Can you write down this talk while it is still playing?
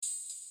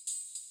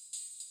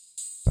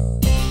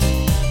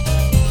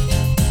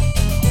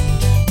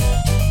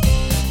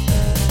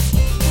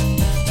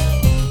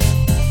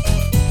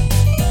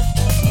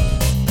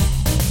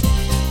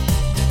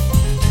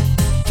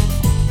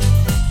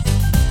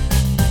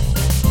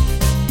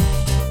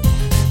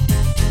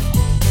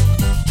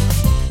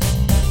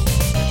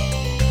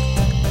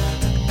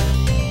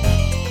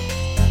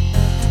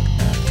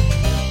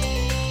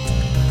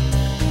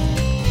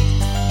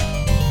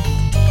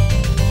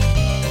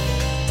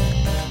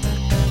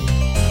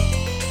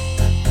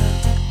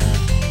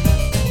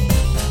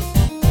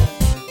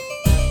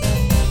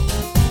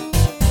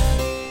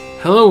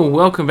Hello, and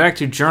welcome back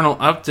to Journal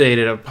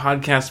Updated, a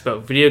podcast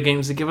about video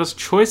games that give us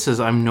choices.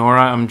 I'm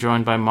Nora. I'm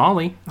joined by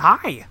Molly.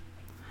 Hi.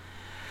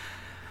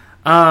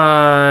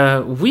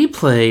 We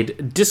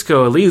played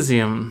Disco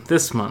Elysium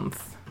this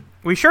month.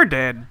 We sure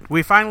did.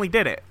 We finally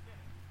did it.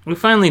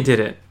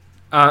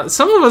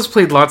 Some of us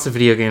played lots of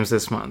video games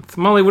this month.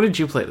 Molly, what did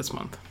you play this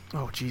month?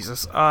 Oh,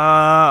 Jesus.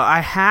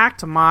 I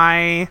hacked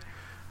my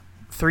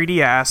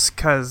 3DS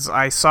because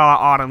I saw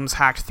Autumn's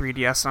hacked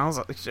 3DS, and I was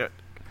like, shit.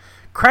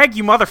 Craig,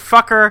 you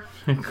motherfucker.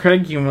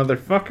 Craig, you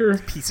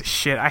motherfucker. Piece of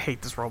shit. I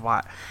hate this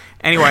robot.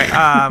 Anyway,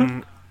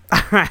 I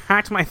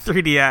hacked my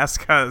 3DS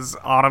because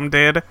Autumn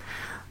did. And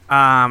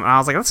I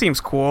was like, that seems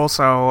cool.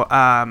 So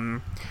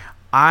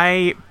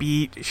I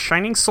beat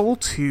Shining Soul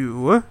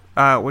 2,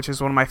 which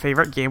is one of my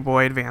favorite Game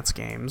Boy Advance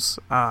games.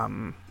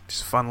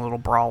 Just a fun little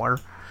brawler.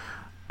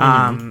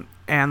 And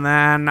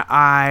then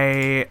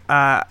I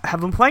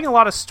have been playing a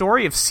lot of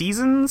Story of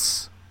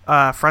Seasons,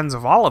 Friends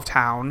of Olive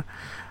Town,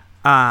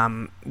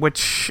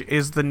 which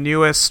is the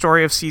newest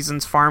Story of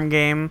Seasons farm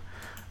game.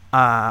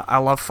 I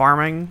love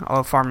farming. I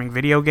love farming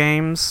video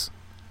games.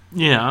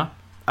 Yeah.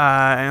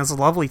 And it's a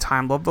lovely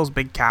time. Love those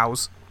big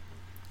cows.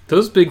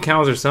 Those big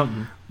cows are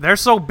something. They're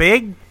so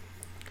big.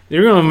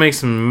 They're going to make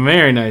some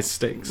very nice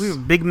steaks.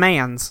 Big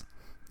mans.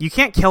 You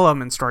can't kill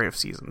them in Story of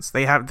Seasons.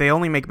 They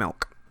only make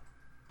milk.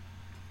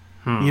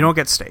 You don't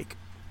get steak.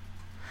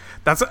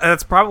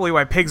 That's probably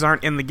why pigs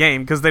aren't in the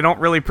game, because they don't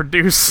really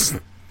produce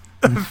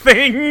things.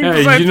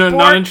 Hey, you're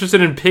not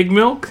interested in pig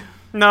milk?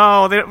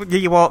 No,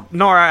 well,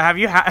 Nora, have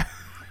you had...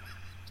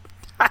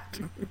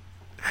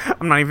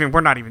 We're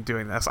not even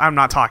doing this. I'm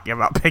not talking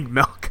about pig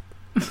milk.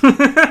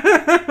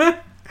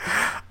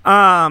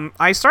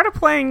 I started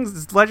playing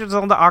Legend of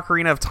Zelda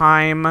Ocarina of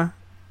Time,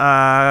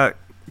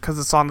 because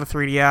it's on the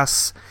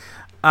 3DS.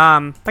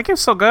 That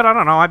game's so good. I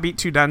don't know. I beat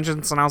 2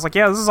 dungeons, and I was like,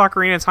 yeah, this is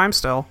Ocarina of Time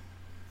still.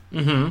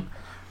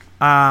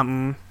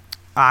 I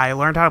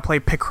learned how to play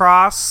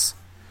Picross,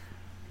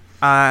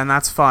 and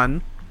that's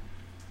fun.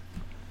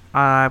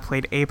 I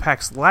played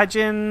Apex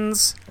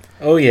Legends.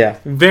 Oh, yeah.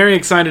 Very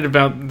excited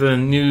about the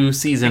new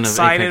season of Apex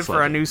Legends. Excited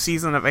for a new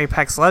season of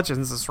Apex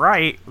Legends, that's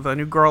right. The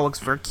new girl looks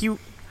very cute.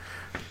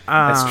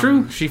 That's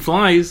true. She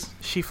flies.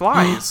 She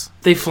flies.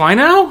 They fly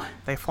now?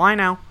 They fly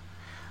now.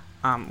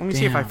 Let me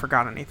see if I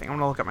forgot anything. I'm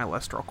going to look at my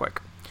list real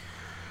quick.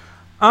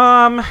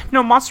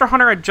 No, Monster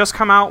Hunter had just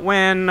come out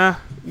when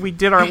we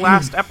did our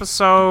last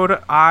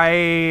episode.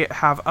 I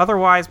have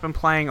otherwise been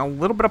playing a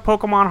little bit of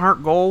Pokemon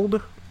Heart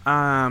Gold.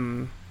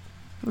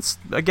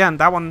 Again,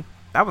 that one's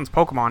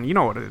Pokemon. You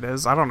know what it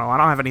is. I don't know. I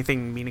don't have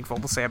anything meaningful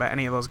to say about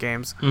any of those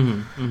games.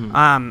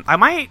 I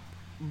might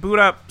boot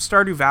up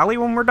Stardew Valley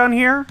when we're done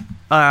here,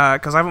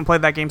 because I haven't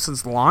played that game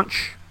since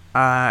launch,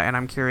 and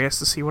I'm curious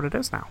to see what it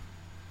is now.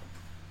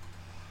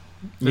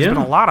 There's been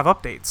a lot of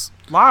updates.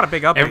 A lot of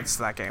big updates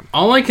to that game.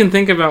 All I can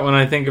think about when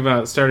I think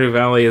about Stardew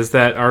Valley is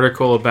that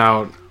article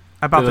about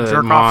the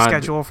jerk-off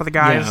schedule for the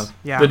guys.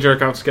 Yeah, the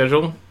jerk-off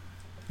schedule.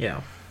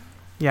 Yeah.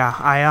 Yeah,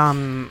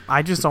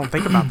 I just don't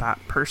think about that,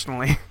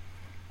 personally.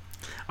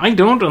 I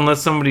don't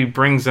unless somebody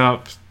brings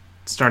up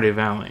Stardew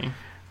Valley.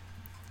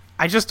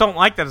 I just don't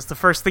like that it's the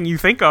first thing you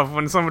think of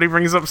when somebody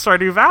brings up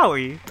Stardew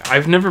Valley.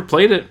 I've never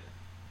played it.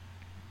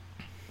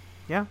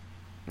 Yeah.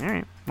 All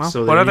right. Well,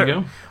 so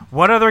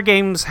what other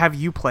games have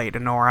you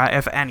played, Nora,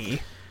 if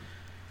any?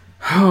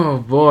 Oh,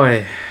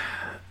 boy.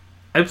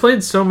 I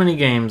played so many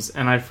games,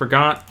 and I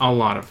forgot a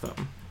lot of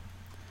them.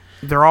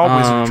 They're all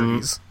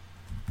wizardries.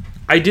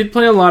 I did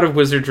play a lot of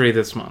Wizardry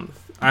this month.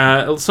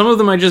 Some of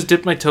them I just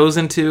dipped my toes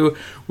into.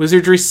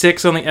 Wizardry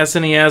 6 on the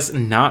SNES,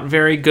 not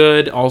very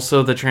good.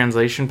 Also, the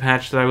translation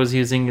patch that I was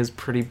using is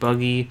pretty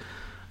buggy.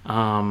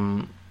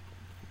 I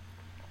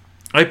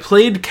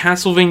played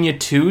Castlevania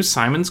 2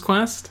 Simon's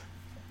Quest.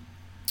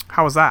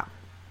 How was that?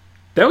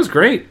 That was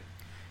great.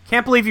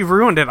 Can't believe you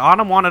ruined it.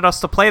 Autumn wanted us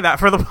to play that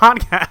for the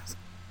podcast.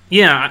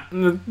 Yeah,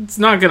 it's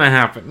not going to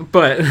happen,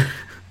 but...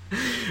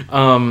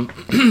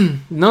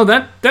 no,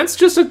 that's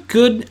just a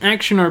good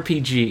action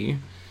RPG.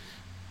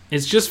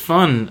 It's just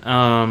fun.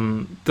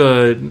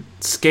 The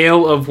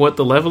scale of what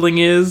the leveling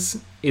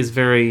is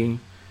very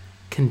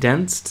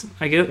condensed,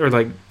 I guess, or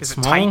like is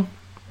small. It tight?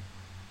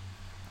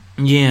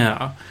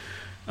 Yeah.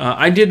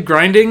 I did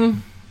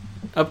grinding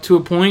up to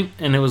a point,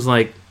 and it was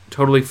like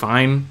totally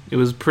fine. It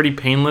was pretty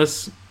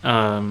painless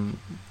to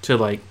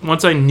like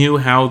once I knew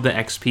how the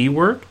XP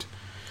worked,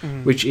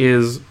 which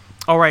is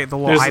the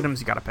little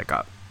items you got to pick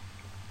up.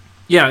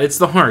 Yeah, it's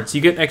the hearts.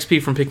 You get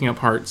XP from picking up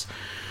hearts.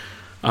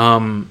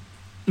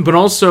 But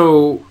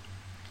also,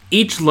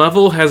 each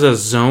level has a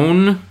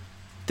zone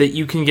that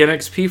you can get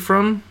XP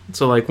from.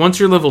 So, like, once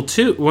you're level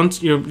 2,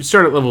 once you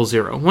start at level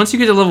 0. Once you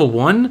get to level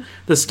 1,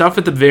 the stuff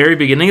at the very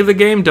beginning of the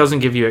game doesn't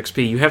give you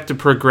XP. You have to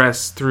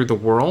progress through the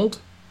world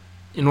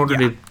in order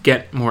to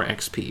get more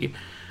XP.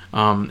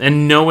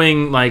 And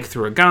knowing, like,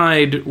 through a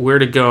guide where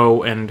to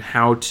go and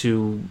how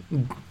to,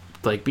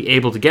 like, be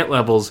able to get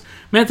levels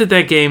meant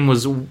that game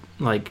was,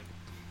 like,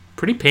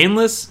 pretty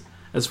painless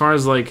as far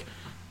as, like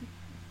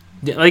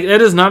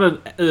that is not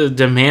a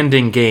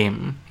demanding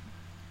game.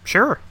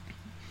 Sure.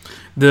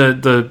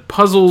 The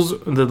puzzles,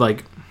 the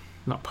like,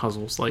 not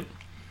puzzles, like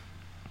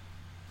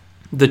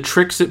the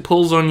tricks it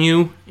pulls on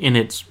you in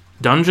its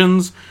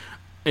dungeons.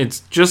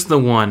 It's just the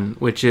one,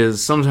 which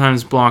is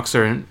sometimes blocks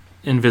are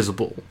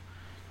invisible.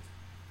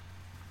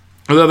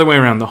 Or the other way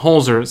around, the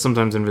holes are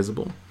sometimes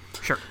invisible.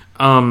 Sure.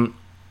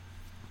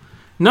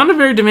 Not a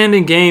very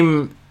demanding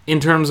game in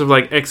terms of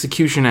like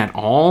execution at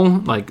all.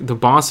 Like the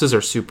bosses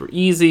are super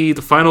easy.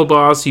 The final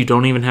boss, you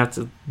don't even have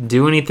to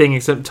do anything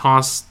except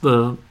toss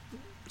the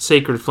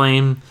sacred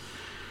flame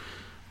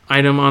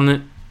item on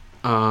it.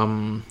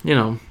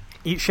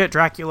 Eat shit,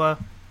 Dracula.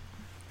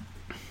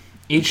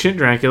 Eat shit,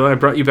 Dracula. I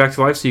brought you back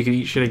to life so you could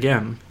eat shit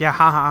again. Yeah,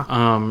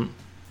 haha.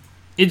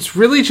 It's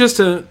really just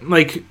a,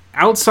 like,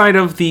 outside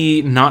of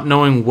the not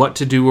knowing what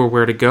to do or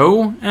where to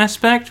go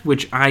aspect,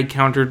 which I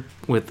countered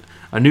with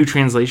a new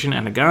translation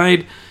and a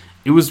guide,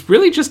 it was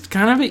really just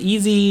kind of an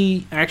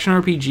easy action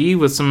RPG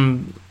with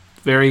some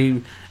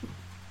very,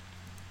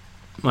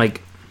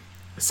 like,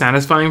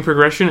 satisfying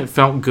progression. It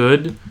felt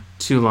good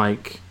to,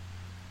 like,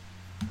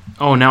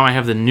 oh, now I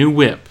have the new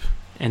whip,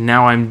 and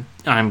now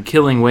I'm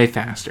killing way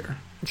faster.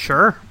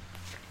 Sure.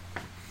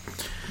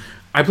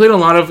 I played a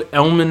lot of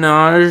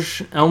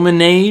Elmenage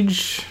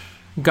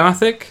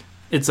Gothic.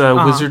 It's a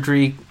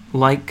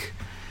wizardry-like.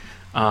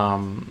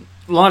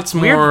 Lots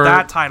more... Weird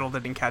that title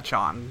didn't catch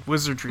on.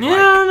 Wizardry-like. Yeah,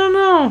 I don't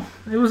know.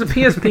 It was a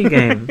PSP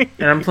game,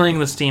 and I'm playing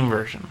the Steam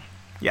version.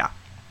 Yeah.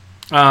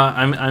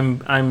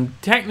 I'm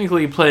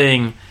technically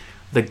playing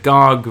the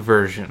GOG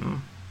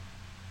version.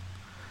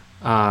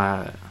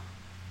 Because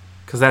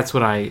that's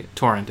what I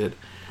torrented.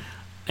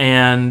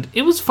 And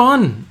it was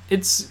fun.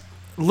 It's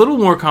a little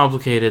more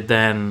complicated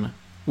than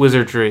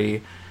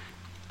Wizardry.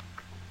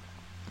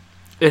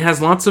 It has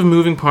lots of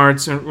moving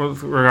parts in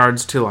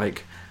regards to,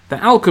 like,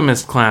 the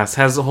alchemist class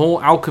has a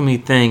whole alchemy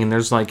thing, and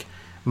there's, like,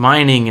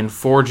 mining and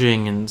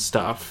forging and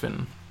stuff,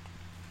 and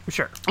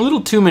sure, a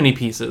little too many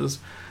pieces,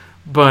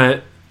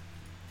 but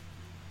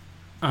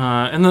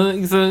and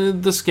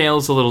the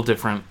scale's a little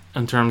different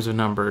in terms of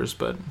numbers,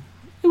 but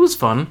it was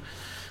fun.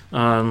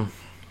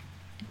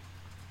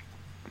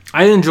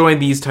 I enjoy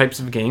these types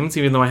of games,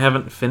 even though I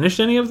haven't finished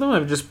any of them.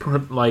 I've just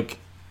put, like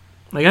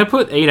I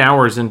put 8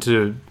 hours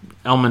into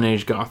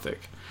Elmenage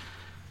Gothic.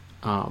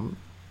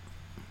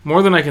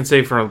 More than I can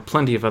say for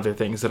plenty of other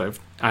things that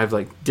I've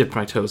like dipped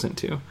my toes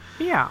into.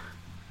 Yeah.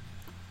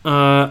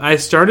 I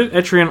started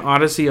Etrian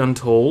Odyssey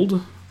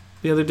Untold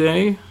the other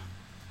day,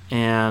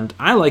 and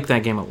I like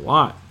that game a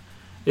lot.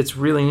 It's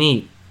really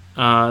neat.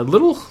 A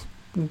little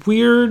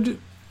weird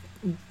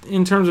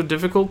in terms of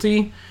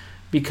difficulty,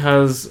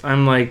 because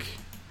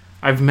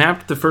I've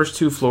mapped the first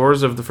 2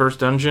 floors of the first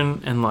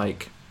dungeon, and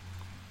like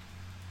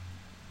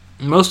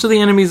most of the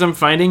enemies I'm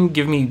fighting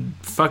give me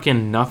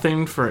fucking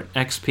nothing for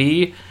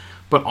XP,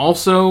 but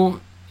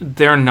also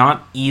they're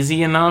not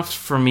easy enough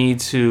for me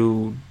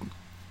to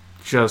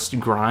just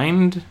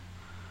grind.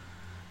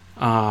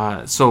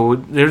 So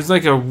there's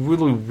like a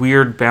really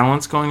weird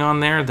balance going on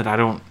there that I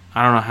don't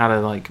know how to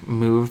like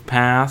move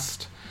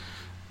past.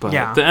 But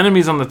yeah, the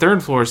enemies on the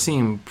 3rd floor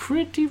seem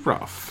pretty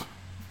rough.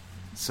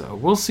 So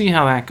we'll see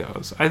how that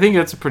goes. I think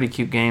that's a pretty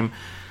cute game.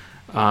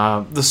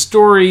 The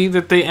story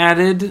that they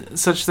added,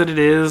 such that it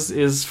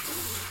is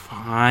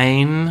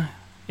fine.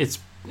 It's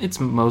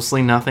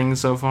mostly nothing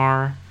so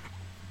far.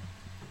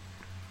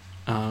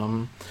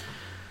 But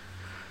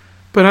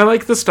I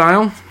like the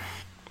style.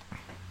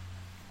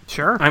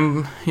 Sure.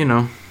 I'm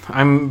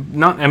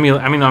not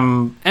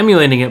I'm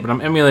emulating it, but I'm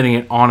emulating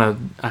it on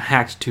a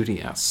hacked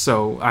 2DS.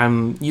 So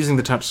I'm using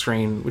the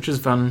touchscreen, which is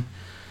fun.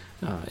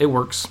 It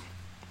works.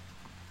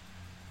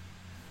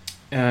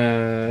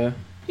 Yeah,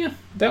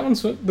 that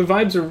one's... The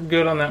vibes are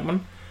good on that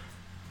one.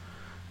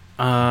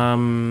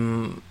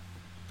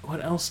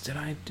 What else did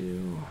I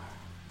do?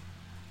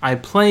 I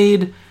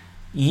played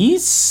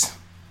Ys,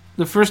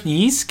 the first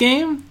Ys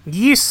game.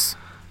 Ys.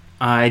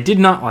 I did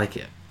not like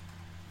it.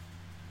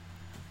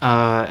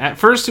 At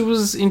first, it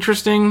was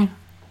interesting.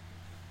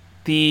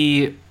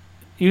 You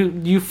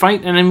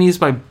fight enemies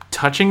by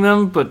touching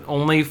them, but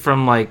only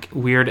from like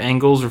weird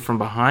angles or from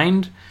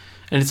behind.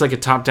 And it's like a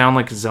top-down,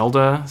 like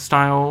Zelda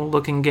style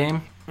looking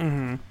game.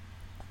 Mm-hmm.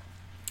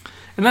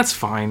 And that's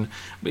fine.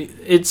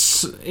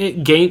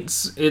 It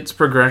gates its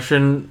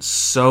progression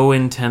so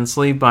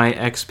intensely by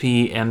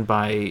XP and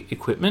by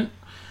equipment.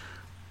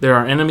 There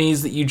are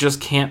enemies that you just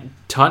can't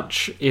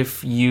touch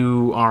if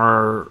you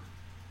are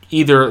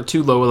either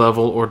too low a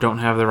level or don't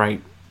have the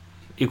right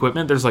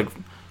equipment. There's like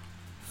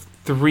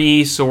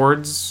 4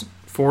 swords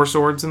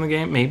in the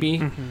game, maybe.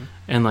 Mm-hmm.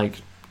 And like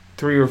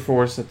 3 or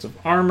 4 sets of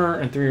armor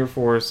and 3 or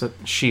 4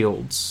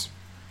 shields.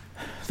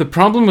 The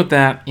problem with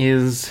that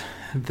is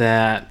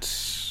that...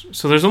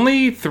 So there's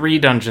only 3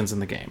 dungeons in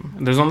the game,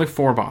 and there's only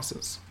 4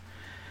 bosses.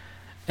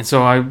 And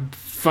so I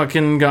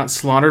fucking got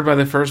slaughtered by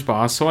the first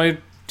boss, so I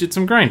did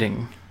some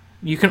grinding.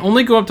 You can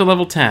only go up to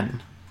level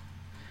 10.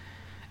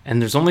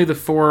 And there's only the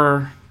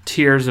 4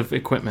 tiers of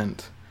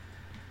equipment.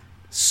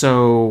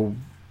 So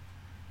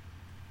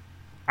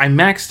I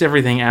maxed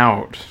everything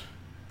out.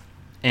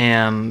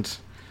 And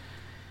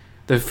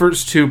The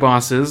first two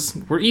bosses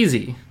were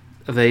easy.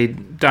 They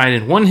died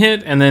in one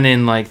hit and then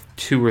in like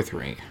 2 or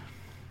 3.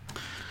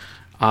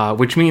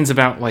 Which means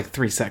about like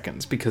 3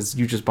 seconds because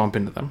you just bump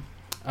into them.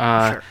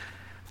 Sure.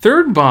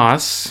 Third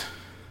boss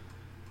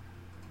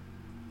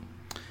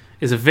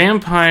is a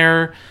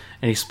vampire,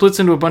 and he splits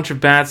into a bunch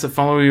of bats that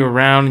follow you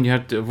around, and you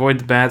have to avoid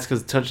the bats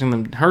because touching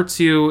them hurts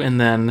you,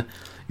 and then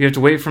you have to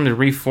wait for him to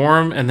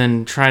reform and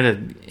then try to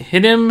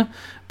hit him.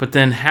 But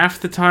then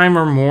half the time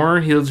or more,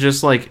 he'll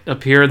just like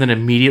appear, then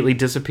immediately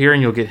disappear, and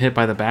you'll get hit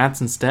by the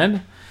bats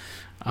instead.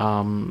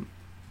 And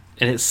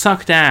it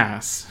sucked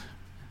ass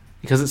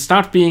because it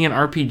stopped being an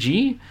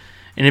RPG,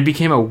 and it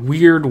became a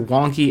weird,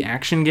 wonky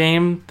action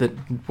game that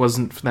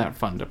wasn't that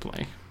fun to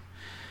play.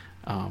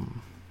 Well,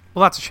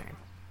 that's a shame.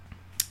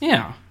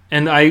 Yeah,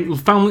 and I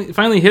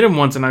finally hit him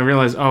once, and I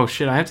realized, oh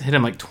shit, I have to hit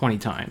him like 20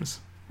 times.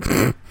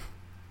 So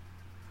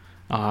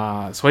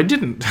I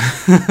didn't.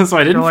 So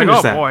I didn't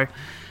finish that. Boy.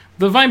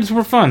 The vibes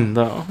were fun,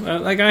 though.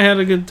 Like, I had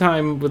a good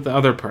time with the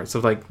other parts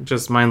of, like,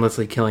 just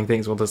mindlessly killing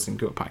things while listening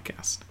to a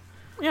podcast.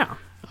 Yeah.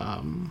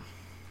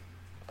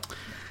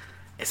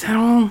 Is that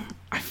all?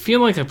 I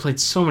feel like I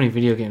played so many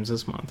video games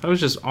this month. I was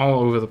just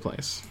all over the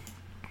place.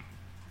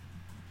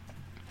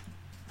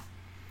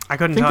 I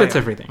couldn't I think tell that's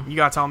you. everything. You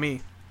gotta tell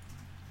me.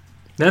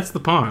 That's the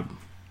pod.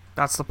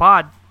 That's the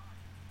pod.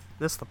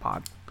 This the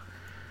pod.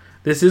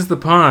 This is the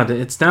pod.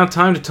 It's now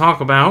time to talk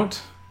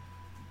about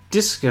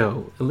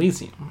Disco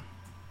Elysium.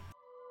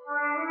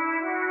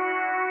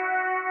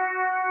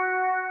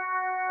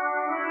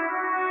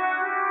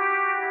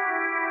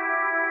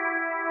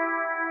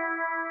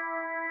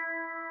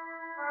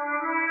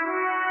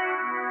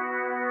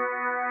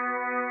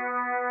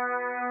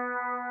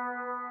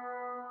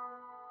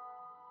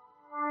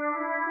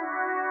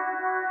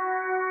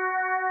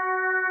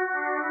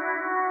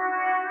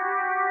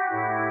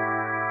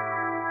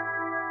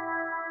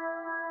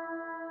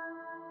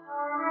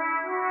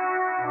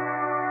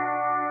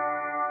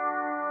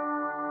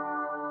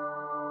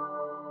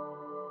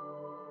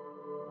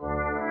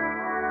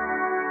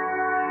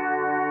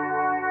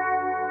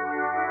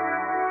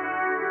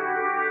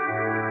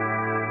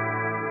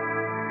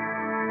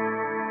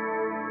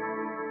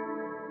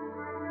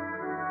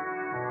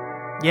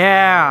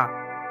 Yeah.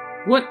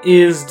 What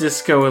is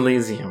Disco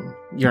Elysium,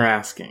 you're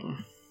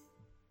asking?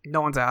 No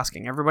one's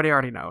asking. Everybody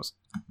already knows.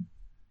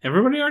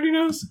 Everybody already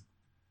knows?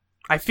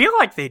 I feel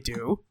like they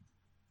do.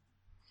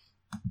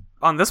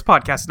 On this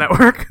podcast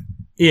network.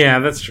 Yeah,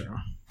 that's true.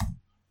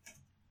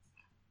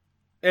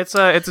 It's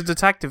a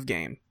detective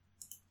game.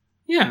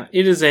 Yeah,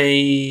 it is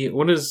a...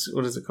 What is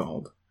it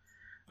called?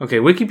 Okay,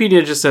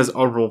 Wikipedia just says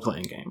a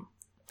role-playing game.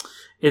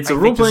 It's a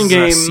role-playing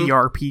game... A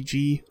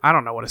CRPG. I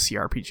don't know what a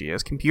CRPG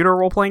is. Computer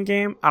role-playing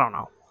game? I don't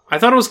know. I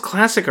thought it was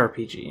classic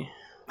RPG.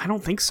 I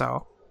don't think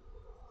so.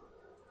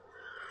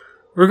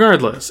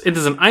 Regardless, it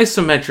is an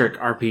isometric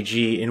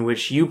RPG in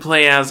which you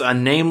play as a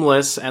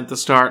nameless, at the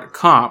start,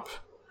 cop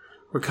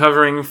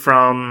recovering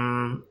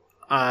from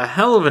a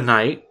hell of a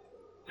night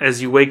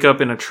as you wake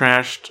up in a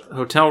trashed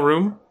hotel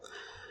room.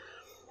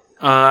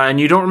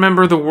 And you don't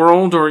remember the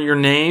world or your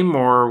name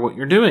or what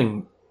you're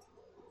doing.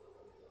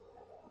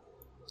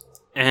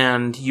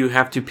 And you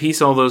have to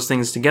piece all those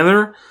things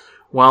together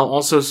while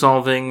also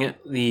solving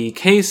the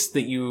case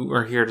that you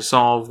are here to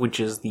solve, which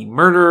is the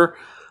murder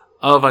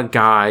of a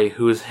guy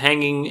who is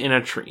hanging in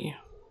a tree.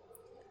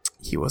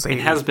 He was It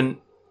has been...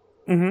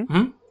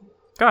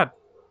 God.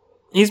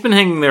 He's been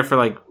hanging there for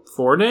like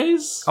 4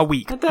 days? A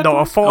week. At that No,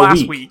 point? a full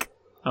ass week.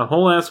 A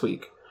whole ass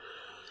week.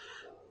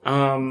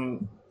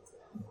 And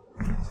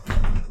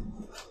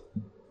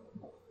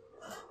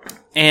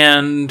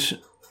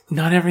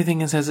not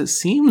everything is as it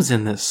seems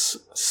in this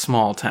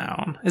small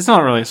town. It's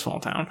not really a small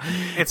town.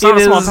 It's not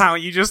a small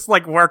town. You just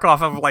like work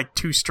off of like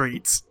 2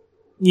 streets.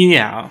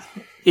 Yeah.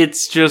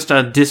 It's just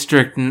a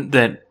district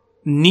that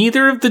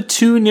neither of the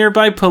 2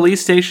 nearby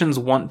police stations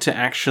want to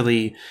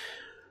actually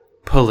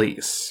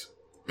police.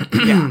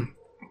 Yeah.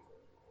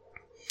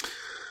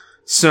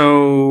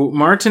 So,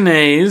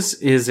 Martinez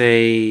is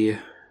a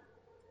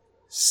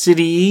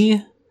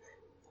city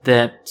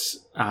that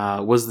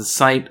was the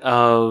site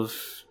of,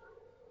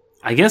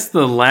 I guess,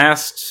 the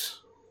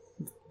last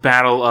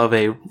battle of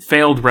a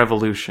failed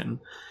revolution.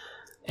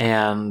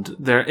 And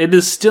it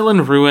is still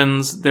in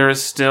ruins. There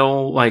is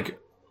still, like,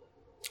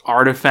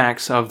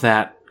 artifacts of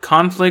that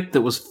conflict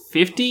that was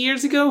 50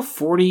 years ago?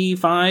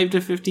 45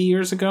 to 50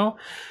 years ago?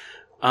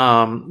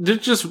 They're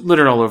just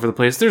littered all over the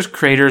place. There's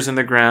craters in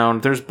the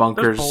ground. There's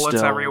bunkers. There's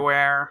bullets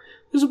everywhere.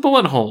 There's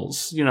bullet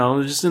holes,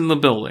 just in the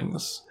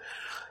buildings.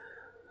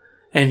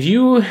 And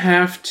you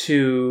have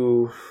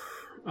to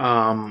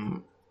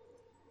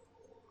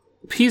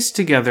piece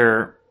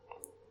together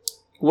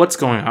what's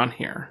going on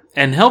here.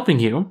 And helping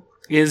you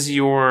is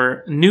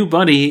your new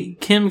buddy,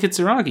 Kim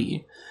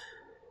Kitsuragi.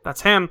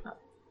 That's him.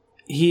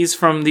 He's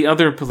from the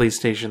other police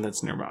station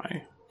that's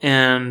nearby.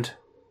 And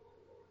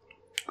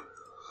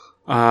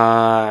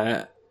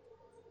I'm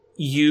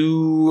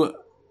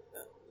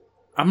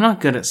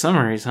not good at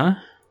summaries, huh?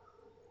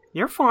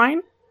 You're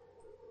fine.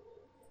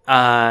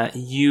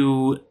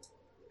 You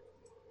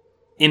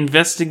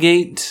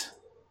investigate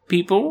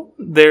people.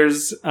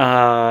 There's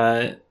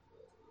I'm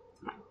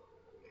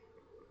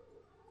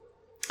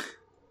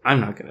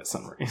not good at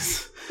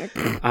summaries.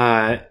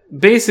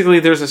 Basically,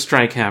 there's a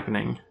strike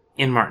happening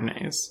in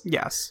Martinez.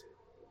 Yes.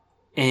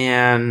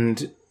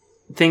 And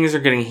things are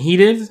getting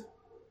heated,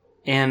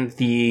 and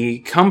the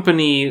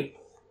company,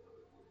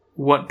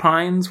 What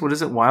Pines? What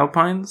is it? Wild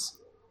Pines?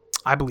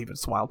 I believe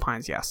it's Wild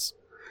Pines, yes.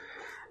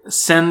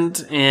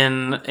 Sent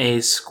in a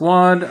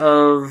squad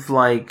of,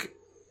 like,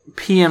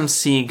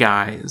 PMC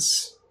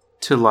guys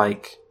to,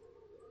 like,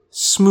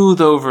 smooth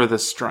over the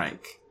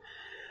strike.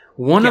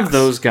 One of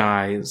those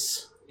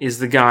guys is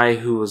the guy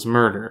who was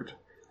murdered.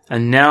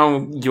 And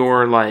now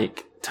your,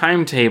 like,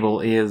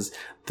 timetable is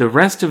the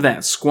rest of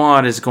that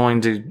squad is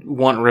going to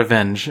want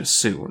revenge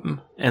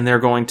soon. And they're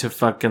going to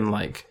fucking,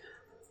 like,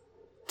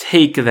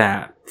 take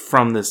that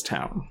from this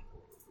town.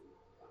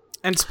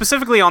 And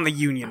specifically on the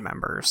Union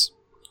members.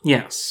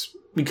 Yes.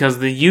 Because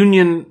the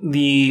Union,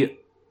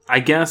 I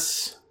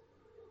guess,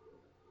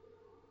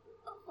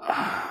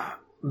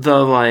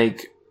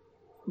 the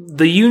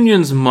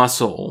Union's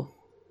muscle,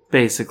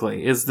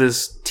 basically, is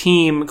this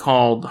team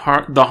called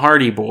the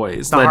Hardy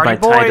Boys, led by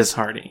Titus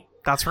Hardy.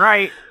 That's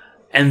right.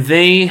 And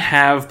they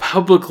have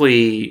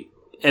publicly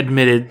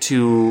admitted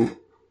to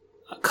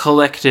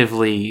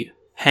collectively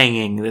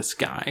hanging this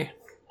guy.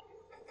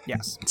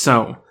 Yes.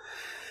 So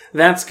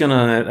that's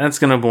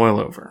gonna boil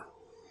over.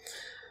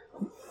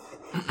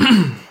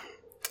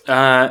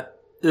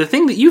 The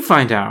thing that you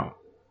find out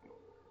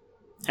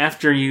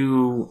after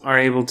you are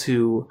able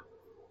to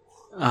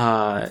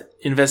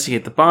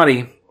investigate the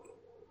body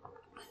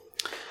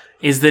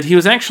is that he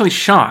was actually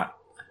shot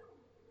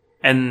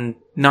and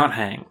not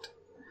hanged.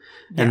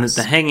 And that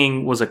the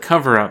hanging was a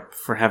cover-up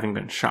for having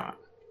been shot.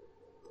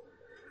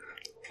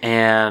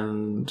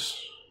 And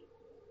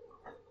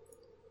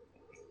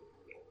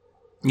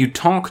you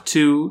talk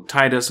to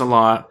Titus a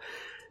lot,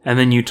 and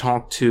then you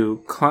talk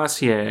to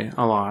Classier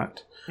a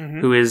lot,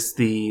 who is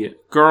the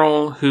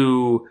girl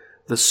who,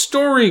 the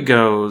story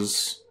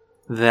goes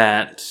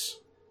that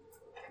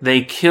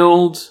they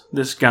killed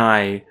this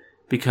guy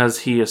because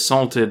he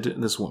assaulted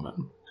this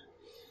woman.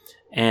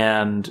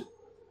 And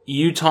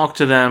you talk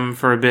to them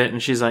for a bit,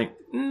 and she's like,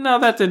 no,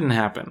 that didn't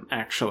happen,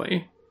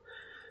 actually.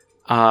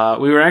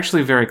 We were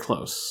actually very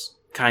close.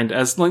 Kind of,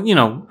 as, like, you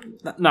know,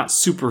 not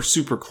super,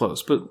 super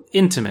close, but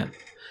intimate.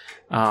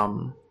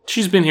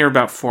 She's been here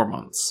about 4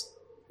 months.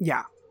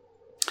 Yeah.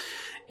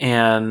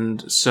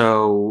 And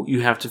so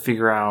you have to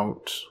figure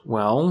out,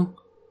 well,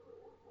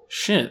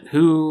 shit,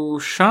 who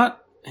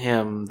shot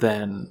him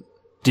then?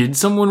 Did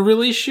someone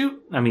really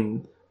shoot? I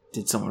mean,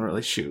 did someone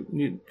really shoot?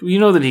 You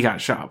know that he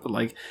got shot, but,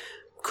 like,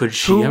 could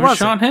she have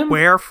shot him?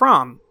 Where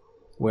from?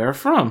 Where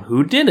from?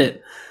 Who did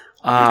it?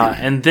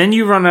 And then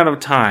you run out of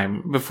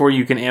time before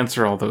you can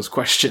answer all those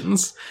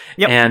questions.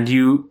 Yep. And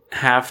you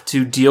have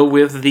to deal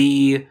with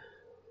the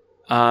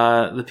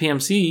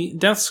PMC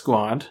death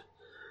squad.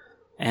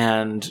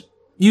 And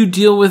you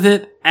deal with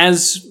it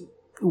as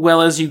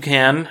well as you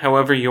can,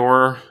 however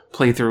your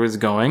playthrough is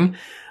going.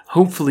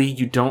 Hopefully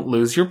you don't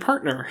lose your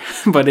partner,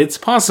 but it's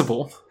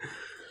possible.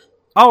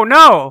 Oh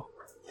no!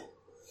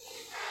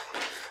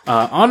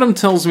 Autumn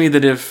tells me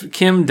that if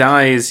Kim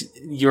dies,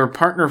 your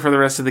partner for the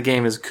rest of the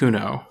game is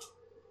Kuno.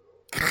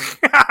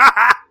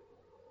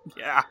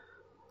 Yeah.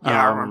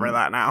 Yeah, I remember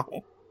that now.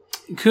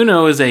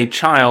 Kuno is a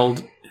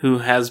child who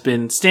has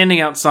been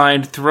standing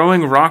outside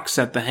throwing rocks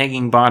at the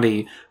hanging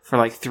body for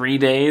like 3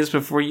 days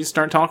before you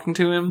start talking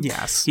to him.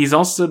 Yes. He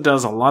also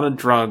does a lot of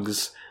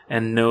drugs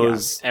and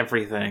knows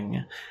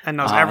everything. And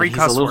knows every he's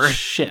cuss a little word.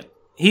 Shit.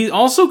 He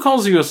also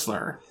calls you a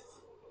slur.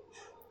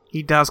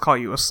 He does call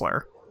you a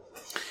slur.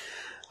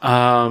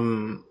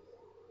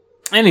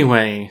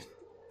 Anyway,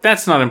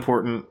 that's not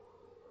important.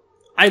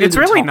 It's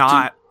really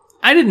not.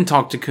 I didn't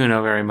talk to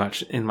Kuno very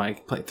much in my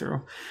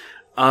playthrough.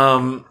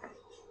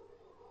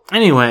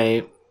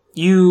 Anyway,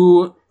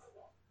 you're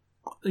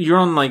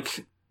on,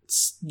 like,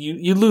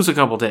 you lose a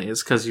couple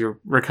days because you're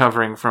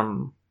recovering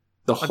from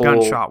the whole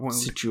gunshot wound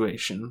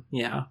situation.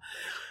 Yeah.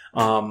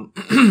 And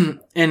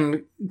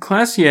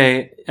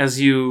Classier,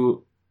 as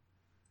you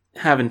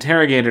have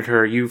interrogated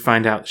her, you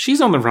find out she's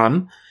on the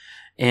run,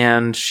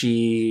 and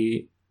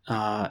she,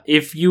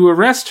 if you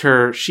arrest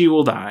her, she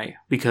will die,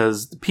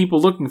 because the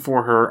people looking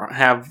for her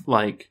have,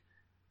 like,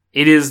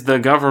 it is the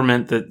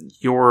government that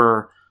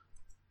your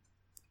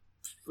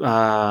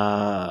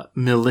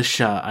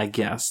militia, I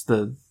guess,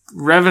 the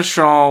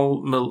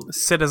Revachol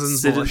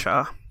Citizens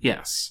Militia.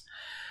 Yes.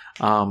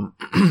 That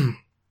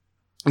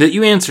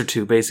you answer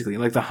to, basically.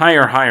 Like, the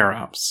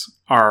higher-ups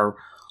are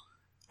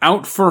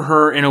out for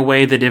her in a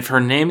way that if her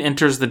name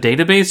enters the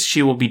database,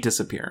 she will be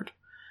disappeared.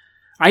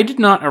 I did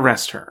not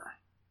arrest her.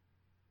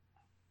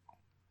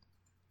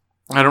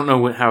 I don't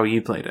know how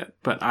you played it,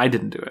 but I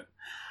didn't do it.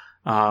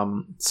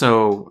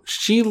 So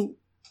she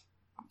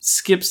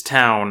skips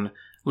town,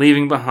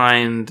 leaving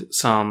behind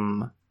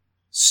some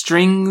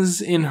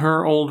strings in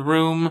her old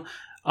room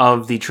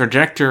of the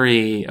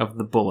trajectory of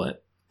the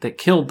bullet that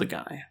killed the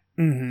guy.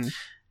 Mm-hmm.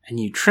 And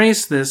you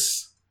trace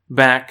this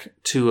back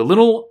to a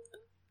little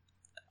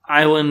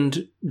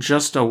island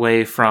just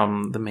away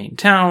from the main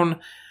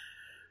town.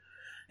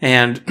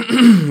 And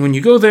when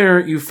you go there,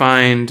 you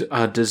find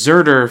a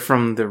deserter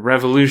from the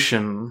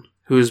revolution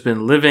who's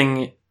been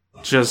living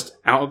just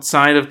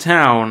outside of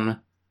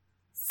town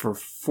for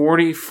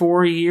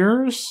 44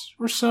 years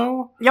or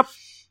so. Yep.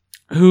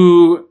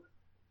 Who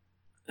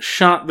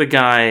shot the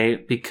guy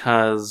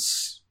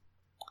because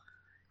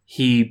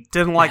he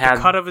didn't like the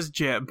cut of his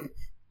jib.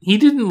 He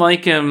didn't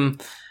like him,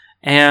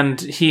 and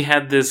he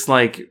had this,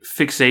 like,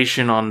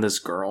 fixation on this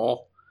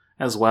girl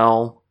as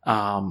well.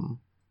 And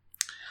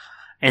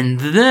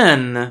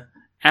then,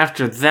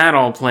 after that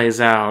all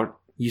plays out,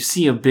 you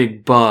see a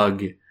big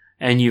bug,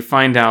 and you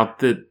find out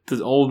that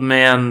the old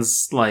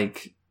man's,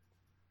 like,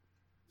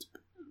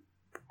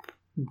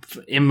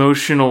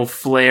 emotional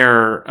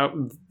flare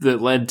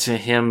that led to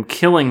him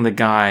killing the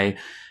guy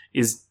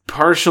is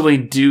partially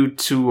due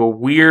to a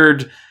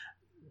weird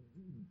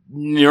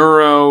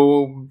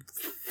neurotoxin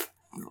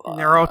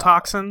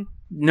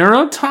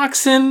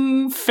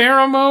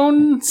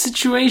pheromone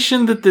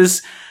situation that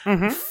this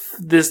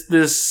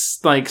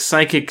like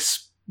psychic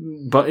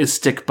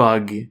stick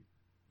bug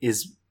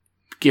is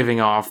giving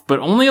off, but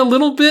only a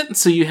little bit,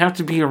 so you have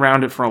to be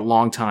around it for a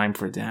long time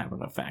for it to have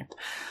an effect.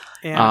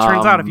 And it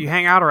turns out if you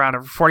hang out around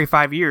it for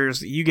 45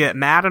 years, you get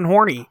mad and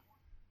horny.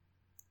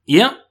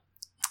 Yep.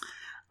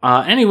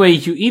 Anyway,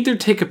 you either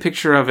take a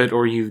picture of it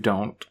or you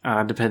don't,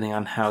 depending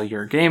on how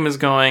your game is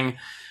going.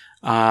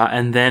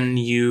 And then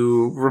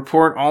you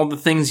report all the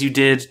things you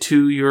did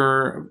to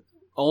your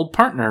old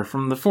partner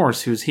from the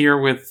Force, who's here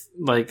with,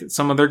 like,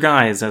 some other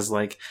guys as,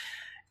 like,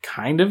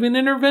 kind of an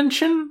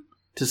intervention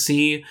to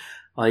see,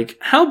 like,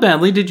 how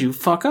badly did you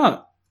fuck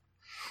up?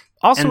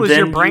 Also, and is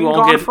your brain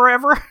gone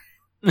forever?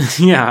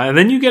 Yeah, and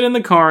then you get in the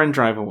car and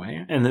drive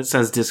away, and it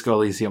says Disco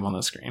Elysium on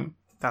the screen.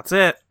 That's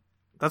it.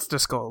 That's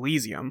Disco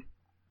Elysium.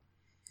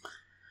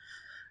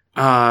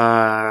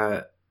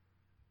 That's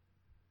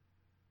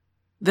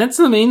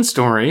the main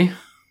story.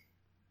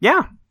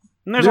 Yeah.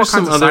 And there's all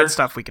kinds of side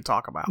stuff we could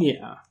talk about.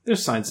 Yeah,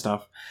 there's side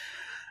stuff.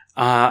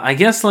 I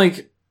guess,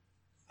 like,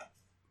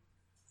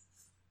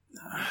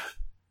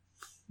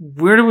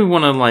 where do we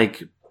want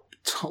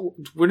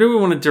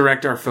to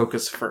direct our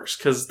focus first?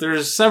 Because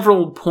there's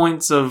several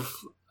points of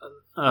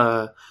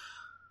not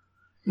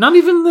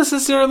even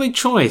necessarily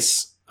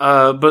choice,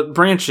 but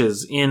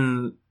branches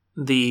in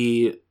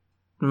the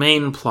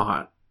main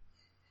plot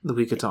that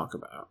we could talk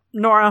about.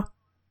 Nora.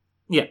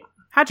 Yeah.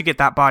 How'd you get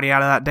that body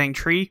out of that dang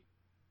tree?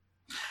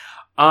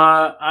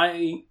 What?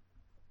 I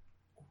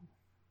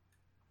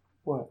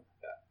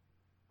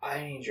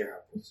need your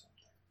help with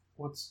something.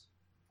 What's...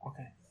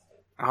 Okay.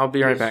 I'll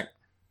be right back.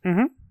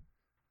 Mm-hmm.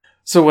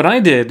 So what I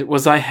did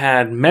was I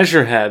had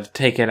Measurehead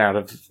taken out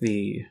of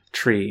the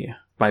tree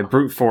by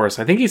brute force.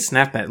 I think he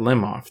snapped that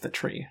limb off the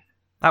tree.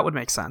 That would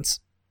make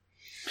sense.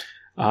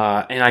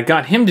 And I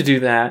got him to do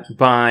that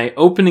by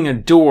opening a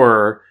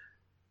door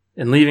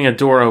and leaving a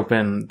door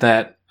open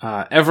that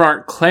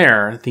Everard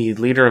Clare, the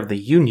leader of the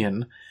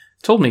Union,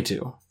 told me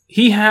to.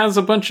 He has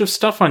a bunch of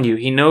stuff on you.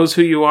 He knows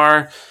who you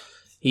are.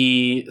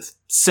 He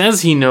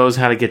says he knows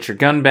how to get your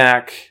gun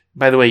back.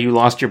 By the way, you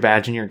lost your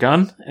badge and your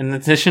gun, in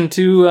addition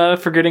to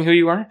forgetting who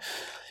you are.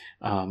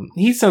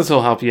 He says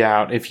he'll help you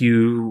out if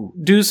you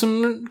do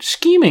some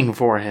scheming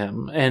for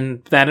him,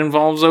 and that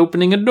involves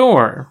opening a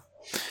door.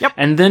 Yep.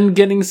 And then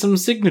getting some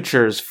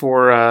signatures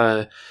for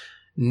a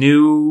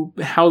new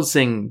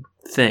housing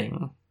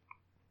thing.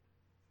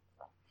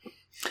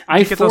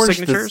 I get those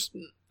signatures?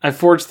 I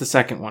forged the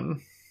second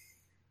one.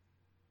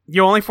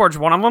 You only forged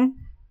one of them?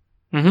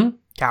 Mm-hmm.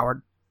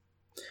 Coward.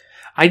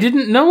 I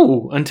didn't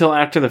know until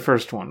after the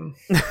first one.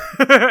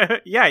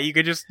 Yeah, you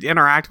could just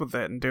interact with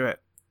it and do it.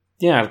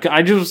 Yeah,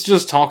 I was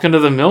just talking to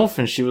the MILF,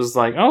 and she was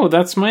like, oh,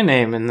 that's my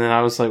name. And then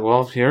I was like,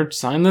 well, here,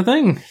 sign the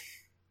thing.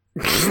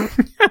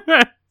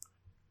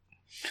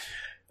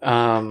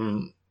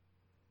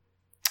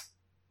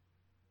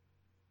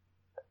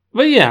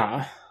 But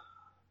yeah.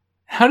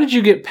 How did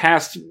you get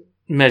past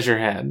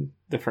Measurehead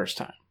the first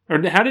time?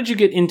 Or how did you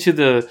get into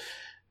the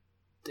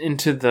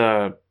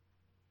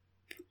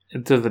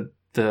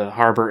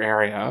harbor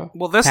area?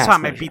 Well, this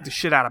time I beat the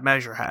shit out of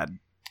Measurehead.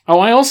 Oh,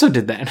 I also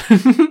did that.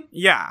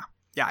 Yeah,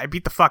 I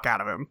beat the fuck out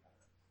of him.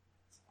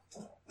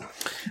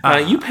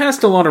 You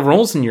passed a lot of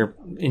roles in your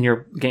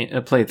game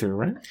playthrough,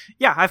 right?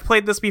 Yeah, I've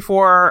played this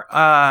before,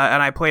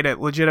 and I played it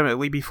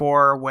legitimately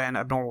before when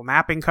Abnormal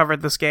Mapping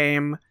covered this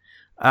game.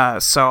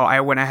 So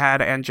I went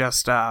ahead and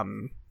just I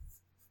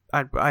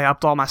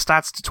upped all my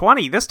stats to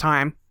 20 this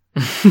time.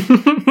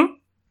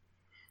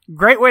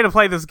 Great way to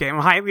play this game.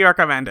 Highly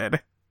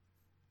recommended.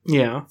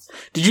 Yeah.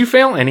 Did you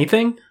fail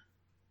anything?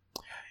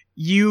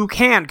 You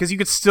can, because you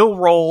could still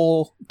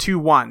roll 2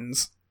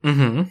 1s.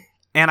 Mm-hmm.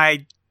 And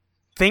I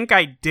think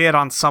I did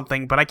on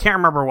something, but I can't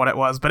remember what it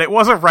was. But it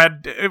was a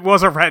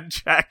red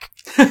check.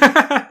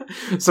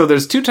 So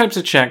there's 2 types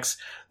of checks.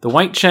 The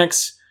white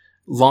checks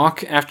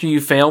lock after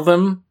you fail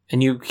them,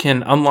 and you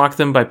can unlock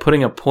them by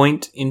putting a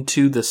point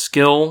into the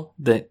skill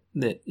that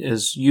that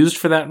is used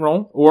for that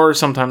role, or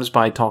sometimes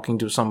by talking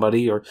to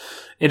somebody or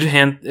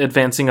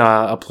advancing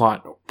a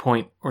plot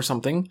point or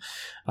something.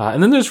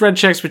 And then there's red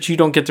checks, which you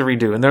don't get to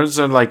redo, and those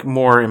are like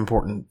more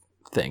important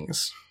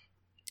things.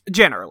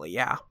 Generally,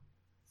 yeah.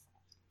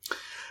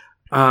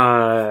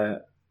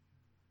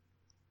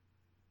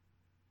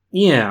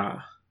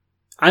 Yeah.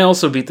 I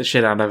also beat the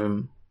shit out of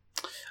him.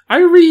 I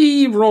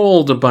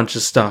re-rolled a bunch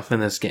of stuff in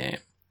this game.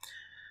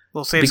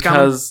 Little saves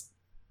because...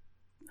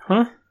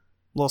 coming? Huh?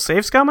 Little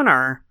saves coming,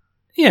 or?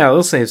 Yeah,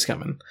 little saves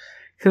coming.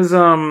 Because,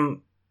 the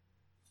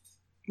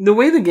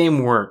way the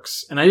game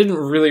works, and I didn't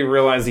really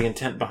realize the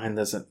intent behind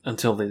this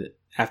until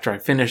after I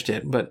finished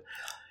it, but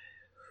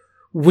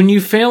when you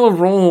fail a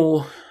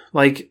roll,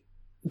 like,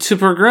 to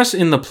progress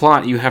in the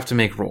plot, you have to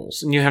make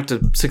rolls, and you have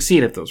to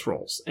succeed at those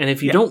rolls. And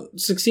if you don't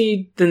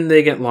succeed, then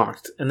they get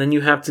locked, and then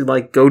you have to,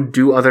 like, go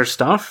do other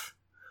stuff.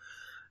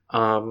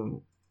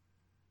 And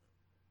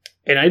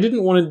I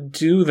didn't want to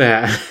do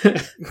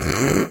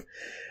that.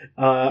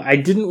 I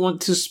didn't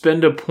want to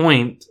spend a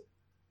point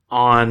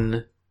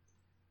on,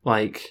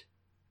 like,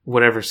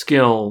 whatever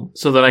skill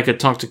so that I could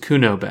talk to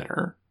Kuno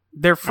better.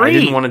 They're free. I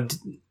didn't want to...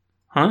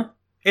 Huh?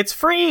 It's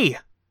free.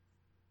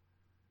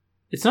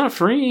 It's not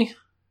free.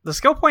 The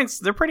skill points,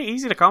 they're pretty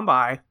easy to come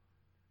by.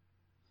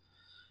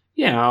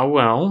 Yeah,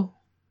 well...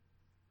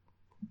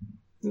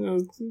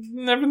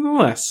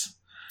 nevertheless.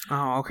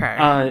 Oh,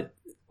 okay.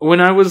 When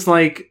I was,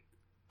 like,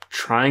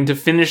 trying to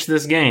finish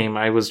this game,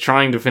 I was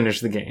trying to finish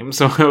the game,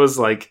 so I was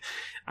like,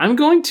 I'm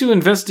going to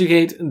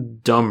investigate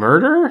the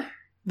murder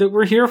that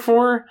we're here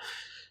for.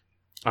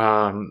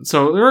 So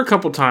there were a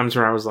couple times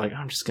where I was like,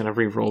 I'm just gonna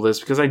re-roll this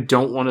because I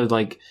don't want to,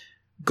 like,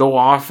 go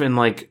off and,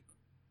 like,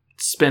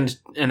 spend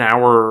an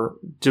hour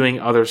doing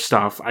other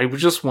stuff. I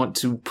just want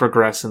to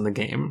progress in the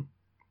game.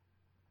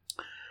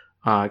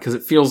 Because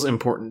it feels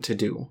important to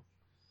do.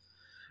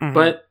 Mm-hmm.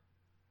 But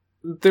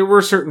there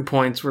were certain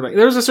points where, like,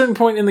 there was a certain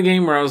point in the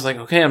game where I was like,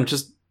 okay, I'm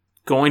just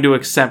going to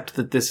accept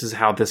that this is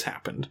how this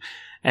happened.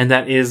 And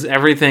that is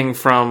everything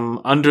from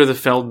Under the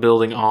Feld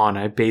building on.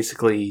 I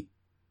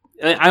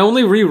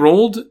only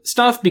re-rolled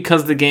stuff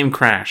because the game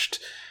crashed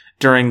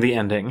during the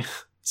ending.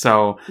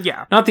 So,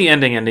 yeah. Not the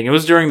ending. It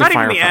was during the firefight.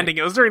 Not even the ending.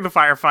 It was during the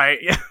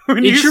firefight.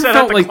 When you sure said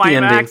felt at the like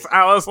climax, the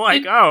ending. I was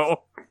like,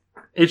 oh.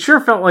 It sure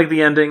felt like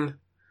the ending.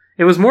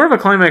 It was more of a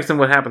climax than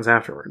what happens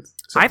afterwards.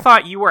 So. I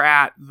thought you were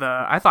at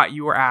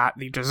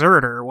the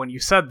deserter when you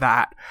said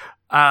that.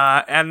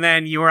 And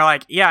then you were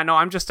like, yeah, no,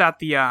 I'm just at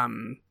the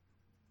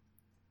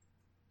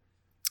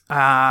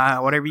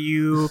whatever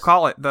you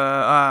call it,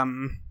 the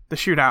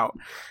shootout.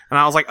 And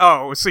I was like,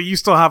 oh, so you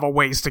still have a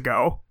ways to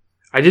go.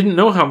 I didn't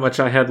know how much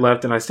I had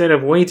left, and I stayed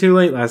up way too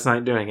late last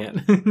night doing it.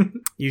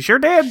 You sure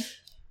did.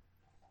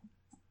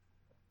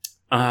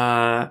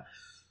 But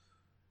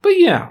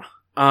yeah.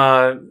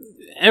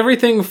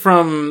 Everything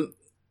from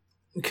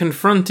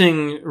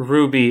confronting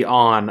Ruby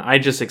on, I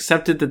just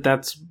accepted that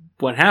that's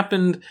what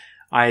happened.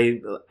 I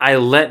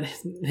let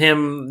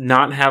him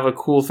not have a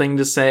cool thing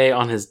to say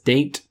on his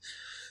date,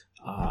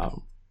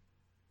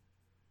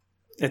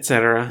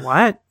 etc.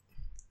 What?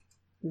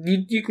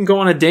 You can go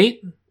on a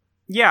date?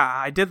 Yeah,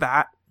 I did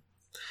that.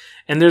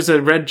 And there's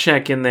a red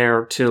check in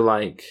there to,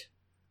 like,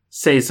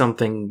 say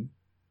something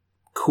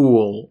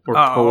cool or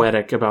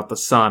poetic about the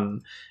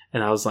sun.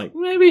 And I was like,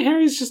 maybe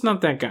Harry's just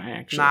not that guy,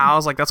 actually. Nah, I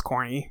was like, that's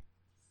corny.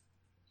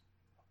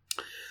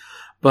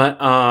 But,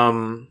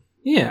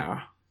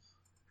 yeah.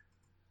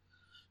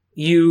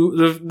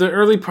 The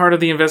early part of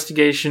the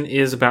investigation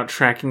is about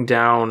tracking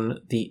down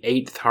the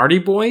 8th Hardy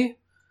Boy,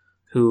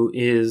 who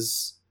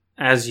is,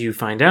 as you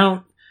find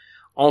out,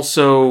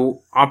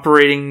 also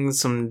operating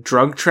some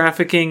drug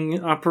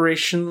trafficking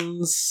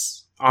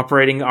operations.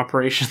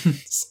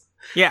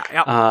 Yeah,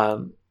 yep.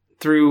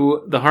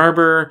 Through the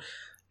harbor,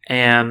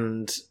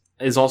 and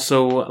is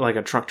also like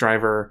a truck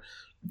driver.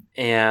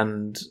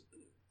 And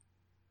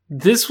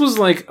this was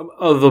like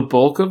the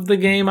bulk of the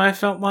game, I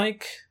felt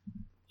like,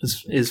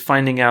 is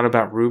finding out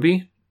about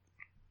Ruby.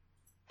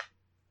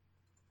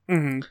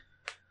 Mm-hmm.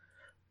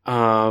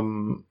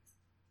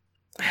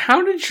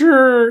 How did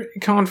your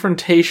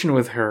confrontation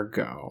with her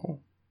go?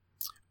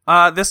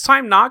 This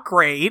time not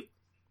great.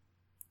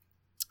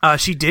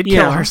 She did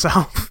kill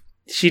herself.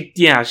 She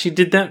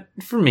did that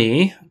for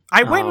me.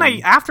 I went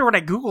and afterward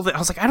I googled it. I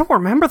was like, I don't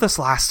remember this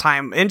last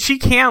time, and she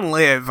can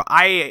live.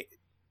 I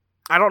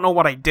don't know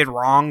what I did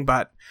wrong,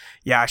 but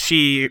yeah,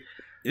 she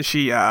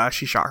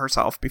shot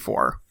herself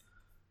before.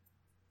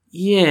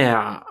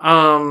 Yeah.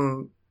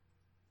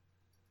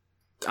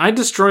 I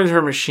destroyed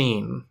her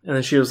machine, and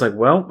then she was like,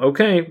 well,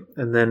 okay.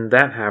 And then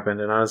that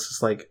happened, and I was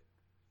just like...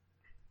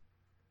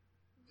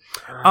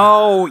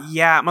 Oh,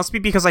 yeah, it must be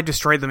because I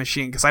destroyed the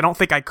machine, because I don't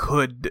think I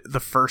could the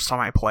first time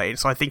I played,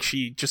 so I think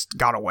she just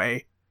got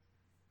away.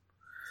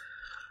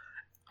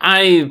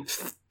 I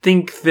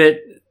think that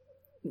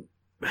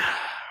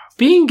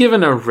being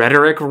given a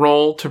rhetoric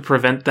role to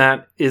prevent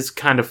that is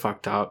kind of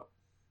fucked up.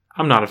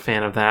 I'm not a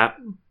fan of that.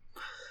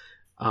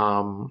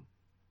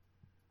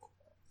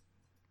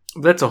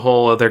 That's a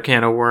whole other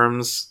can of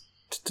worms.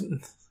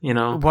 you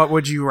know? What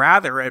would you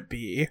rather it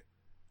be?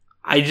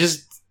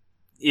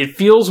 It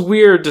feels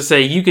weird to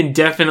say you can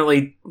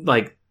definitely,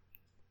 like,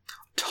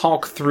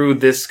 talk through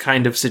this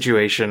kind of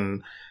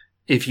situation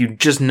if you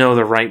just know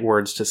the right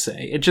words to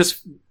say.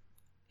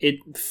 It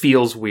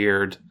feels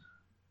weird,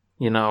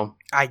 you know?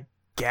 I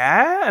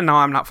guess? No,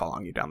 I'm not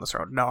following you down this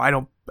road. No, I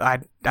don't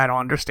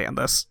understand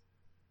this.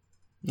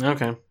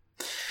 Okay.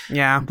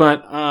 Yeah.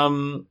 But,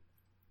 and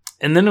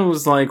then it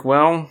was like,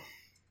 well,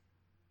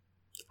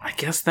 I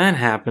guess that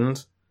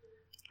happened.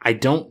 I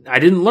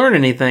didn't learn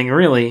anything,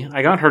 really.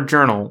 I got her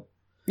journal.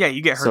 Yeah,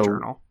 you get her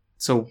journal.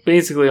 So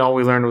basically all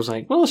we learned was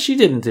like, well, she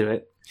didn't do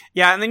it.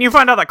 Yeah, and then you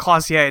find out that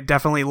Clausier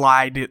definitely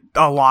lied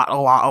a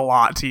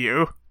lot to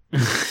you.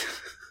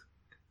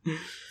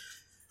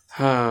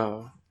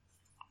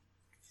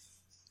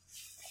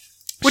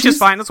 Which is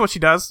fine, that's what she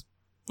does.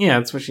 Yeah,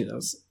 that's what she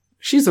does.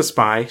 She's a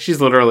spy. She's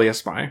literally a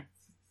spy.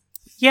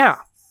 Yeah.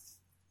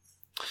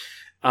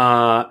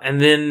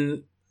 And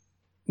then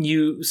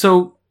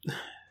so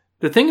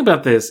the thing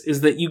about this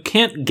is that you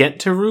can't get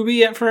to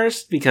Ruby at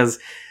first because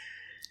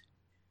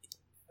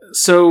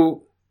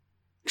so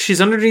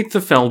she's underneath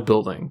the Feld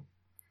building.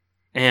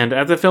 And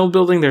at the Feld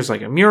building, there's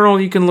like a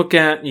mural you can look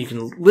at. You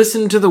can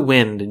listen to the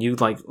wind and you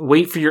like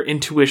wait for your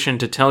intuition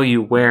to tell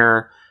you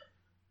where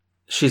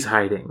she's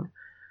hiding.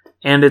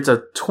 And it's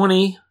a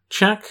 20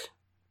 check.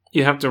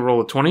 You have to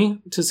roll a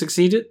 20 to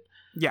succeed it.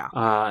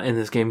 Yeah. In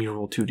this game, you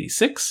roll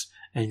 2d6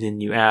 and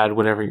then you add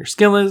whatever your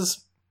skill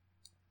is.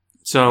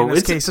 So in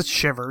this case, it's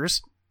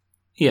Shivers.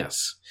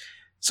 Yes.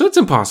 So it's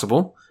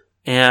impossible.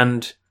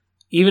 And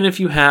even if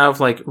you have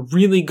like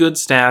really good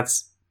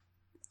stats,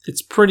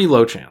 it's pretty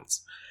low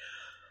chance.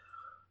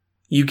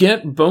 You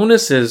get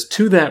bonuses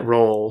to that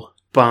roll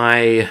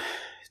by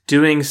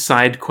doing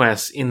side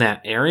quests in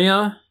that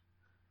area.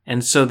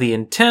 And so the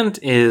intent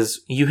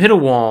is you hit a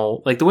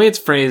wall, like the way it's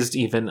phrased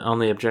even on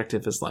the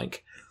objective is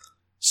like,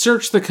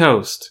 search the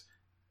coast.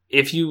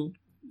 If you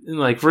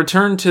like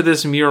return to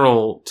this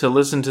mural to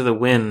listen to the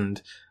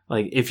wind,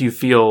 like if you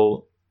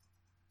feel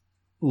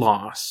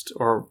lost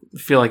or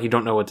feel like you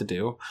don't know what to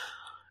do.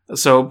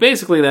 So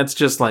basically that's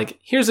just like,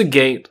 here's a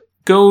gate,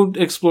 go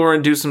explore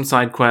and do some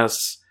side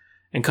quests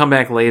and come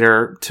back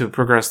later to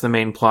progress the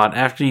main plot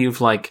after you've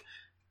like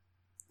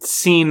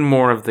seen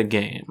more of the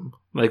game.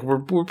 Like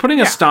we're putting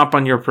a stop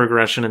on your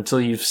progression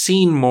until you've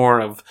seen more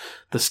of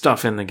the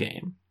stuff in the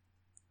game.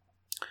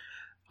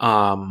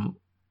 I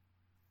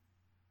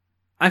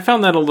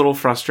found that a little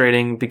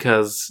frustrating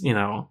because, you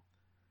know,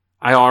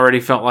 I already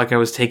felt like I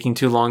was taking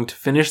too long to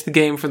finish the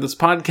game for this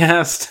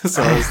podcast.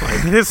 So I was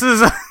like,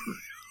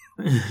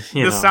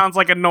 this sounds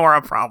like a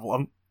Nora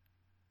problem.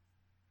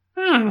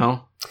 I don't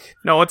know.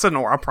 No, it's a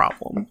Nora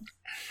problem.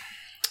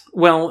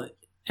 Well,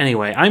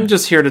 anyway, I'm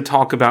just here to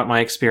talk about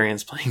my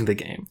experience playing the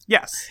game.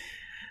 Yes.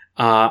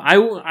 I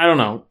don't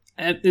know.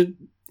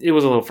 It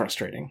was a little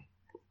frustrating.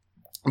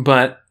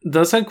 But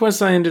the side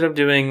quests I ended up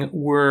doing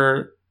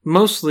were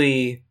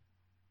mostly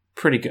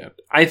pretty good.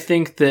 I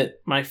think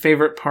that my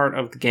favorite part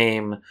of the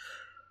game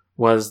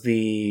was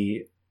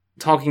the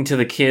talking to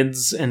the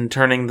kids and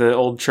turning the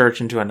old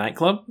church into a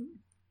nightclub.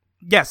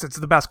 Yes, it's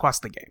the best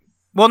quest in the game.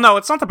 Well, no,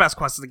 it's not the best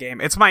quest in the game.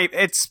 It's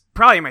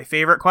probably my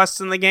favorite quest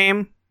in the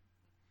game.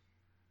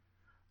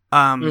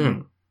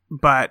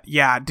 But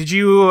yeah, did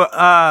you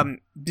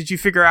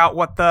figure out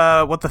what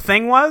the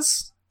thing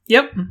was?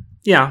 Yep.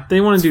 Yeah, they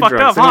want to do fucked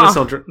drugs. Up, they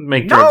want to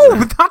make drugs. No,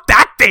 not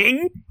that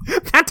thing.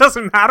 That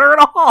doesn't matter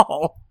at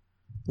all.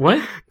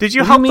 What? Did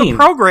you What help do you mean? the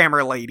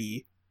programmer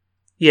lady?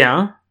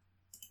 Yeah.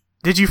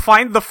 Did you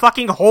find the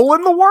fucking hole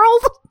in the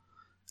world?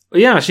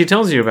 Yeah, she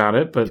tells you about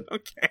it, but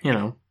Okay. you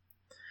know.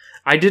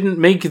 I didn't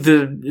make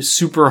the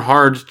super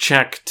hard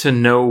check to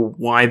know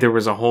why there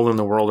was a hole in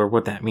the world or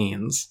what that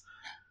means.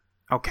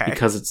 Okay.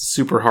 Because it's a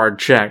super hard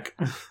check.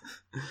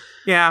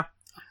 Yeah.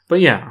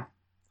 But yeah,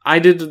 I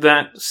did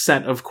that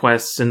set of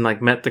quests and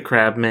like met the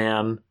Crab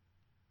Man.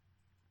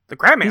 The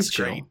Crab Man's He's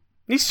chill. great.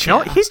 He's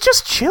chill. Yeah. He's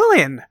just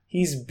chilling.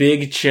 He's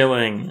big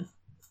chilling.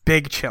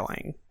 Big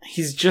chilling.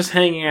 He's just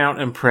hanging out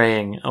and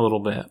praying a little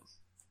bit.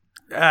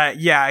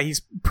 Yeah,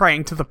 he's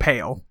praying to the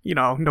pale. You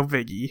know, no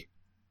biggie.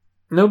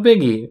 No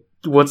biggie.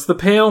 What's the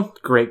pale?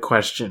 Great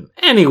question.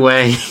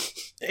 Anyway.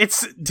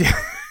 It's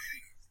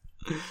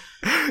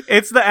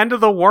it's the end of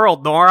the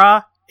world,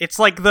 Nora. It's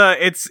like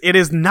it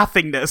is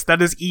nothingness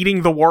that is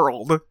eating the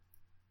world.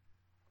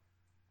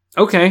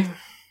 Okay.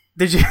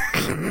 Did you?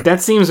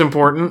 That seems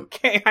important.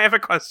 Okay, I have a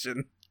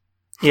question.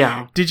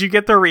 Yeah. Did you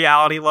get the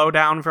reality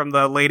lowdown from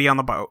the lady on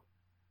the boat?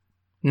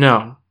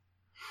 No.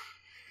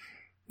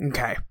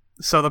 Okay.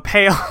 So the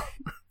pale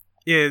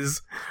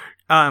is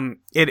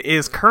it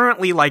is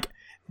currently like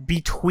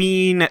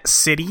between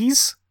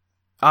cities.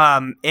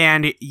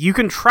 And you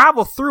can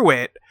travel through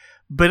it,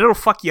 but it'll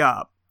fuck you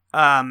up.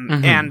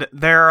 And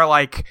they're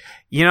like,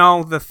 you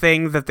know, the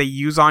thing that they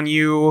use on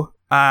you,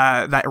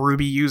 that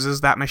Ruby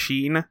uses, that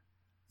machine.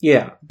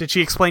 Yeah. Did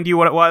she explain to you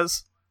what it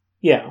was?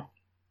 Yeah.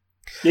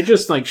 It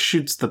just like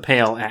shoots the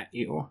pail at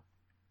you.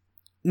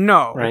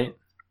 No. Right?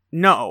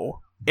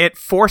 No. It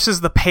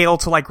forces the pail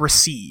to like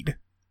recede.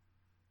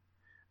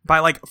 by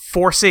like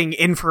forcing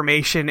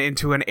information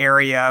into an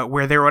area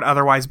where there would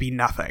otherwise be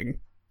nothing.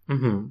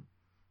 Mm-hmm.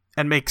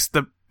 And makes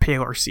the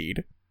paler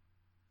seed.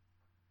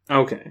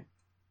 Okay.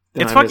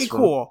 Then It's I fucking missed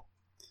one. cool.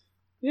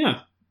 Yeah.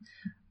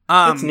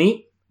 That's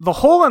neat. The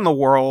hole in the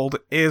world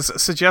is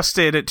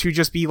suggested to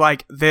just be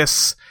like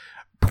this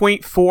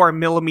 0.4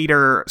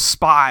 millimeter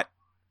spot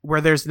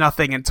where there's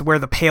nothing, and it's where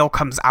the pail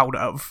comes out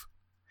of.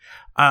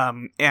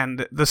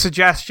 And the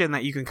suggestion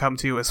that you can come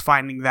to is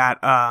finding that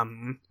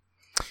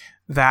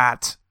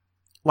that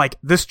like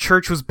this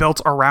church was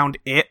built around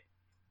it,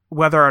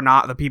 whether or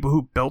not the people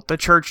who built the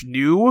church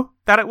knew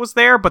that it was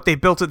there, but they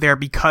built it there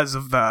because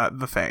of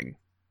the thing.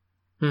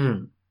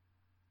 Hmm.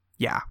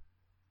 Yeah.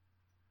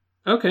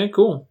 Okay,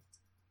 cool.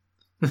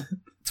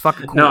 It's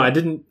fucking cool. No, I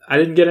didn't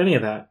get any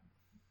of that.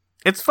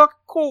 It's fucking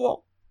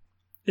cool.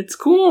 It's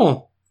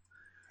cool.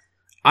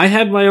 I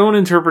had my own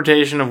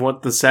interpretation of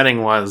what the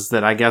setting was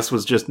that I guess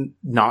was just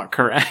not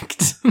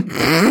correct.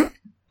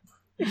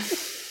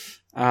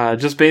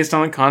 Just based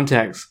on the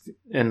context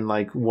and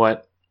like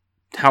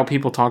how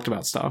people talked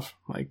about stuff.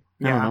 Like,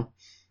 I don't know.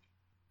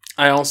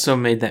 I also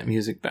made that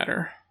music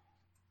better.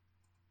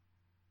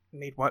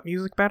 Made what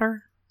music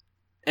better?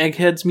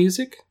 Egghead's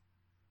music.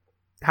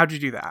 How'd you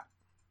do that?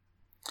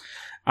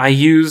 I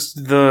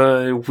used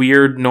the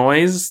weird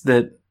noise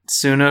that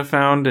Suna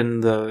found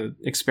in the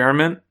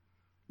experiment.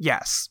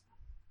 Yes.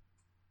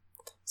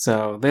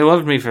 So they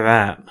loved me for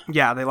that.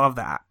 Yeah, they love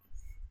that.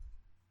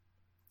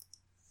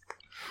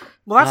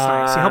 Well, that's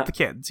nice. You help the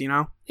kids, you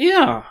know?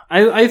 Yeah.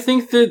 I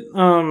think that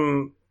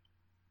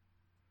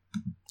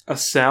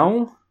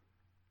Acel,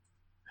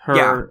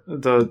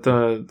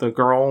 the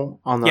girl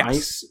on the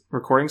ice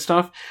recording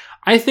stuff,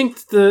 I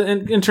think the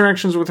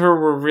interactions with her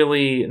were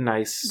really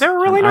nice. They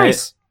were really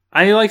nice.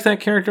 I like that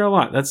character a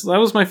lot. That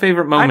was my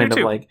favorite moment of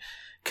like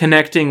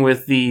connecting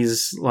with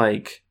these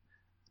like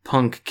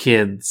punk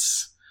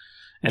kids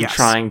and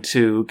trying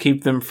to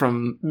keep them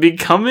from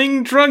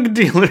becoming drug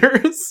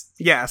dealers.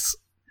 Yes.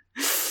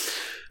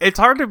 It's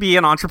hard to be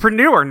an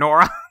entrepreneur,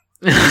 Nora.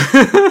 But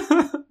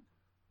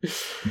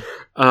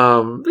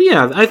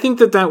yeah, I think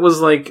that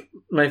was like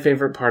my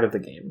favorite part of the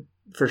game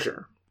for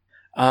sure.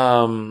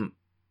 So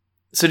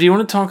do you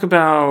want to talk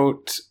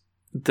about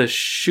the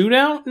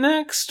shootout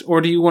next,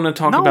 or do you want to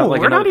talk about like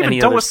we're not even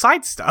done with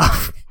side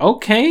stuff?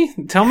 Okay,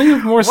 tell me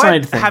more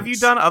side things. Have you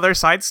done other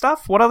side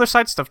stuff? What other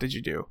side stuff did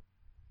you do?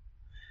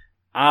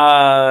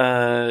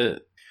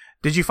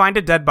 Did you find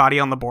a dead body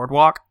on the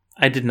boardwalk?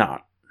 I did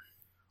not.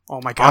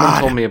 Oh my god.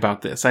 Autumn told me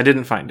about this. I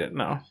didn't find it,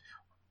 no.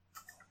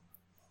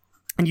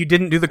 And you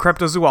didn't do the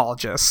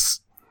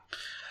cryptozoologists?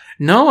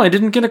 No, I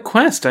didn't get a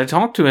quest. I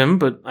talked to him,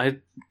 but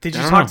Did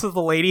you talk to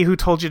the lady who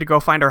told you to go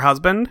find her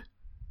husband?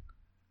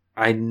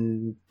 I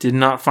did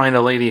not find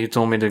a lady who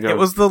told me to go. It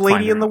was the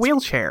lady in the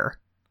wheelchair.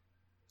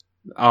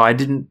 Oh, I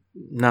didn't.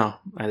 No,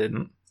 I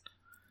didn't.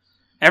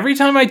 Every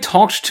time I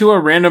talked to a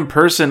random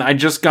person, I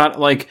just got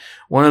like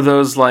one of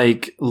those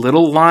like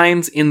little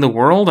lines in the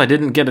world. I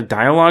didn't get a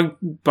dialogue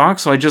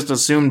box, so I just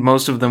assumed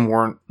most of them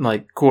weren't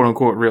like quote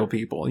unquote real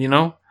people, you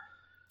know?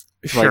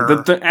 Sure.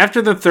 Like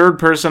after the third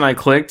person I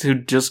clicked, who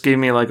just gave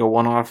me like a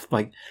one-off,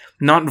 like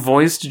not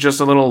voiced,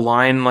 just a little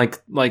line,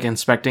 like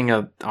inspecting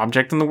a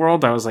object in the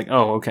world. I was like,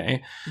 oh,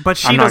 okay. But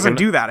she doesn't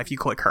do that if you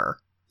click her.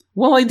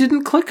 Well, I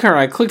didn't click her.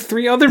 I clicked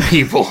 3 other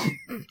people. Oh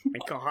my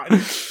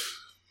god.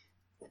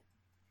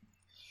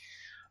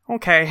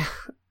 Okay.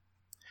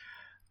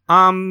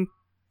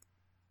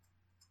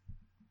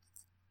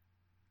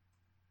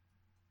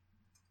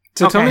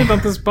 So tell me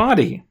about this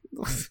body.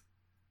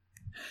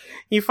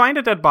 You find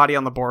a dead body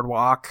on the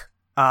boardwalk,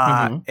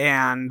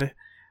 and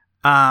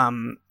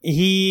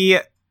he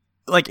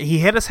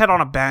hit his head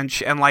on a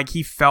bench and like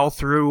he fell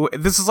through.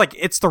 This is like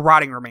it's the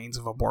rotting remains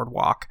of a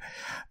boardwalk,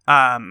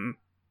 and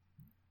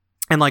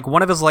like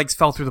one of his legs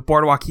fell through the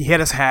boardwalk. He hit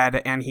his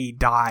head and he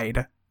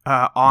died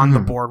on the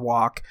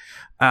boardwalk.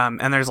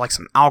 And there's like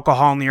some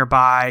alcohol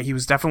nearby. He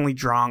was definitely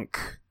drunk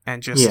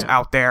and just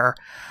out there.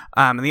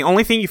 And the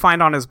only thing you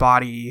find on his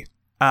body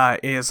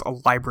is a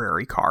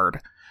library card.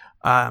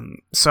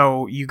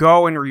 So you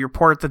go and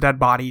report the dead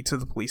body to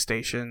the police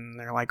station.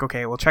 They're like,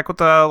 okay, we'll check with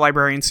the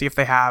librarian, see if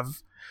they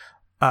have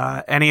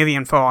any of the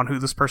info on who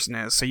this person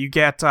is. So you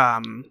get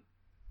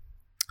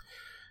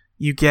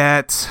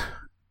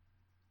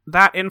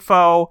that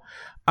info,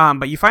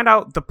 but you find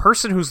out the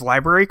person whose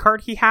library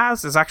card he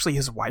has is actually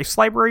his wife's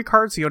library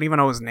card, so you don't even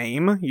know his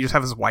name. You just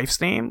have his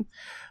wife's name.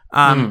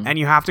 And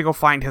you have to go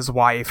find his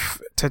wife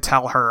to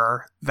tell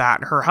her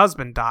that her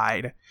husband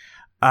died.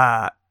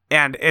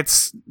 And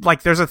it's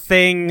like there's a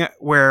thing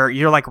where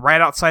you're like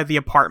right outside the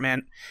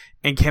apartment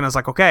and Kim is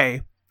like,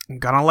 okay, I'm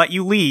gonna let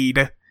you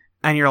lead.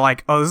 And you're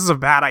like, oh, this is a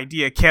bad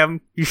idea,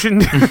 Kim. You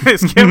shouldn't do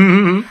this,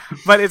 Kim.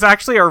 But it's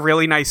actually a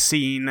really nice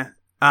scene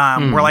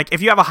where like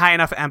if you have a high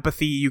enough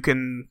empathy, you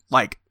can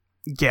like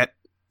get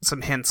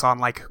some hints on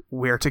like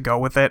where to go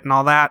with it and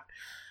all that.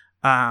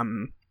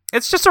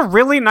 It's just a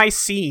really nice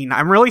scene.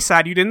 I'm really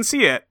sad you didn't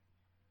see it.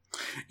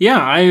 Yeah,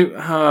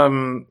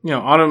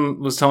 Autumn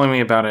was telling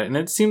me about it, and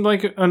it seemed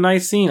like a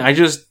nice scene. I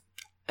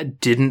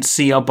didn't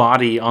see a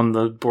body on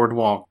the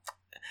boardwalk.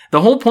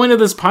 The whole point of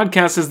this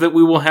podcast is that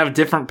we will have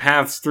different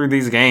paths through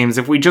these games.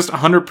 If we just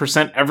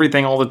 100%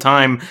 everything all the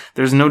time,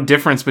 there's no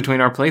difference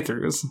between our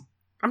playthroughs.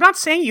 I'm not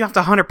saying you have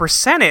to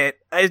 100% it.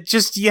 It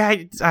just,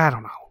 I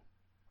don't know.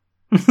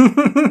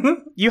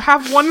 You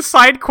have one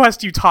side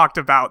quest you talked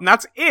about, and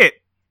that's it.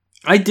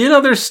 I did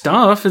other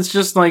stuff. It's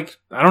just like,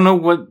 I don't know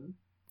what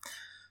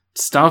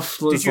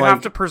stuff was. Did you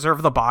have to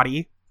preserve the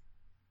body?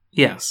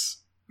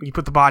 Yes. You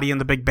put the body in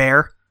the big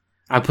bear?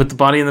 I put the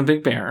body in the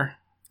big bear.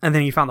 And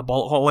then you found the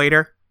bullet hole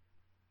later?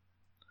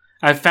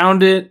 I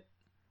found it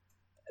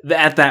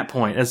at that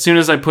point. As soon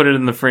as I put it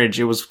in the fridge,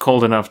 it was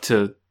cold enough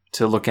to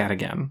look at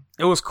again.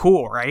 It was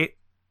cool, right?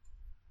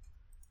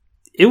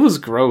 It was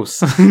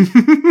gross.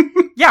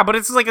 Yeah, but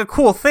it's like a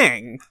cool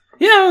thing.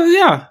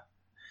 Yeah.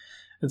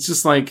 It's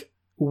just like,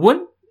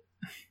 what?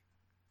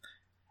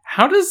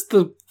 How does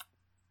the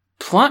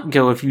plot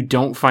go if you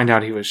don't find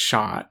out he was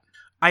shot?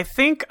 I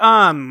think,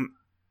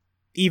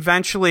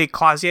 eventually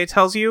Clausier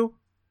tells you.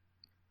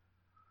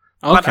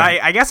 Okay. But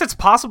I guess it's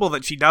possible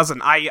that she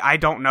doesn't. I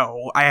don't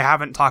know. I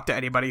haven't talked to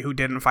anybody who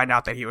didn't find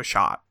out that he was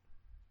shot.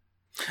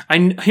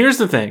 Here's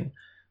the thing.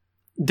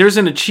 There's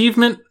an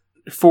achievement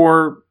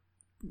for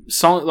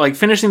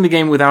finishing the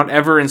game without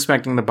ever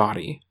inspecting the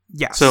body.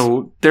 Yes.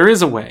 So there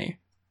is a way.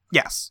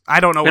 Yes. I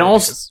don't know what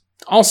it is.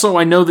 Also,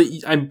 I know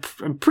that I'm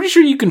pretty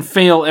sure you can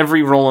fail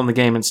every roll in the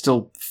game and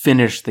still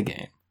finish the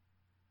game.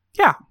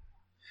 Yeah.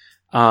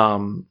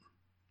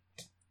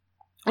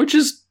 Which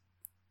is,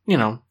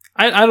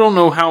 I don't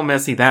know how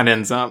messy that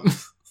ends up.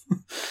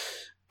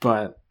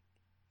 But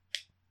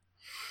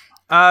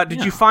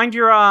did you find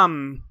your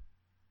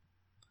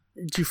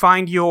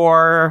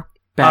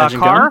badge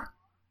and car? gun?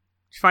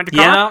 Did you find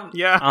your car?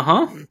 Yeah.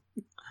 Uh-huh.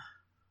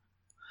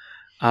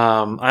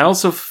 I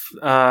also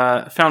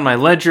found my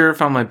ledger,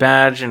 found my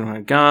badge and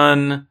my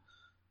gun.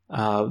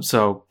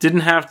 So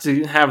didn't have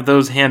to have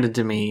those handed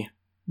to me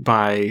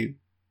by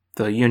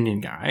the union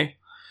guy.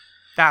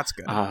 That's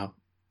good.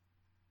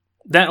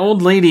 That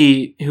old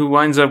lady who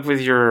winds up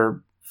with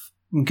your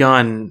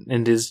gun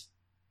and is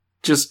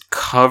just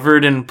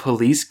covered in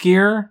police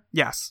gear.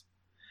 Yes.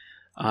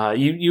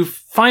 You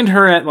find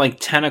her at like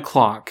 10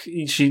 o'clock.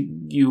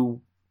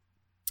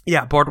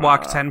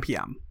 Boardwalk 10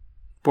 p.m.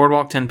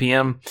 Boardwalk 10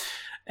 p.m.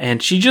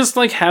 And she just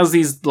like has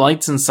these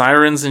lights and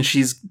sirens, and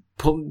she's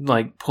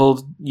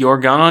pulled your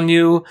gun on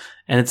you,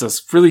 and it's a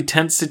really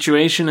tense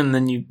situation. And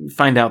then you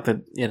find out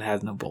that it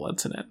has no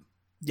bullets in it.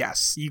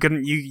 Yes, you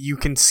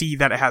can see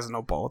that it has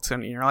no bullets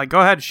in it. You're like, go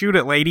ahead, shoot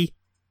it, lady.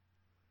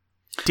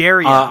 Dare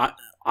you?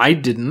 I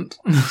didn't.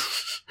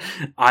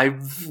 I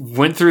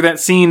went through that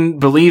scene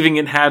believing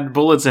it had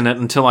bullets in it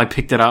until I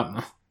picked it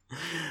up.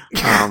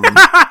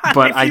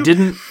 But I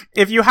didn't.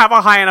 If you have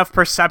a high enough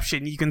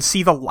perception, you can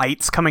see the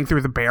lights coming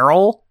through the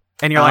barrel,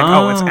 and you're like,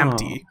 oh, it's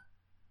empty.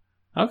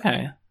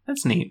 Okay,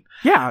 that's neat.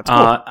 Yeah, it's cool.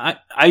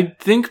 I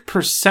think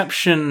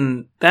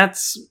perception,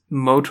 that's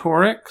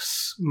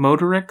Motorix.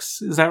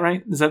 Motorix, is that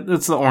right?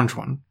 That's the orange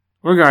one.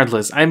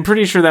 Regardless, I'm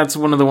pretty sure that's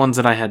one of the ones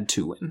that I had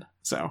 2 in.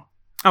 So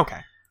okay.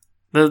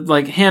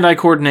 The hand-eye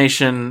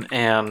coordination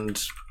and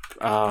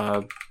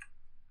the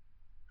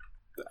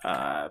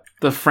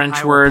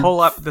French word. Pull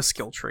up the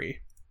skill tree.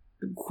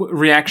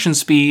 Reaction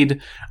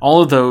speed,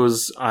 all of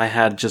those I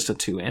had just a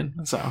 2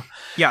 in. So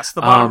yes,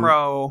 the bottom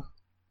row.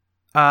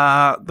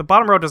 The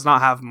bottom row does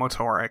not have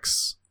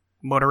motorics.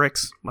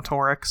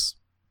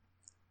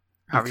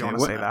 However you want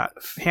to say that.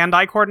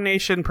 Hand-eye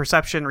coordination,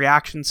 perception,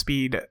 reaction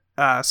speed,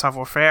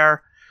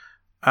 savoir-faire,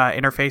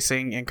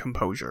 interfacing, and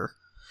composure.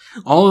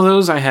 All of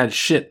those I had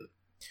shit.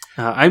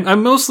 I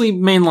mostly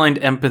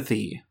mainlined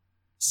empathy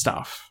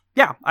stuff.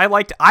 Yeah, I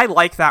like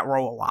that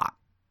row a lot.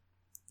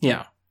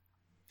 Yeah.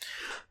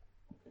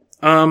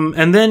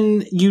 And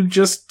then you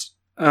just,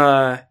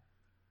 oh,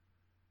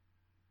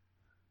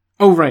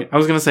 right. I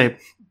was going to say,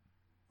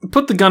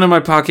 put the gun in my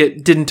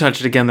pocket, didn't touch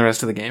it again the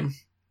rest of the game.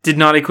 Did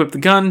not equip the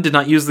gun, did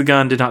not use the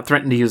gun, did not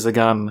threaten to use the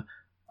gun,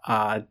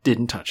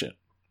 didn't touch it.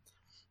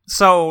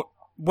 So,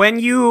 when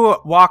you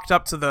walked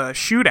up to the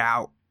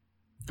shootout,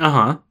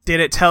 did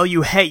it tell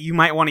you, hey, you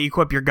might want to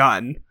equip your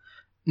gun?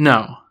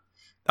 No.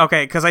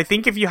 Okay, because I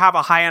think if you have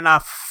a high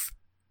enough,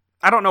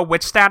 I don't know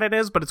which stat it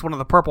is, but it's one of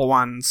the purple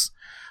ones.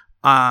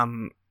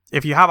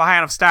 If you have a high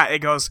enough stat, it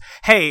goes,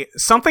 hey,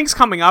 something's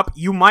coming up,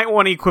 you might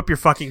want to equip your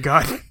fucking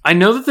gun. I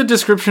know that the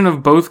description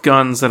of both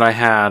guns that I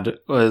had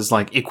was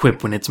like,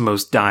 equip when it's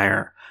most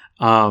dire.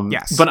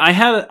 Yes. But I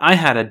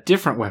had a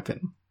different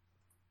weapon.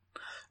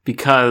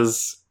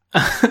 Because,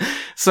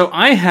 so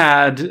I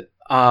had,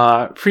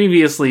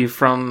 previously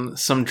from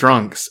some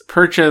drunks,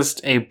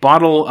 purchased a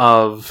bottle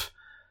of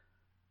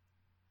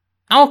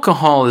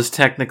alcohol is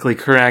technically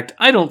correct.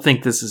 I don't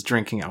think this is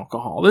drinking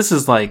alcohol. This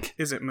is like...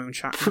 Is it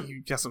moonshine?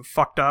 You just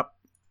fucked up?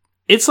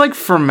 It's like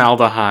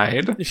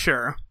formaldehyde.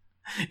 Sure.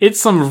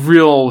 It's some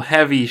real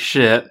heavy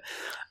shit.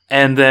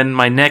 And then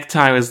my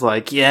necktie was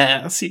like,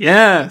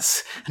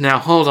 yes. Now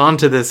hold on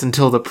to this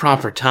until the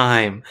proper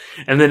time.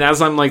 And then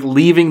as I'm like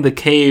leaving the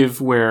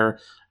cave where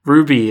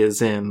Ruby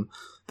is in,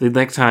 the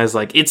necktie is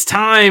like, it's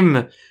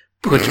time!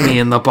 Put me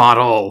in the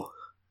bottle.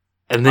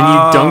 And then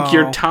you dunk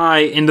your tie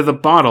into the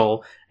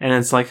bottle, and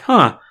it's like,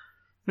 huh,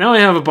 now I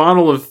have a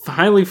bottle of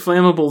highly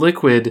flammable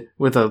liquid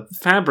with a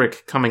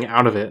fabric coming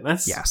out of it.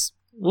 Yes.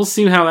 We'll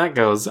see how that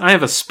goes. I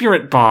have a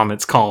spirit bomb,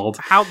 it's called.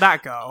 How'd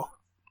that go?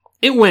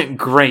 It went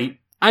great.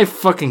 I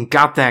fucking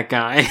got that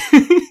guy.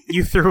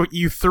 You threw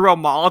a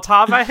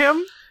Molotov at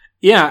him?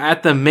 Yeah,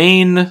 at the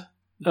main...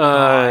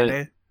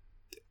 God.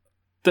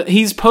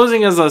 he's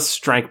posing as a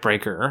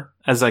strikebreaker,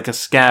 as like a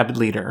scab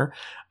leader.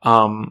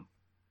 That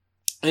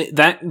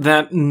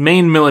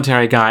main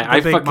military guy,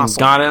 I fucking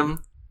got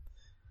him.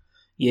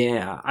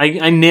 Yeah,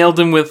 I nailed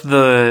him with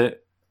the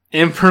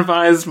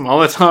improvised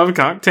Molotov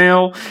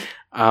cocktail.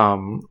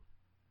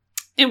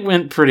 It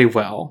went pretty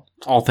well,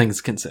 all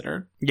things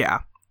considered. Yeah.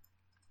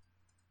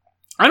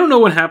 I don't know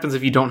what happens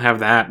if you don't have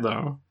that,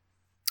 though.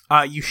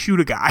 You shoot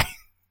a guy.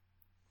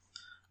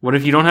 What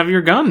if you don't have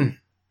your gun?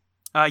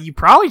 You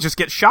probably just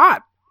get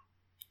shot.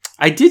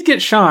 I did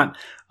get shot,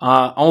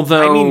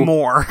 although... I mean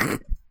more.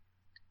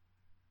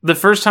 The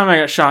first time I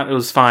got shot, it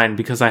was fine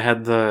because I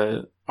had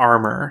the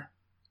armor.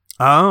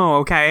 Oh,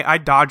 okay. I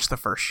dodged the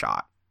first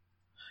shot.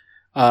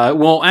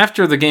 Well,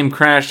 after the game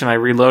crashed and I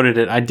reloaded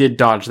it, I did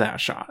dodge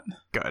that shot.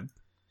 Good.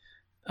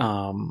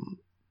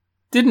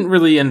 Didn't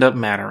really end up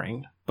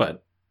mattering,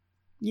 but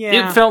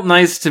yeah, it felt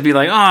nice to be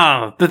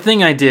like, the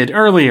thing I did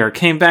earlier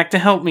came back to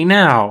help me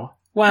now.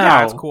 Wow.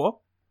 Yeah, that's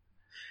cool.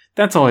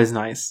 That's always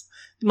nice.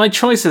 My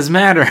choices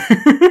matter.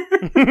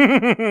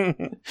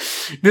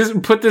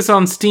 Put this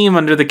on Steam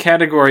under the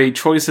category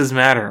choices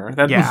matter.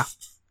 Yeah.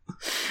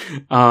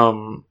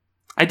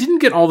 I didn't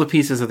get all the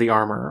pieces of the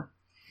armor,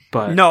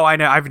 but no, I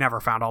know I've never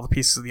found all the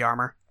pieces of the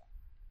armor.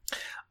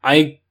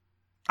 I've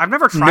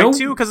never tried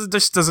to because it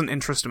just doesn't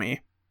interest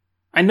me.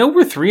 I know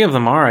where 3 of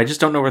them are. I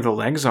just don't know where the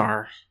legs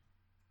are.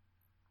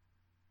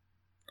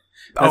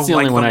 That's the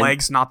only one. The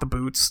legs, not the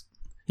boots.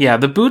 Yeah,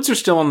 the boots are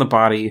still on the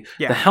body.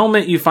 Yeah. The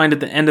helmet you find at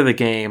the end of the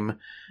game.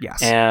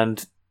 Yes.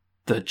 And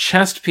the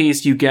chest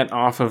piece you get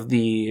off of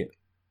the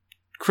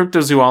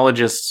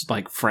cryptozoologist's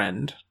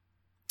friend.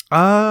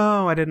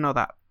 Oh, I didn't know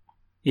that.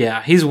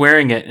 Yeah, he's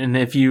wearing it, and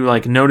if you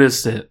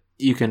notice it,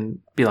 you can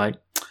be like,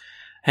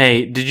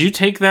 "Hey, did you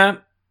take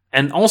that?"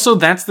 And also,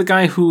 that's the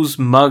guy whose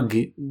mug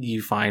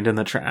you find in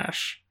the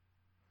trash.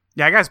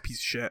 Yeah, that guy's a piece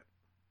of shit.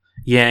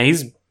 Yeah,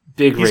 he's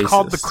big. He's racist.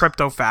 called the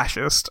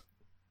crypto-fascist.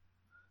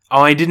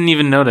 Oh, I didn't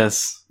even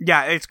notice.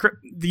 Yeah,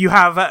 you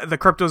have the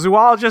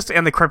cryptozoologist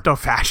and the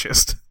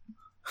crypto-fascist.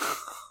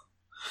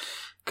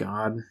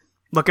 God.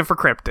 Looking for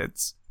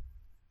cryptids.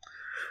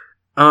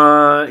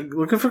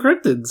 Looking for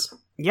cryptids.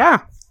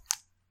 Yeah.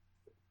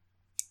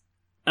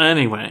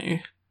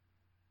 Anyway.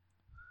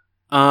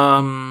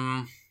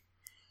 So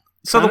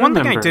the one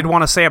thing I did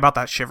want to say about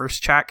that Shivers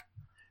check,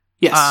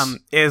 yes,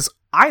 is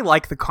I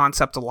like the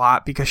concept a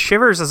lot because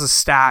Shivers as a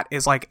stat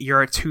is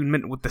your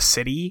attunement with the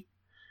city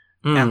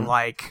and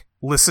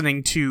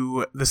listening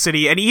to the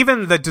city, and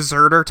even the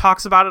deserter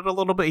talks about it a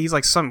little bit. He's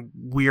some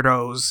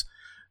weirdos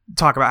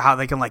talk about how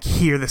they can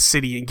hear the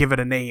city and give it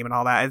a name and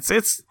all that.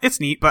 It's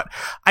neat, but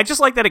I just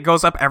like that it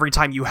goes up every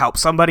time you help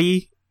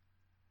somebody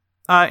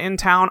in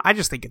town. I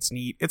just think it's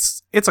neat.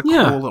 It's a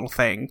cool little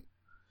thing.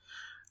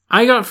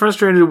 I got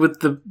frustrated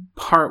with the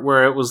part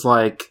where it was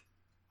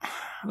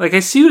I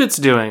see what it's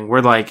doing,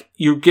 where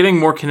you're getting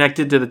more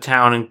connected to the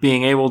town and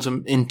being able to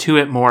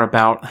intuit more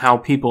about how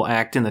people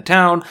act in the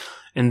town,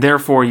 and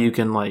therefore you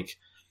can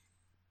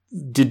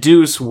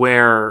deduce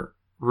where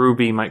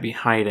Ruby might be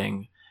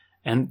hiding.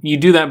 And you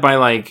do that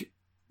by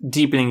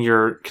deepening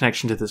your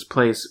connection to this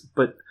place.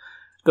 But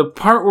the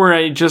part where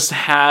I just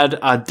had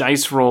a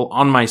dice roll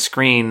on my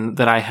screen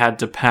that I had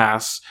to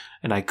pass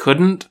and I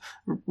couldn't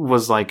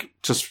was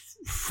just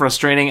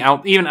frustrating,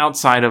 even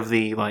outside of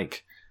the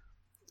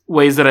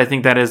ways that I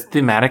think that is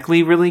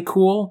thematically really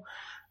cool.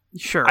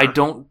 Sure. I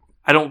don't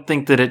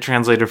think that it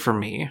translated for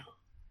me.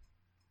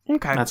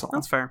 Okay. That's all.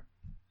 That's fair.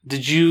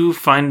 Did you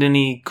find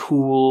any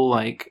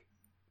cool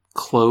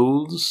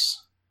clothes?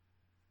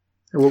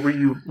 What were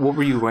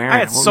you wearing? I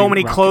had so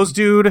many clothes,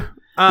 dude.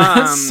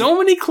 So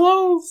many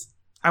clothes.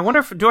 I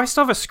wonder do I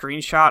still have a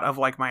screenshot of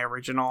my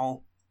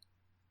original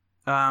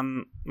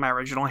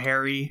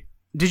Harry?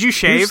 Did you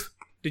shave?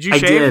 Did you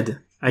shave?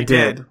 I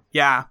did.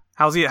 Yeah.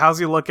 How's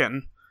he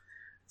looking?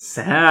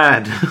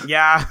 Sad.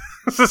 Yeah.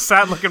 It's a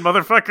sad looking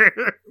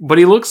motherfucker. But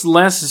he looks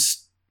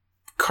less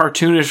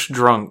cartoonish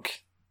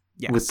drunk.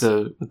 Yes. With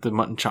the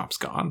mutton chops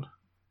gone.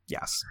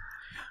 Yes.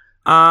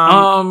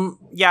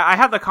 Yeah, I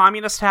had the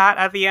communist hat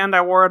at the end.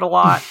 I wore it a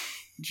lot.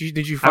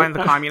 Did you find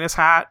the communist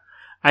hat?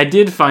 I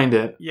did find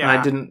it. Yeah.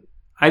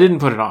 I didn't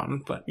put it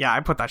on, but yeah,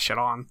 I put that shit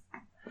on.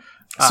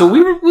 So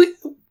we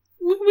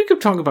could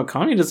talk about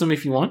communism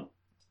if you want.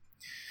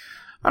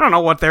 I don't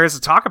know what there is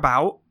to talk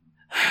about.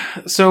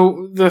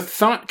 So the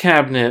thought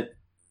cabinet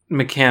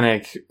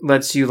mechanic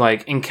lets you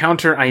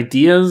encounter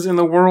ideas in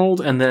the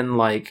world and then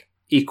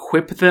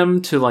equip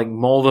them to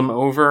mull them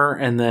over,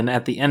 and then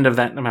at the end of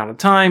that amount of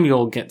time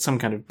you'll get some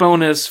kind of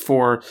bonus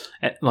for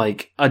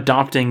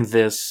adopting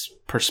this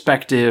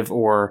perspective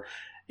or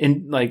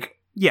in like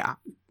Yeah.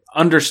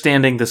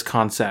 understanding this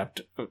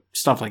concept,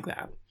 stuff like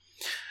that.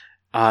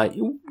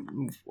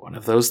 One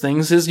of those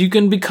things is you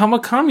can become a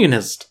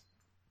communist.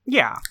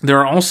 Yeah. There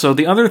are also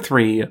the other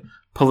three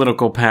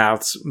political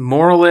paths: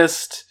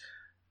 moralist,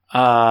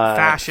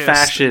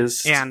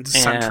 fascist, and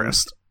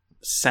centrist.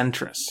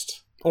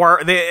 Centrist.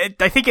 Or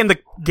I think in the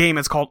game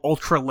it's called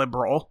ultra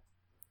liberal.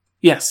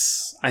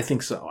 Yes, I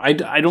think so. I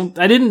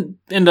didn't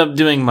end up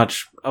doing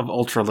much of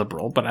ultra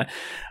liberal, but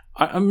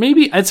I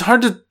maybe it's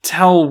hard to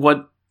tell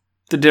what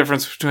the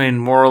difference between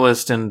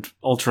moralist and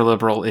ultra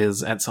liberal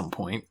is at some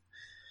point.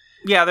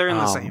 Yeah, they're in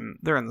the same.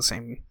 They're in the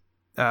same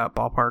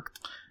ballpark.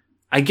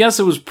 I guess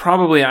it was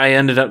probably I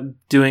ended up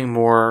doing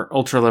more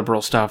ultra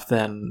liberal stuff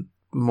than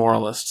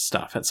moralist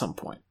stuff at some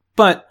point.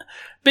 But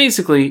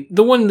basically,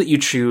 the one that you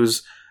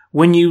choose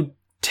when you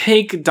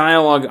take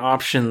dialogue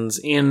options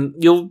in,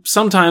 you'll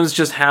sometimes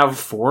just have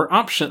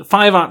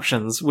 5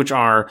 options, which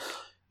are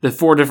the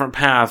 4 different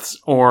paths,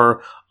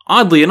 or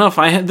oddly enough,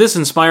 this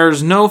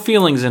inspires no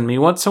feelings in me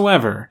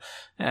whatsoever.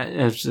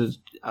 As an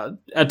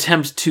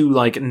attempt to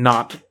like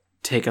not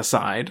take a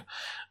side.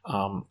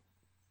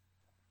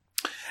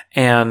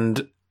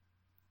 And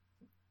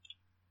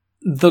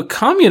the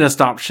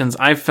communist options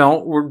I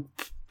felt were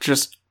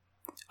just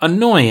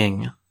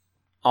annoying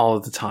all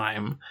of the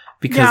time,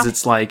 because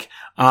it's like,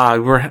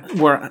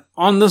 we're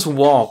on this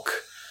walk,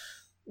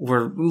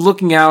 we're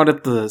looking out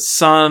at the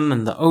sun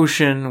and the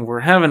ocean,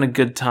 we're having a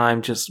good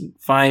time, just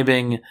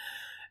vibing.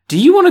 Do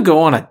you want to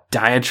go on a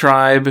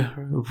diatribe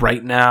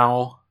right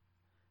now?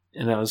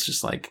 And I was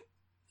just like,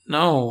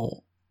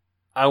 no,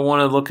 I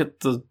want to look at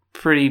the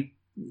pretty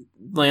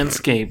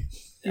landscape.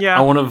 Yeah.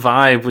 I want to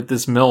vibe with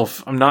this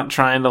MILF. I'm not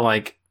trying to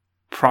like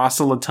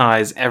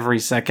proselytize every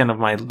second of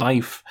my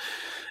life.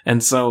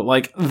 And so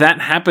like that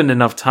happened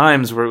enough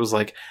times where it was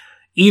like,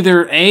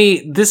 either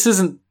this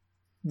isn't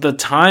the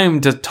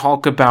time to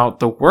talk about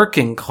the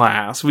working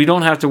class. We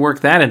don't have to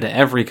work that into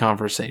every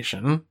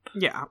conversation.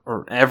 Yeah.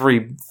 Or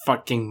every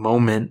fucking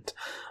moment.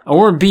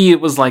 Or B, it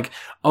was like,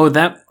 oh,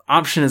 that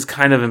option is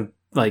kind of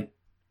like,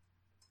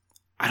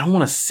 I don't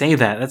want to say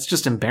that. That's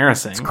just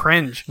embarrassing. It's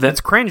cringe.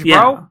 That's cringe,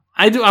 yeah, bro.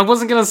 I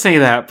wasn't going to say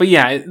that, but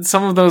yeah,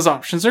 some of those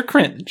options are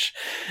cringe.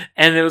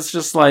 And it was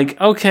just like,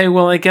 okay,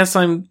 well, I guess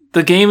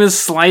the game is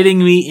sliding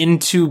me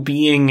into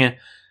being,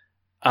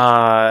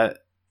 whatever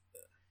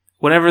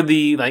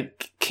the,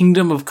 like,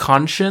 Kingdom of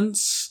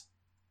Conscience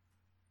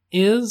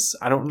is.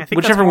 I think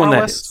whichever one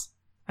that is.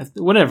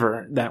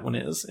 Whatever that one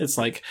is. It's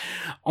like,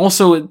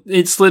 also,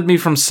 it slid me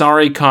from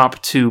sorry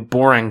cop to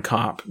boring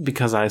cop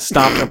because I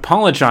stopped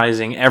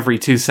apologizing every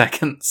 2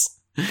 seconds.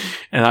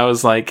 And I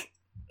was like,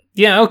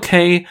 yeah,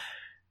 okay,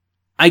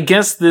 I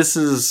guess this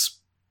is,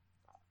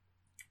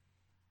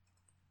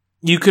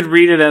 you could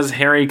read it as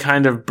Harry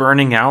kind of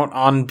burning out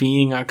on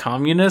being a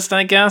communist,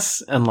 I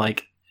guess, and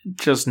like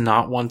just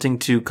not wanting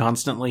to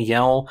constantly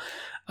yell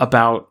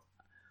about.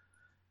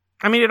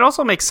 I mean, it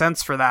also makes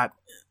sense for that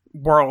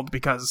world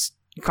because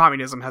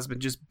communism has been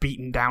just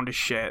beaten down to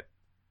shit.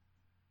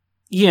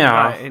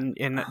 Yeah.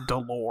 In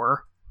Delore.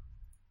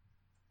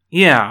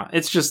 Yeah,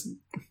 it's just,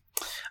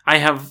 I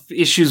have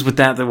issues with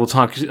that we'll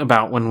talk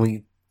about when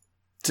we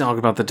talk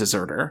about the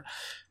Deserter.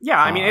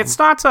 Yeah, I mean, it's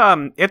not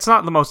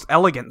the most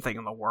elegant thing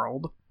in the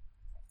world.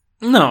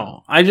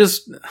 No, I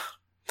just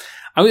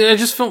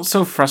felt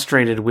so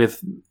frustrated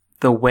with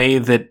the way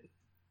that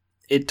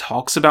it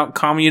talks about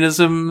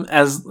communism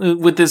as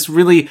with this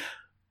really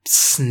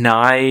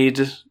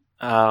snide,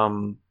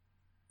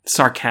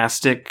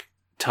 sarcastic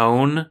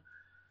tone.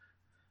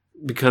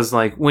 Because,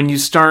 like, when you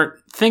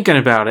start thinking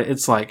about it,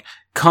 it's like,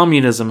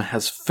 communism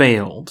has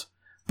failed,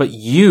 but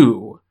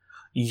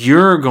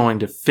you're going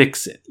to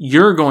fix it.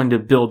 You're going to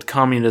build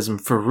communism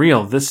for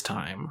real this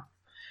time.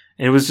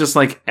 And it was just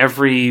like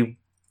every,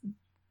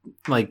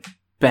 like,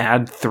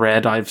 bad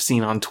thread I've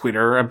seen on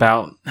Twitter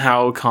about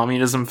how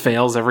communism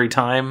fails every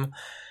time.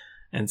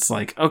 And it's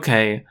like,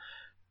 okay,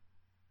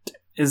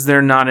 is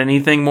there not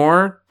anything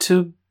more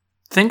to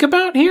think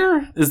about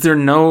here? Is there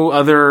no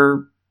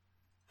other,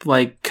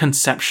 like,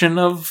 conception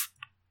of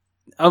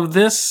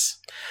this?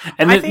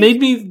 And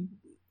made me...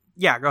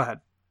 Yeah, go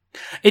ahead.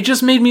 It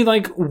just made me,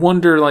 like,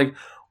 wonder, like,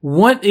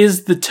 what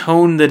is the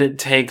tone that it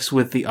takes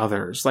with the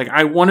others? Like,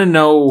 I want to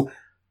know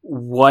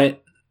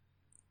what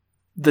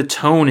the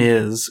tone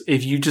is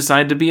if you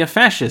decide to be a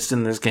fascist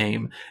in this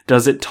game.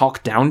 Does it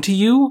talk down to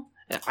you?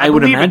 I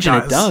would imagine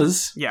it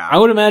does. Yeah. I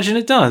would imagine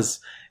it does.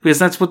 Because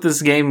that's what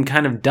this game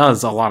kind of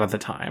does a lot of the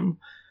time.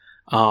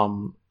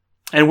 And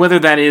whether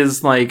that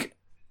is, like,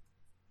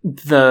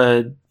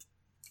 the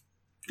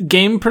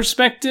game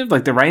perspective,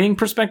 like the writing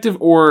perspective,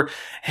 or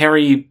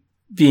Harry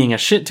being a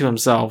shit to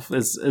himself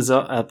is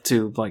up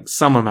to, like,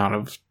 some amount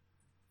of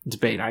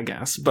debate, I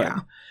guess. But yeah.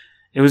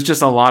 It was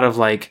just a lot of,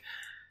 like,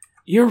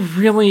 you're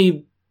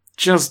really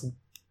just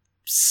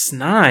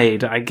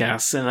snide, I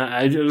guess.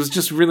 And it was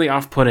just really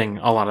off-putting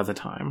a lot of the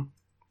time.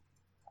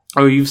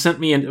 Oh, you've sent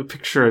me a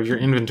picture of your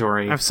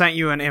inventory. I've sent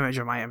you an image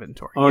of my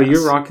inventory. Oh, yes.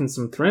 You're rocking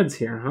some threads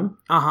here, huh?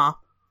 Uh-huh.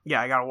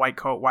 Yeah, I got a white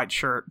coat, white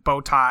shirt,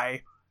 bow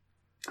tie,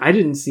 I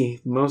didn't see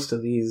most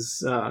of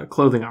these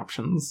clothing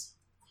options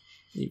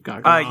you've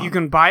got going on. You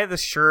can buy the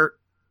shirt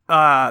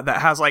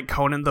that has like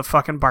Conan the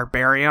fucking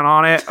Barbarian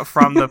on it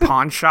from the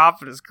pawn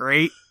shop. It is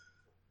great.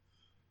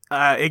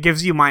 It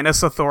gives you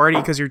minus authority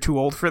because you're too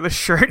old for this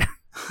shirt.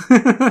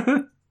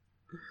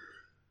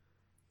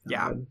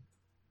 Yeah.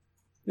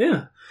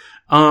 Yeah.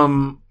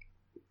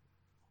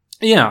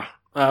 Yeah.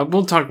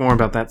 We'll talk more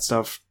about that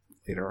stuff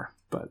later,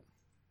 but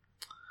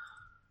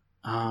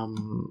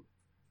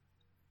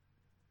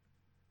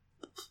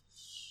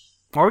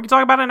or we can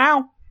talk about it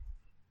now.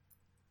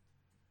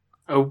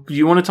 Oh,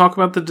 you want to talk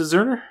about the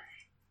deserter?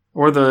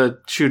 Or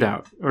the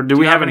shootout? Or do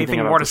we have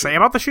anything more to say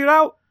about the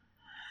shootout?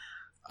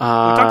 We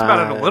talked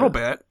about it a little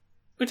bit.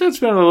 We talked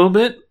about it a little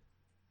bit.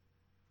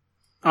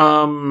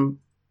 I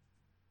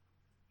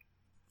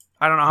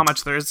don't know how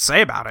much there is to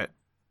say about it.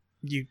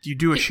 You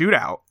do a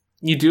shootout.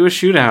 You do a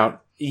shootout.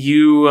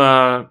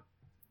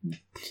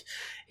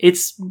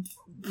 It's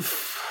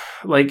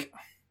like,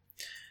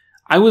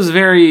 I was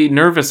very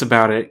nervous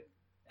about it,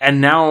 and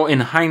now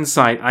in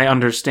hindsight, I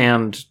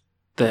understand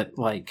that,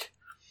 like,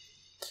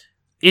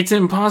 it's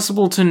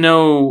impossible to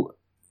know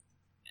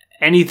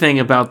anything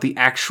about the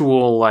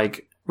actual,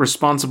 like,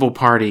 responsible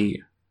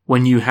party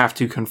when you have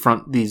to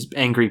confront these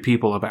angry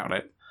people about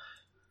it.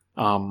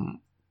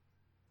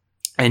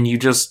 And you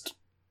just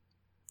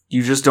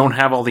don't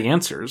have all the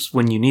answers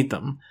when you need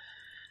them.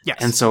 Yes.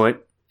 And so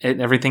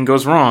everything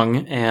goes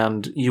wrong,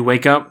 and you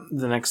wake up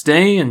the next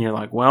day and you're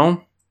like,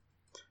 well,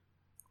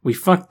 we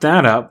fucked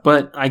that up,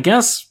 but I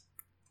guess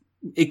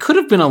it could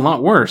have been a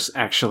lot worse,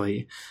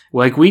 actually.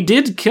 Like, we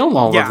did kill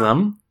all of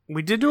them.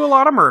 We did do a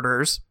lot of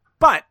murders,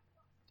 but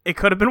it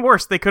could have been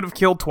worse. They could have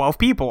killed 12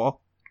 people.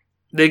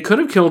 They could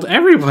have killed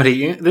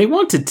everybody they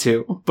wanted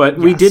to, but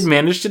we did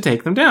manage to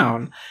take them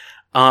down.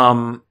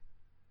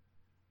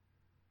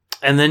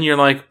 And then you're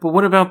like, but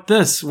what about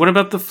this? What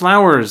about the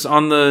flowers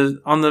on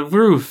the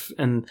roof?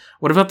 And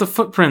what about the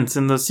footprints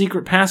in the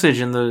secret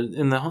passage in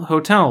the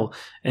hotel?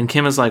 And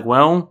Kim is like,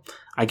 well,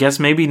 I guess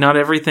maybe not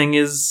everything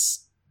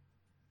is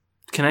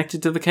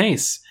connected to the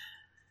case.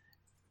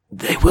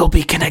 They will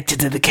be connected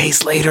to the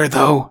case later,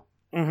 though.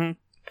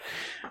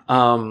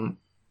 Mm-hmm.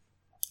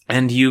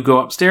 And you go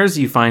upstairs,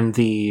 you find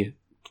the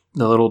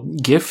little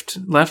gift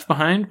left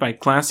behind by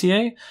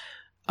Classier.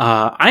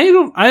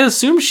 I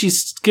assume she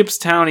skips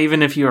town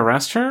even if you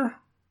arrest her.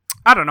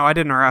 I don't know. I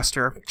didn't arrest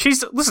her.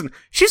 She's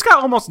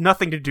got almost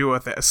nothing to do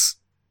with this.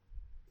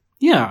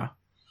 Yeah.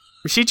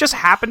 She just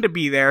happened to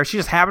be there. She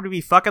just happened to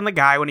be fucking the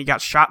guy when he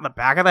got shot in the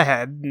back of the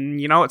head. And,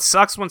 you know, it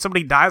sucks when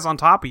somebody dies on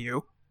top of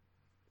you.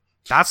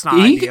 That's not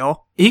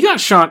ideal. He got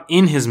shot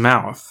in his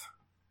mouth.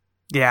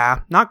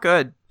 Yeah, not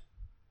good.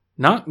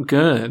 Not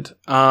good.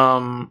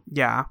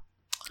 Yeah.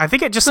 I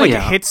think it just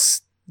it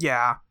hits.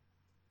 Yeah.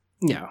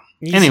 Yeah.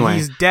 Anyway,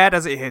 he's dead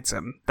as it hits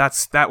him.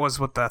 That was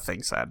what the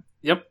thing said.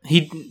 Yep.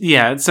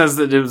 It says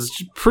that it was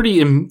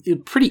pretty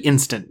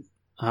instant.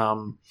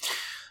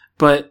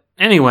 But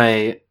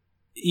anyway,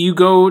 you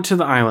go to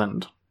the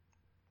island.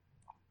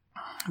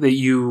 That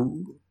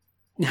you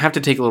have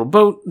to take a little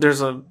boat.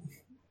 There's a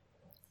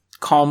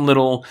calm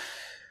little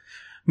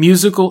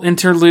musical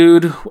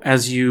interlude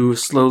as you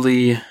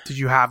slowly. Did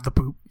you have the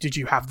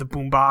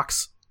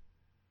boombox?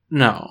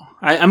 No,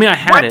 I mean I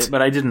had it,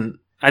 but I didn't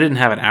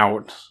have it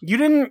out. You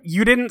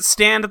didn't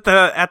stand at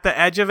the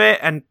edge of it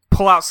and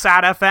pull out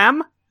Sad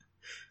FM?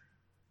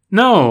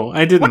 No,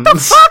 I didn't. What the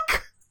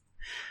fuck?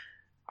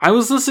 I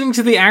was listening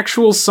to the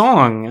actual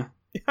song.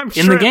 I'm in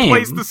sure the game. It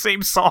plays the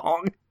same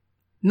song.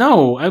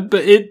 No,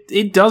 but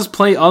it does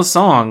play a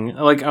song,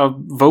 like a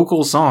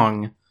vocal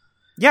song.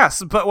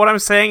 Yes, but what I'm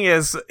saying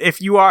is, if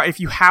you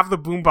have the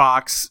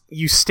boombox,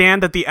 you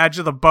stand at the edge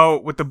of the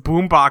boat with the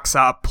boombox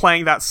up,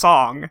 playing that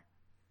song.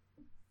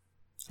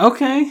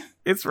 Okay.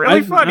 It's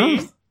really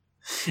funny.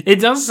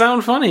 It does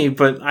sound funny,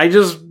 but I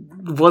just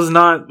was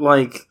not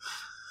like...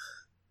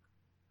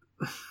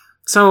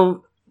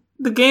 So,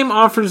 the game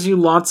offers you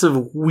lots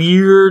of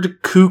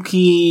weird,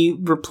 kooky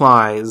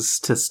replies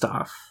to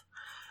stuff.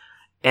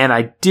 And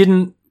I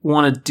didn't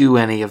want to do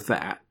any of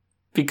that,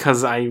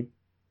 because I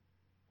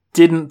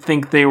didn't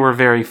think they were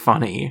very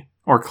funny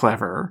or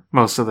clever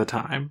most of the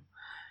time.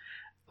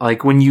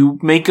 Like, when you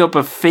make up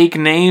a fake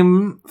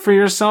name for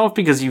yourself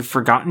because you've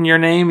forgotten your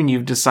name and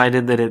you've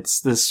decided that it's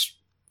this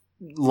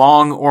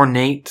long,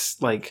 ornate,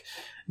 like,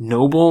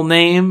 noble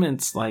name,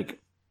 it's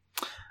like,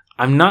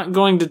 I'm not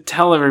going to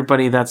tell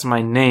everybody that's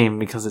my name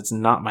because it's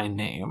not my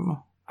name.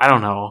 I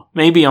don't know.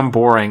 Maybe I'm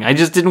boring. I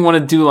just didn't want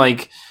to do,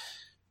 like,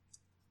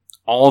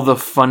 all the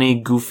funny,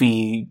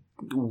 goofy,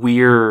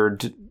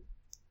 weird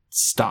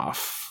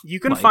stuff. You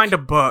can find a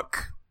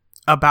book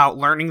about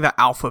learning the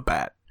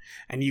alphabet,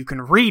 and you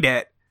can read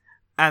it,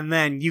 and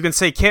then you can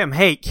say, Kim,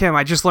 hey, Kim,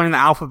 I just learned the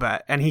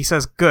alphabet. And he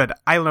says, good,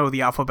 I know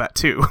the alphabet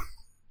too.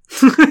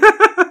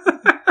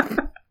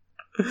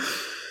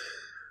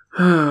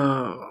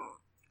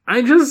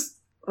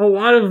 A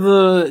lot of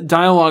the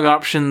dialogue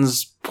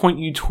options point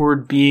you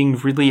toward being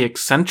really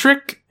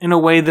eccentric in a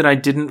way that I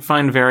didn't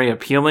find very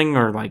appealing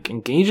or, like,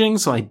 engaging,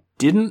 so I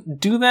didn't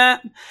do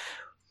that.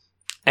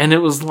 And it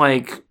was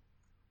like,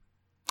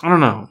 I don't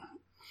know.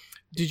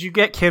 Did you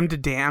get Kim to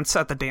dance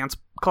at the dance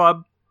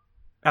club?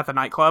 At the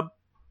nightclub?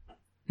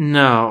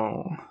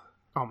 No.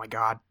 Oh my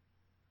god.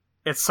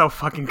 It's so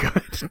fucking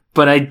good.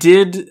 But I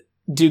did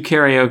do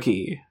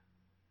karaoke.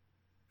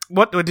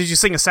 What did you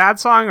sing, a sad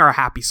song or a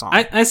happy song?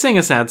 I sang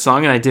a sad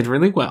song and I did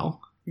really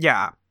well.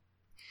 Yeah.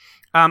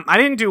 I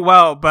didn't do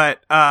well,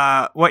 but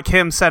what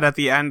Kim said at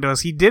the end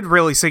was he did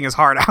really sing his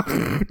heart out.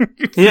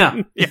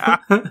 Yeah. Yeah.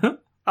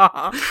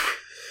 Uh-huh.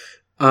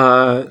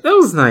 That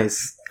was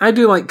nice. I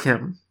do like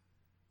Kim.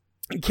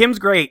 Kim's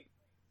great.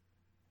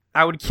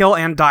 I would kill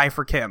and die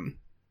for Kim.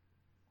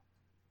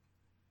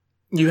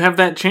 You have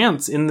that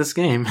chance in this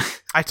game.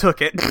 I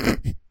took it.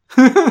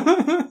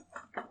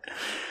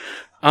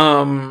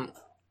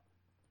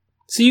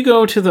 So you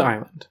go to the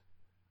island.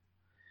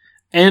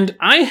 And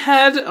I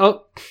had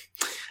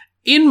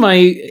in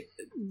my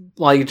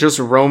like just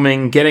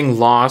roaming, getting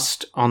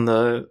lost in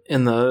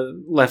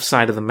the left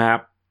side of the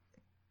map.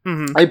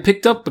 Mm-hmm. I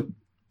picked up a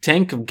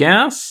tank of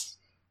gas.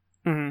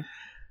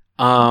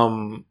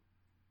 Mm-hmm.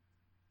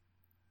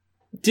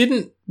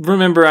 Didn't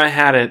remember I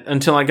had it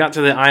until I got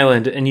to the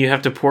island, and you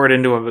have to pour it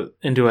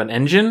into an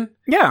engine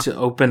Yeah. to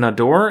open a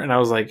door, and I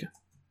was like,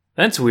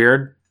 that's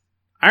weird.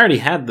 I already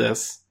had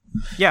this.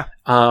 Yeah.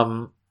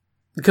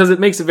 Because it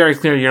makes it very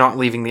clear you're not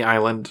leaving the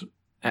island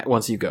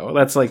once you go.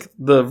 That's like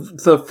the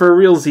for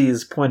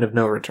realsies point of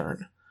no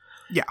return.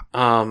 Yeah.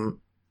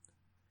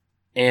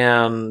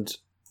 And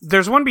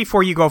There's one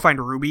before you go find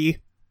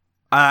Ruby.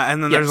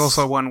 And then there's Yes.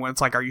 also one where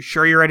it's like, are you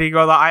sure you're ready to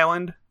go to the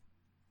island?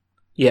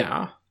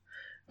 yeah.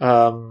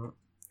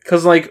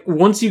 Because like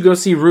once you go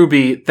see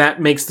Ruby,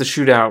 that makes the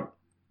shootout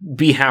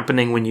be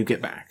happening when you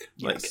get back.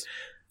 Like Yes.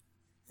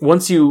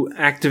 once you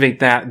activate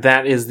that,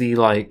 that is the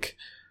like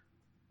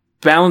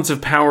balance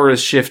of power is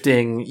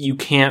shifting. You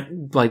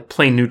can't like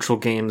play neutral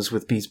games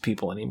with these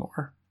people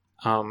anymore.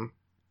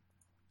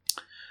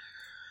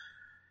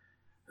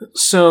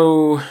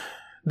 So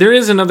there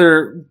is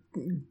another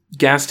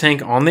gas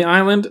tank on the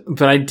island,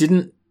 but I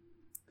didn't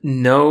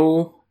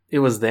know it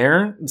was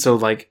there. So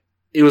like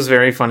it was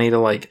very funny to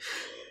like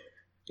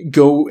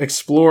go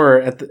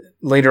explore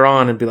later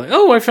on and be like,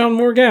 oh, I found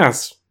more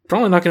gas.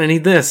 Probably not going to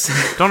need this.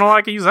 Don't know what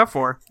I could use that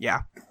for.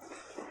 Yeah.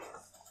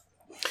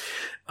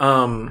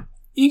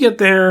 You get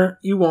there,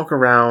 you walk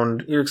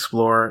around, you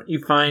explore,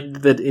 you find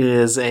that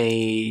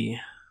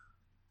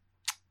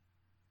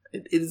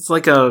it's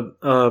like a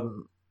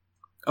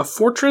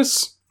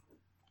fortress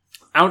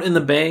out in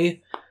the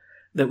bay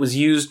that was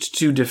used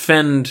to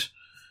defend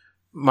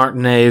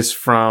Martinez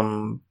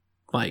from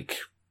like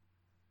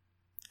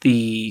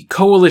the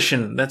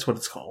coalition, that's what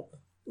it's called,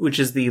 which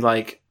is the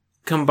like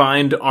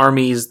combined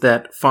armies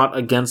that fought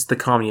against the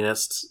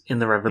communists in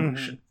the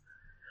revolution.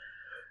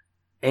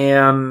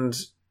 And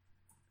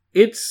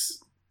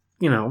it's,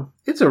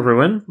 it's a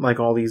ruin, like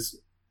all these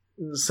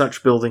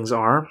such buildings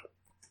are.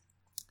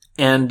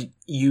 And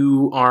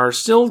you are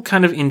still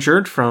kind of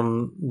injured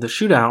from the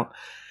shootout.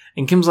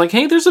 And Kim's like,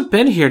 hey, there's a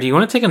bed here. Do you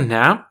want to take a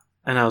nap?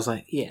 And I was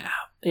like, yeah,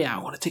 I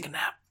want to take a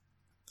nap.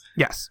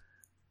 Yes.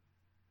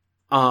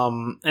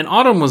 And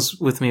Autumn was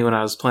with me when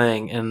I was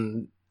playing,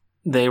 and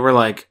they were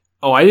like,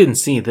 oh, I didn't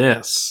see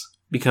this.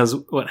 Because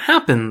what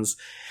happens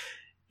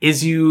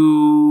is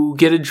you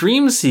get a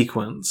dream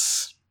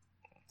sequence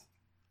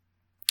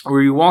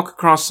where you walk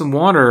across some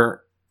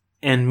water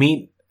and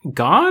meet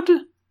God?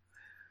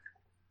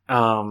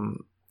 Not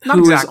who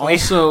exactly.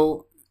 is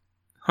also...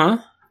 Huh?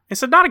 I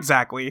said not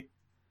exactly.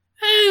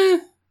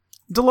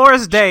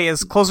 Dolores Day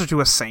is closer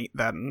to a saint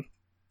than...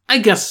 I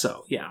guess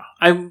so, yeah.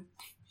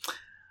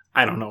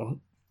 I don't know.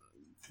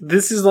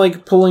 This is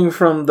like pulling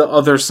from the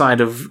other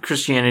side of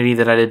Christianity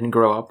that I didn't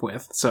grow up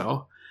with,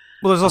 so...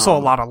 Well, there's also a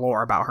lot of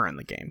lore about her in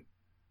the game.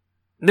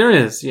 There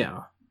is,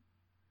 yeah.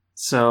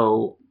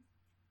 So...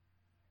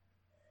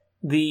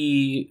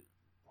 I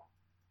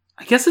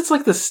guess it's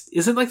like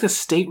is it like the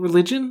state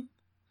religion?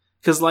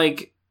 Because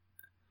like,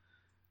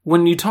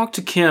 when you talk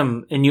to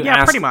Kim and you ask...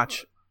 Yeah, pretty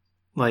much.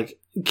 Like,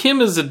 Kim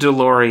is a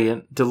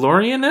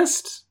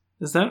DeLoreanist?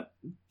 Is that...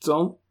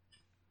 So,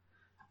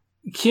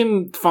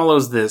 Kim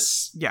follows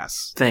this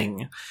Yes.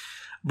 thing.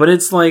 But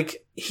it's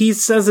like, he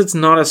says it's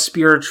not a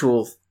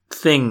spiritual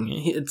thing.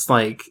 It's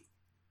like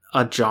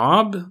a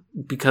job,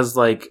 because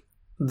like,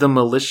 the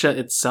militia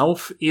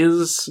itself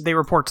is... They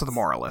report to the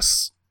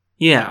moralists.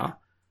 Yeah.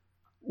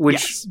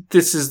 Which, Yes.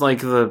 this is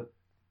like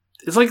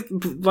it's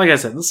like I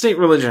said, the state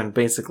religion,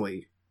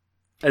 basically,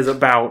 is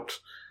about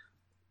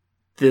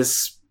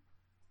this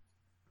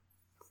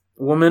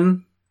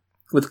woman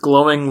with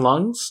glowing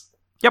lungs.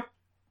 Yep.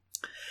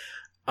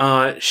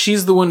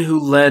 She's the one who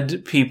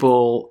led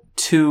people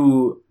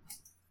to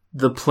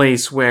the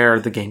place where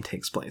the game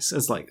takes place.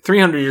 It's like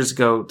 300 years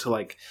ago to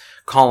like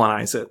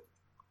colonize it.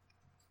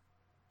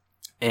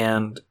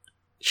 And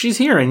she's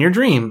here in your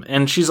dream,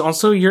 and she's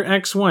also your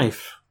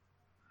ex-wife.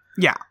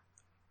 Yeah.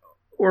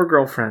 Or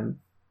girlfriend.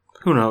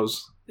 Who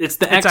knows? It's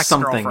the ex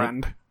something.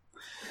 Ex-girlfriend.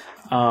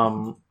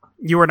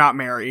 You were not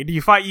married.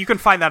 You can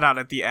find that out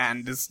at the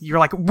end. You're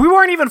like, we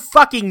weren't even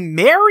fucking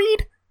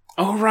married?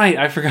 Oh, right.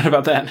 I forgot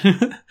about that.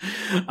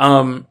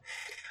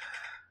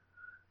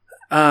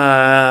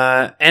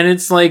 And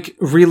it's like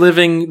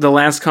reliving the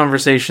last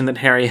conversation that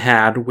Harry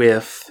had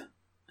with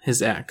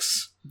his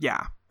ex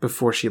Yeah.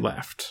 before she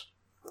left.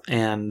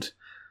 And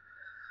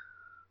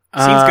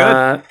Seems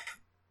good.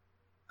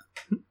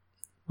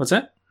 What's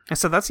that? I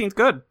said that seems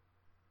good.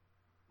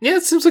 Yeah,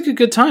 it seems like a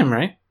good time,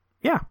 right?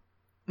 Yeah.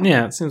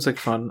 Yeah, it seems like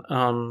fun.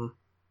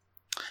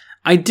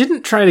 I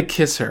didn't try to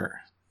kiss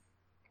her.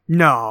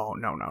 No.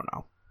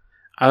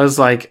 I was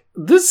like,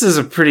 this is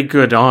a pretty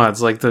good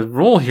odds. Like, the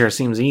roll here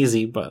seems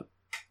easy, but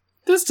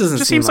this doesn't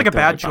Just seem seems like a the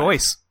bad right vibe.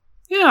 choice.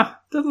 Yeah,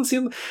 doesn't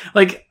seem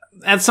like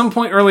at some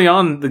point early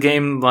on the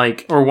game,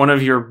 like, or one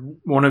of your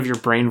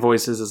brain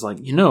voices is like,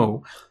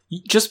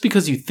 just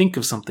because you think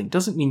of something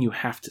doesn't mean you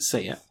have to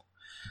say it,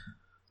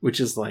 which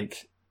is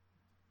like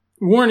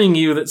warning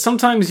you that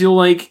sometimes you'll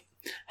like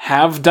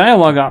have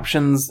dialogue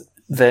options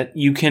that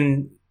you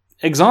can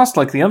exhaust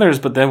like the others,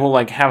 but they will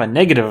like have a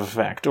negative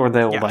effect, or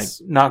they'll like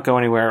not go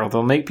anywhere, or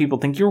they'll make people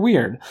think you're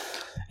weird.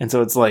 And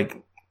so it's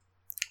like,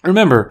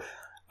 remember,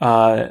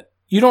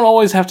 you don't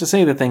always have to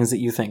say the things that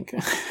you think.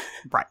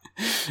 Right.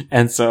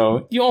 And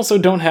so you also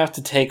don't have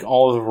to take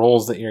all of the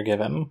roles that you're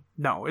given.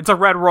 No, it's a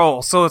red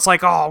roll, so it's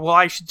like, oh, well,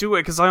 I should do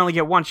it because I only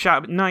get one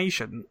shot. But no, you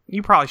shouldn't.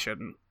 You probably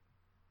shouldn't.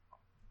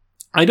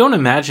 I don't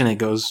imagine it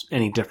goes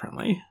any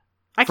differently.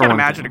 I can't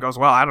imagine it goes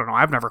well. I don't know.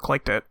 I've never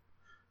clicked it.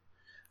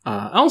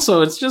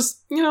 Also, it's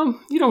just, you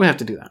don't have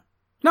to do that.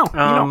 No, you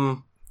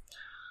don't.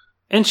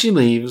 And she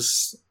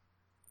leaves.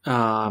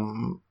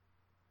 I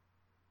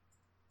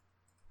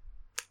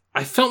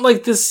felt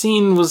like this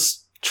scene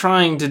was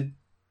trying to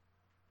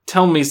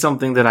tell me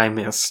something that I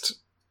missed.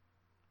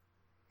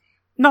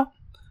 No.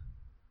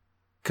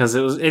 Because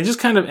it just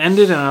kind of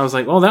ended, and I was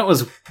like, oh, that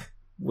was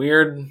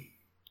weird.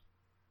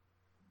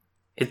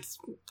 I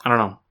don't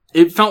know.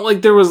 It felt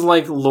like there was,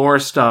 like, lore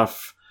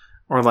stuff,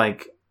 or,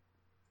 like,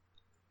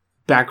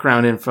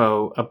 background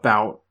info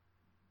about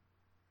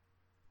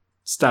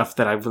stuff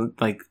that I,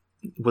 like,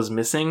 was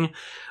missing.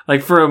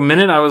 Like, for a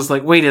minute, I was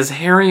like, wait, is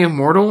Harry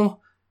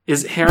immortal?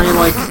 Is Harry,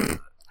 like,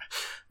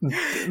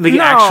 the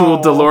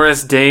actual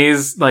Dolores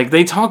Days? Like,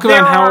 they talk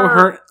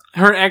about how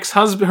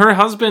her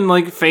husband,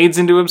 like, fades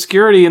into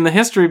obscurity in the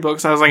history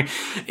books. I was like,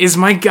 is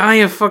my guy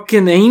a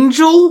fucking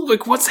angel?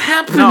 Like, what's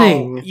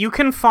happening? No, you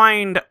can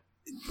find...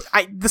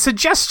 the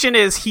suggestion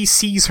is he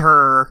sees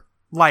her,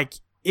 like,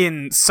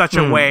 in such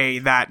a way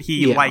that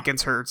he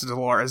likens her to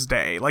Dolores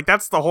Day. Like,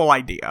 that's the whole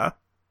idea.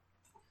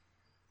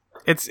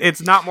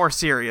 It's not more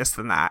serious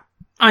than that.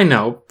 I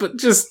know, but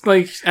just,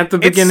 like, at the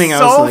beginning,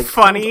 I was like... It's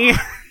so funny.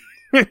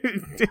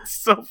 It's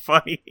so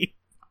funny.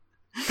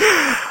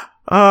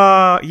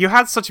 You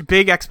had such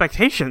big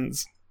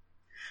expectations.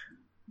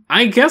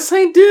 I guess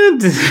I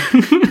did.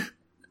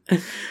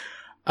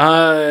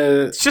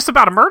 It's just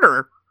about a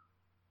murder.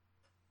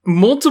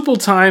 Multiple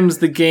times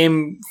the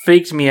game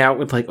faked me out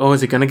with like, oh,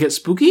 is it gonna get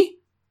spooky?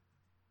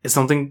 Is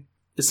something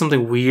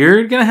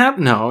weird gonna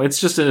happen? No, it's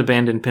just an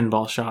abandoned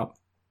pinball shop.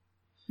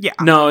 Yeah.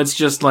 No, it's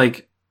just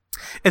like...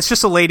 It's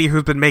just a lady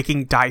who's been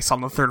making dice on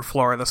the 3rd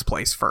floor of this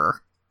place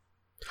for...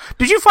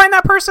 Did you find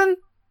that person?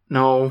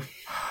 No.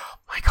 Oh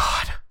my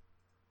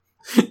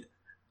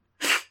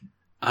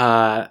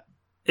god.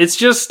 It's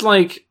just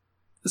like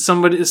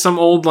some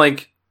old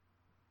like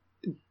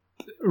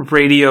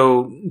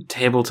radio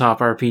tabletop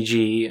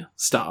RPG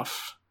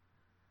stuff.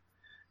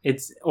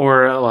 It's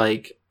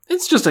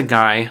just a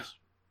guy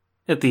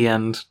at the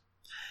end.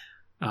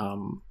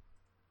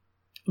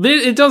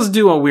 It does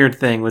do a weird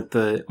thing with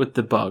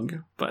the bug,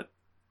 but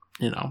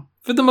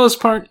for the most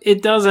part,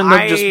 it does end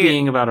up just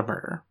being about a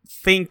murder.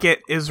 Think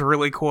it is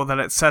really cool that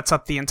it sets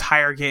up the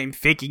entire game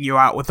faking you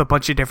out with a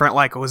bunch of different,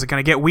 like, oh, is it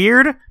going to get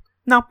weird?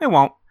 No, it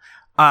won't.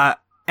 And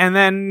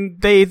then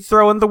they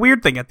throw in the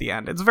weird thing at the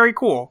end. It's very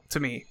cool to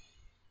me.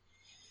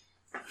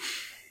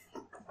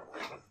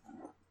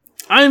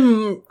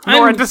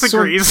 Nora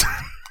disagrees.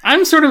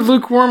 I'm sort of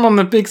lukewarm on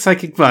the big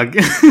psychic bug.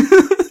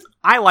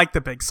 I like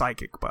the big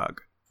psychic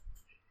bug.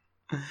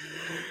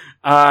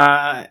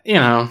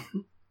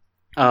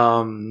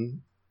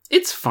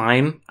 It's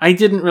fine. I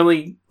didn't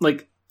really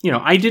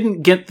I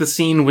didn't get the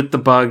scene with the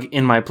bug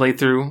in my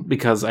playthrough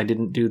because I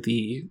didn't do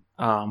the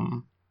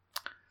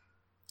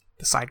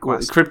side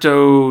quest,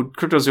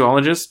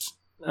 cryptozoologist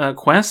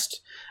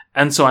quest,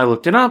 and so I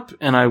looked it up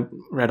and I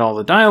read all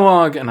the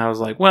dialogue and I was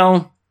like,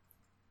 well,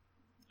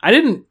 I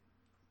didn't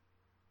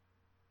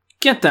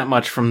get that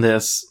much from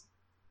this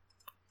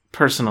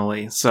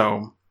personally,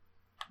 so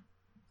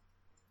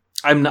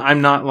I'm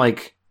not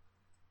like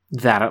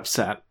that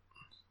upset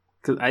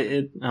because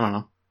I don't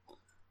know.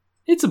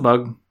 It's a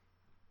bug.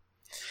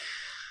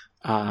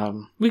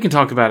 We can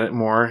talk about it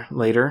more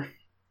later,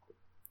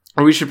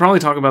 or we should probably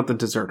talk about the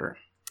deserter.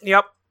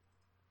 Yep.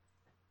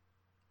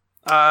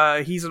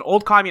 He's an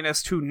old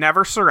communist who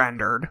never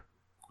surrendered.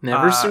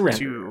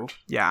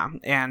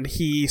 And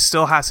he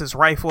still has his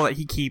rifle that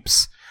he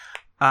keeps.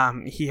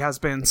 He has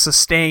been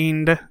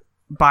sustained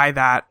by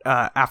that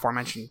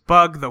aforementioned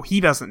bug, though he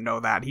doesn't know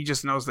that. He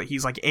just knows that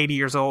he's like 80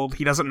 years old.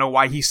 He doesn't know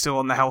why he's still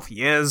in the health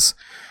he is.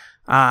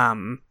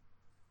 And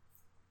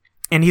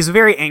he's a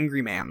very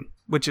angry man,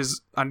 which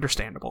is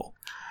understandable.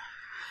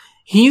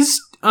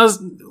 He's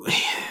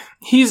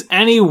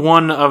any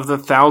one of the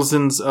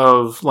thousands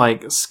of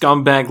like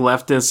scumbag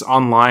leftists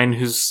online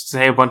who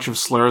say a bunch of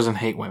slurs and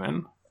hate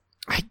women.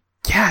 I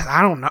guess,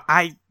 I don't know.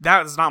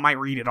 That is not my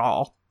read at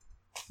all.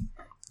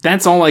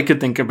 That's all I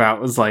could think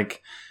about was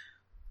like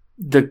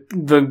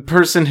the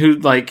person who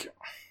like,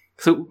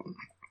 so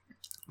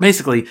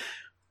basically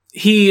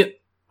he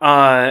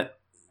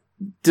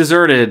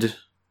deserted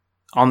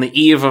on the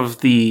eve of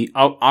the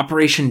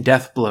Operation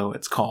Deathblow,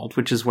 it's called,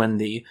 which is when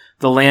the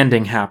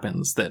landing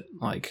happens that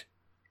like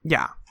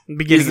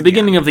is the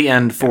beginning of the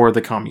end for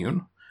the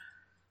commune.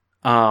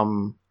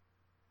 And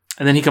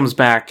then he comes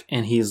back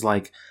and he's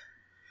like,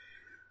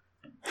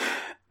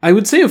 I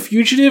would say a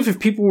fugitive if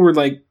people were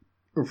like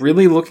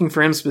really looking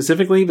for him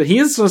specifically, but he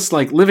is just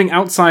like living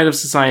outside of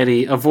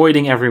society,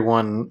 avoiding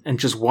everyone and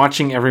just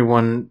watching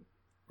everyone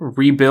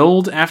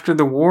rebuild after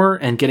the war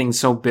and getting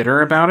so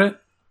bitter about it.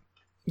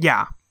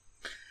 Yeah.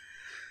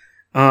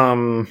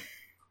 And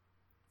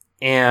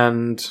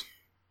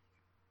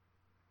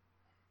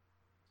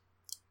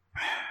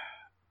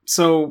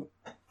so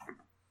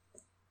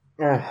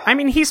I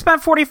mean, he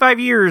spent 45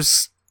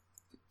 years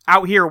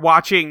out here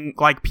watching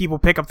like people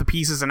pick up the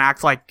pieces and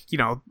act like, you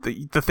know,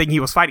 the thing he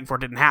was fighting for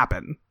didn't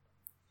happen.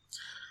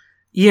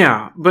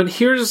 Yeah, but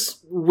here's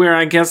where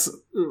I guess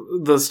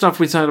the stuff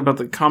we said about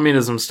the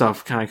communism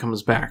stuff kind of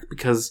comes back,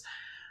 because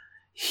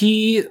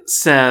he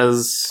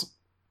says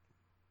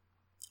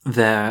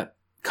that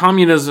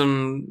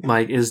communism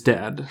like is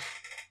dead,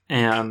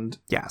 and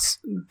yes,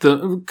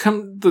 the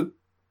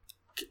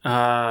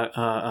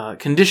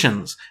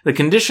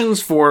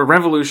conditions for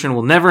revolution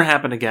will never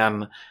happen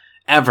again,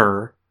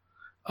 ever,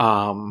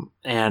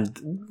 and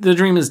the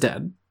dream is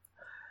dead.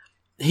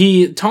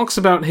 He talks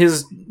about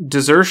his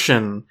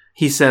desertion.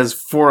 He says,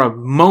 for a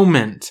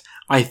moment,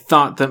 I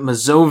thought that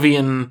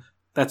Mazovian,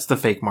 that's the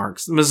fake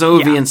Marx,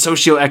 Mazovian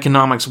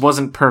socioeconomics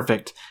wasn't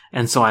perfect,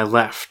 and so I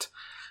left.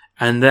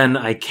 And then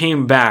I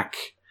came back,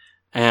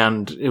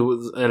 and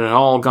it had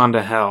all gone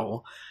to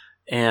hell.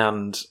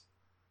 And,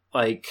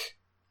 like,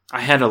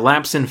 I had a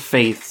lapse in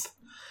faith.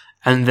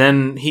 And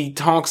then he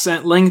talks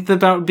at length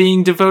about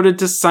being devoted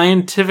to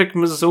scientific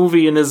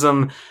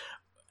Mazovianism,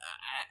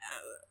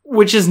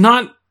 which is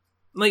not,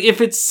 like,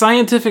 if it's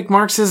scientific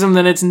Marxism,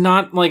 then it's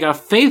not, like, a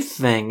faith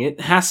thing.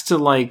 It has to,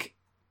 like,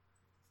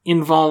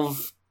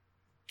 involve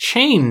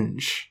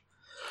change.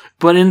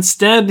 But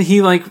instead,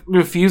 he, like,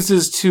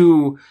 refuses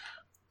to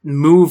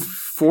move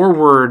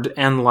forward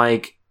and,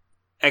 like,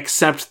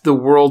 accept the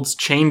world's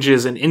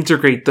changes and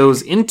integrate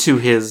those into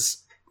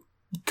his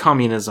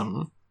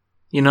communism.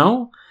 You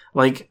know?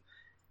 Like,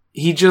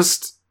 he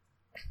just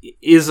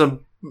is a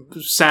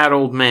sad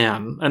old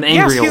man. An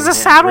angry old man. Yes, he's a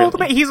sad old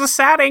man. He's a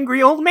sad,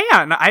 angry old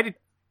man.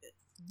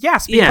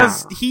 Yes,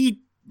 because he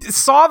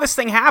saw this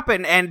thing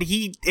happen and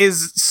he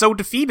is so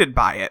defeated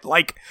by it.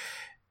 Like,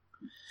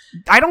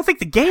 I don't think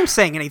the game's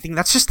saying anything.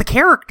 That's just the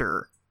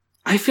character.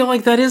 I feel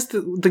like that is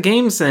the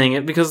game saying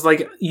it, because,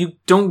 like, you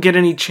don't get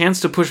any chance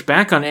to push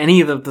back on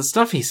any of the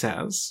stuff he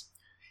says.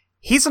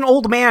 He's an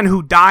old man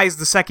who dies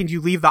the second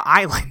you leave the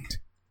island.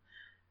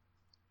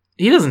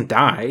 He doesn't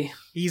die.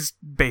 He's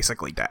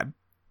basically dead.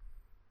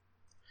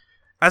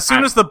 As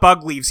soon as the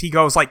bug leaves, he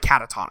goes, like,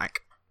 catatonic.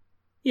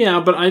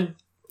 Yeah, but I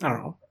don't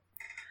know.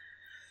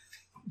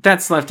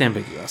 That's left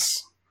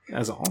ambiguous,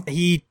 as all.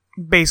 He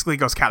basically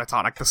goes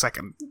catatonic the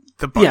second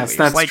the bug leaves. Yes,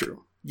 that's like,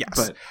 true. Yes.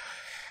 But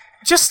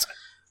just...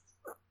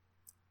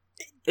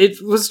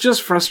 it was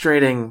just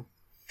frustrating.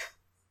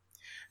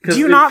 Do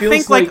you not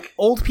think, like,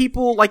 old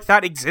people like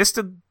that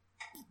existed?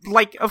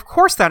 Like, of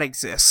course that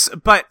exists,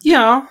 but...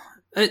 Yeah.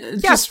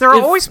 Yes, there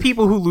are always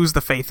people who lose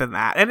the faith in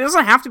that. And it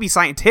doesn't have to be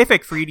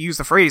scientific for you to use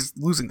the phrase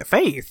losing the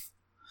faith.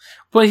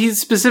 But he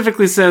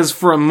specifically says,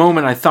 for a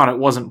moment I thought it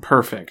wasn't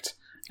perfect.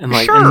 And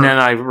like, sure. And then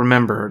I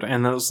remembered.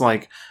 And it was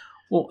like,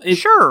 well,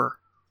 sure.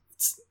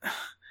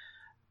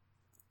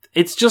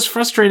 It's just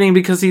frustrating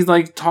because he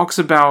like talks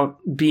about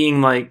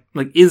being like,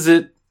 is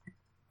it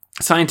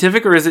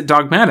scientific or is it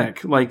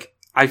dogmatic? Like,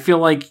 I feel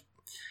like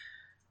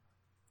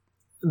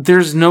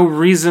there's no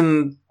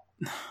reason.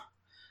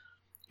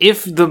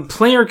 If the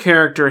player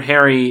character,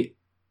 Harry,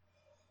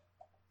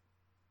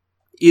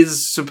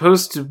 is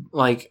supposed to,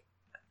 like,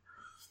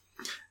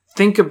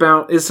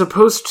 is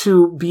supposed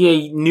to be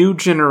a new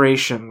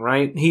generation,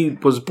 right? He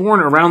was born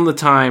around the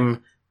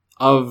time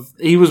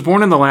he was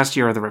born in the last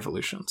year of the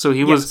revolution. So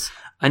he was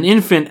an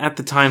infant at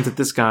the time that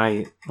this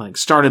guy, like,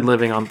 started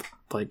living on,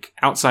 like,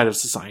 outside of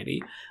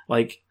society.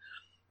 Like,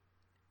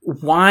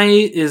 why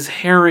is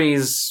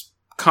Harry's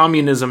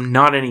communism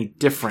not any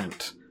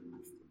different?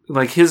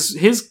 Like, his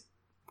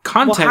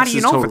context how do you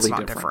is know totally if it's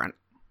not different?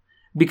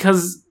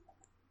 Because,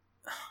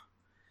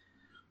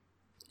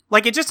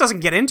 like, it just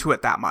doesn't get into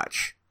it that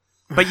much.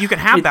 But you can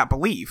have that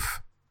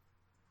belief.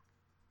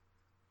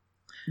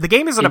 The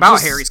game isn't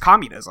about Harry's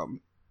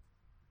communism.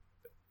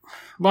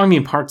 Well, I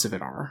mean, parts of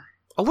it are.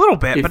 A little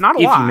bit, but not a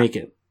if lot. you make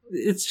it.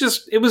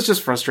 It was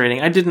just frustrating.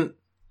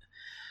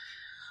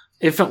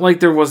 It felt like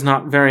there was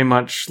not very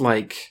much,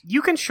 like...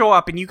 You can show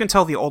up and you can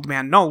tell the old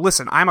man, no,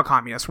 listen, I'm a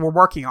communist, we're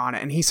working on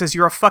it. And he says,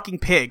 you're a fucking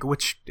pig,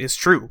 which is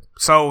true.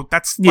 So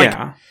that's, like...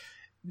 Yeah.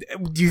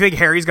 Do you think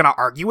Harry's gonna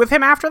argue with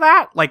him after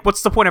that? Like,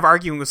 what's the point of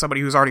arguing with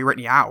somebody who's already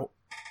written you out?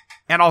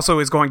 And also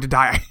is going to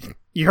die.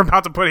 You're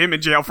about to put him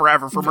in jail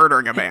forever for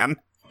murdering a man.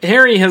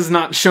 Harry has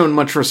not shown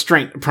much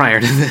restraint prior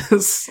to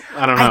this.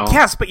 I don't know. I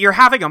guess, but you're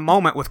having a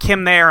moment with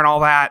Kim there and all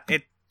that.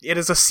 It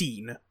is a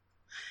scene.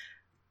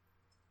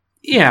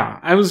 Yeah,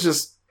 I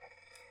was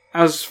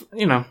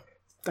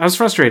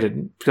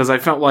frustrated because I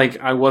felt like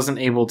I wasn't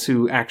able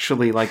to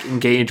actually, like,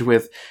 engage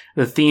with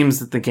the themes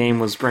that the game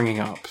was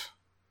bringing up.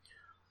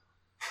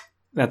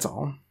 That's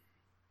all.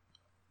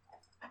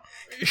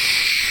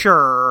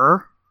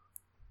 Sure.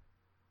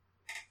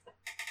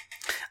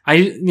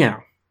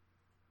 Yeah.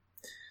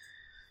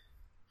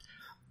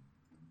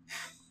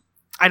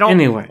 I don't...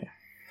 Anyway.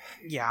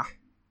 Yeah.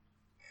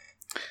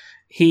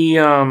 He,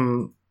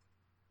 you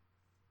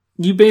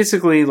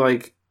basically,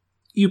 like,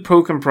 you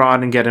poke and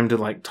prod and get him to,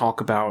 like, talk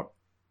about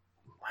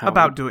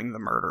about doing the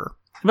murder.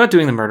 About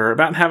doing the murder,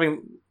 about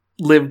having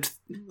lived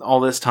all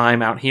this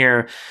time out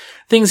here.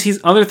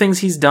 Other things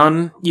he's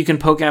done, you can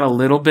poke at a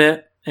little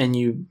bit, and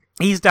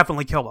He's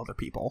definitely killed other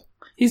people.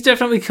 He's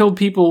definitely killed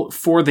people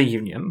for the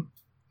Union.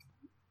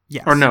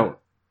 Yes. Or no.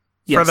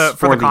 Yes,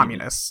 for the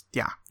communists.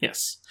 Union. Yeah.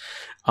 Yes.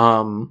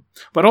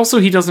 But also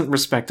he doesn't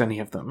respect any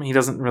of them. He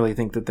doesn't really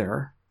think that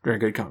they're very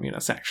good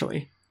communists,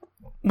 actually.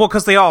 Well,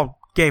 because they all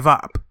gave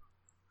up.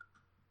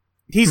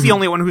 He's the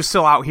only one who's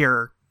still out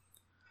here,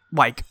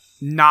 like,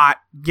 not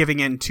giving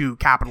in to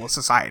capitalist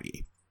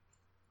society.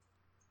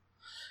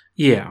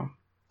 Yeah.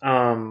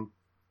 And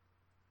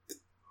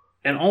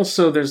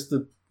also there's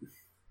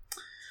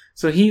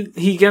so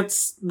he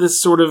gets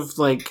this sort of,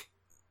 like,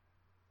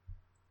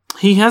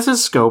 he has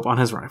his scope on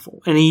his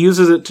rifle, and he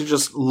uses it to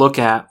just look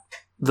at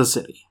the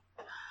city.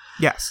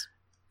 Yes.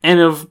 And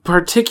of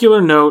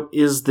particular note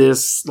is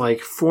this,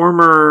 like,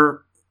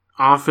 former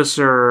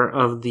officer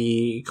of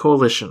the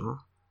coalition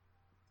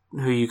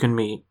who you can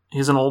meet.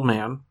 He's an old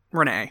man.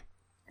 Renee,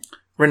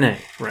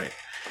 right.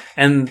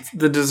 And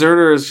the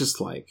deserter is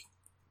just like,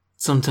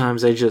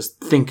 sometimes I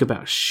just think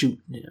about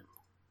shooting him.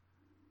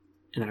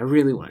 And I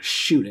really want to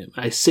shoot him.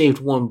 I saved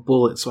one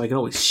bullet so I can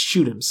always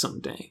shoot him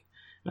someday.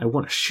 I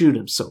want to shoot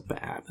him so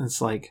bad. And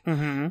it's like,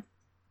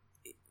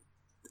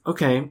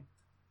 okay.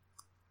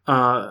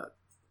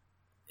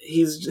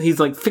 He's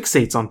like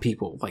fixates on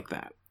people like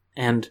that.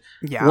 And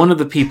one of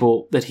the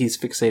people that he's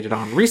fixated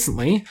on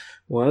recently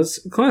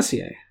was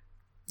Classier.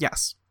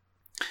 Yes.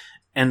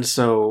 And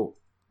so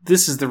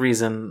this is the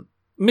reason,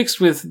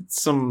 mixed with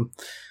some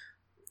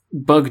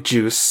bug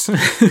juice,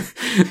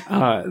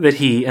 that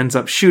he ends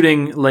up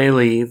shooting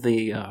Laley,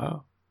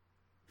 the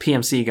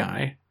PMC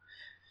guy.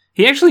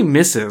 He actually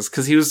misses,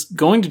 because he was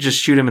going to just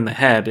shoot him in the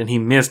head, and he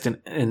missed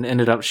and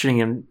ended up shooting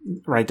him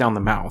right down the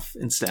mouth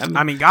instead.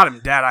 I mean, got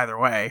him dead either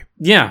way.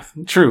 Yeah,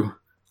 true.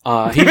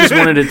 He just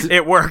wanted it to...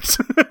 It worked.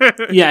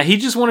 Yeah, he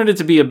just wanted it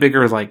to be a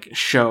bigger, like,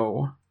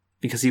 show,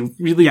 because he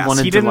really wanted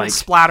to, he didn't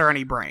splatter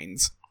any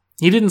brains.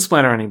 He didn't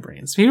splatter any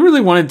brains. He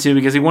really wanted to,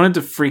 because he wanted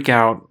to freak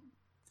out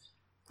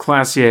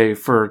Classier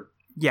for...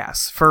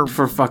 Yes, for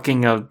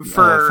fucking a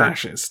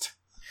fascist.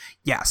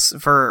 Yes,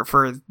 for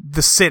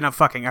the sin of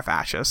fucking a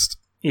fascist.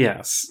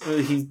 Yes,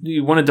 he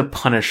wanted to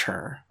punish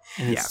her.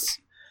 Yes.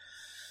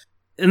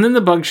 And then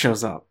the bug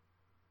shows up.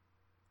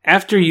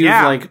 After you've,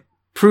 like,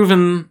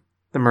 proven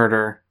the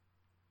murder,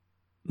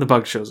 the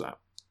bug shows up.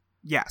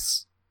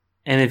 Yes.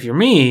 And if you're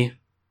me,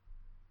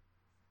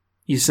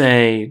 you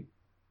say,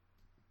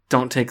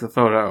 don't take the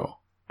photo.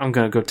 I'm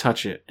going to go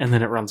touch it. And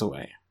then it runs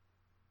away.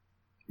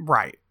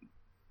 Right.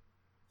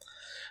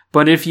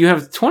 But if you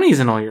have 20s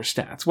in all your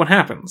stats, what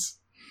happens?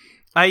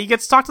 You get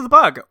to talk to the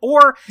bug,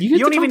 or you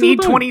don't even need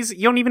 20s.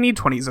 You don't even need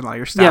 20s in all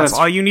your stats.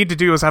 All you need to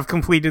do is have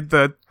completed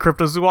the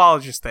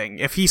cryptozoologist thing.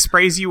 If he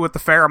sprays you with the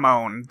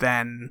pheromone,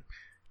 then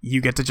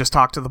you get to just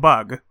talk to the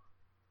bug.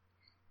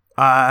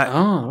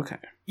 Okay.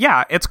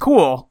 Yeah, it's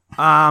cool.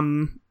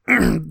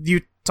 You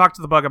talk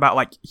to the bug about,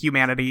 like,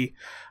 humanity,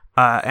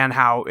 and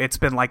how it's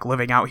been, like,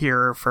 living out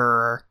here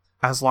for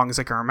as long as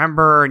it can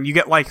remember, and you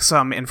get, like,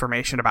 some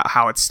information about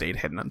how it stayed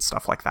hidden and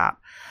stuff like that.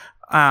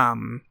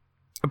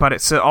 But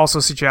it also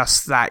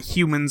suggests that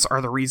humans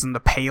are the reason the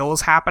Pale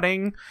is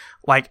happening.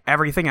 Like,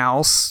 everything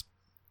else.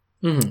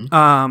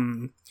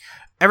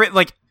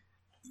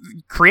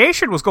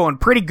 Creation was going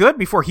pretty good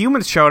before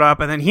humans showed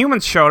up, and then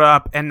humans showed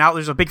up, and now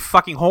there's a big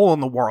fucking hole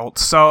in the world.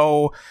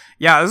 So,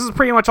 yeah, this is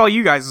pretty much all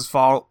you guys'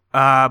 fault.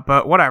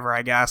 But whatever,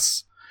 I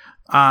guess.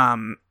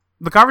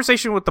 The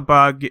conversation with the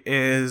bug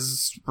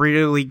is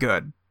really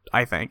good,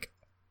 I think.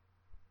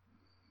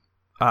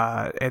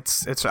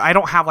 It's I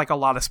don't have, like, a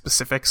lot of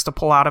specifics to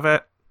pull out of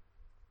it.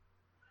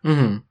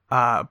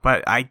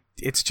 But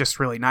it's just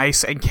really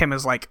nice, and Kim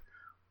is like,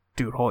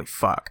 dude, holy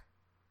fuck.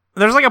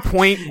 There's, like, a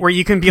point where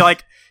you can be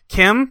like,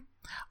 Kim,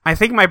 I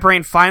think my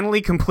brain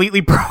finally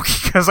completely broke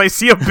because I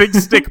see a big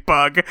stick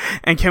bug,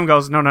 and Kim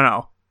goes,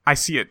 no, I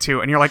see it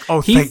too. And you're like,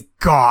 oh, thank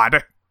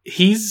God.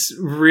 He's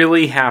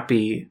really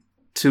happy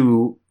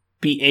to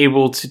be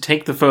able to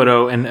take the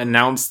photo and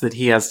announce that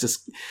he has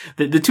just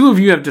the two of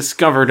you have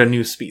discovered a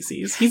new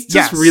species. He's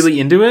just really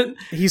into it.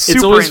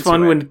 It's always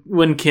fun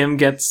when Kim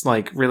gets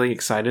like really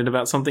excited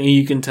about something.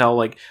 You can tell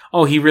like,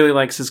 oh, he really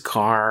likes his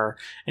car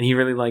and he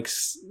really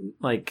likes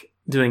like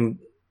doing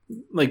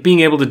like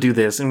being able to do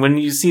this. And when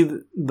you see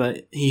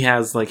that he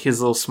has like his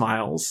little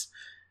smiles,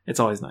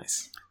 it's always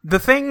nice. The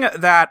thing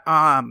that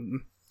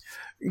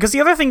because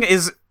the other thing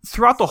is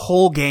throughout the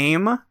whole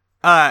game,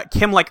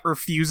 Kim like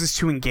refuses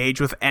to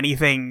engage with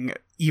anything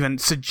even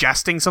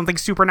suggesting something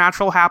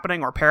supernatural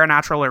happening or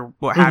paranatural or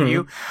what have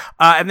you.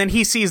 And then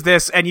he sees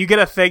this and you get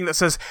a thing that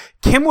says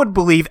Kim would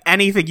believe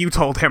anything you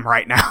told him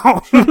right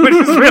now, which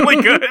is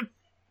really good.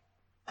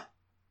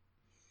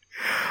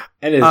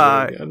 It is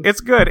really good.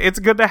 It's good. It's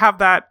good to have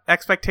that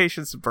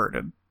expectation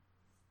subverted.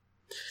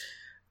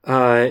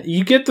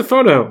 You get the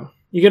photo.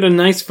 You get a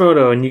nice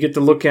photo and you get to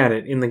look at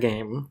it in the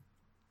game.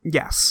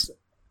 Yes.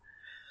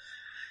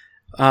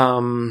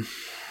 And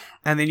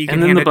then you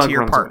can hand it to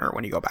your partner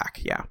when you go back.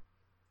 Yeah.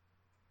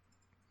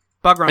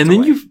 Bug runs and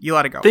then away. You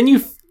let it go. Then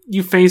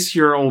you face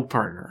your old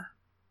partner.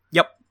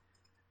 Yep.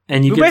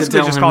 And you Who get basically to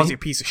tell just him calls you a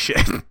piece of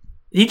shit.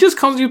 He just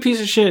calls you a piece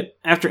of shit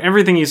after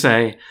everything you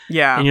say.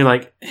 Yeah. And you're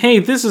like, hey,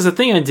 this is a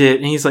thing I did.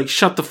 And he's like,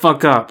 shut the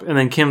fuck up. And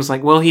then Kim's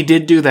like, well, he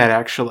did do that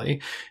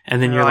actually.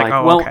 And then you're like,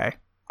 oh, well, okay.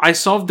 I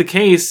solved the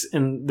case.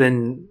 And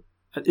then,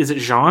 is it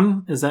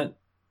Jean? Is that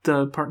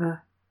the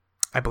partner?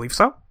 I believe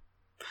so.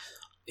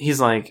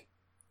 He's like,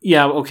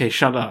 yeah, okay,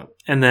 shut up.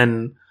 And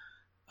then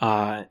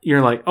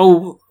you're like,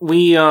 oh,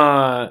 we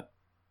what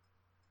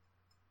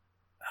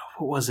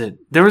was it?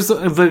 There was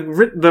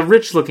the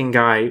rich looking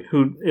guy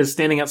who is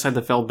standing outside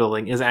the Feld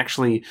building is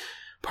actually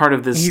part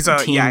of this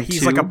team.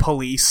 He's like a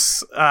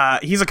police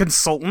he's a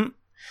consultant.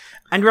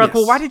 And you're like,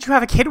 well, why did you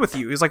have a kid with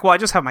you? He's like, well, I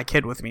just have my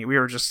kid with me. We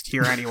were just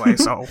here anyway,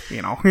 so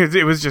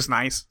it was just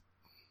nice.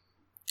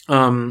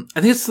 I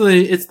think it's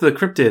the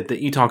cryptid that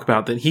you talk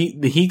about that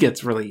he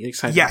gets really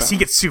excited. Yes, about. He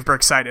gets super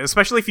excited,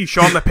 especially if you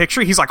show him the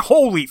picture. He's like,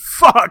 "Holy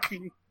fuck,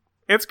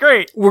 it's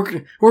great!"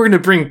 We're gonna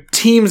bring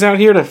teams out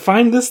here to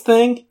find this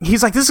thing.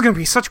 He's like, "This is gonna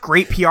be such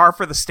great PR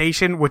for the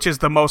station," which is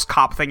the most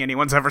cop thing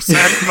anyone's ever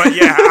said. But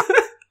yeah,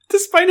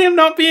 despite him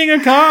not being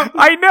a cop,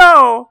 I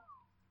know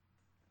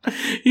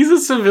he's a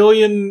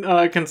civilian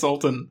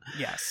consultant.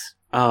 Yes.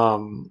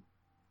 And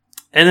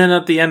then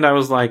at the end, I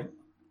was like,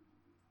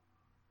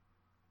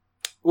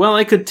 well,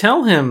 I could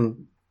tell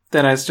him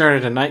that I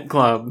started a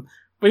nightclub,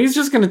 but he's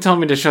just going to tell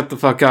me to shut the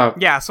fuck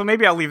up. Yeah, so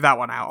maybe I'll leave that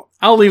one out.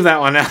 I'll leave that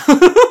one out.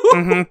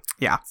 Mm-hmm.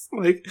 Yeah.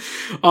 Like,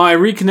 I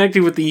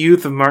reconnected with the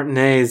youth of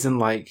Martinez and,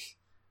 like,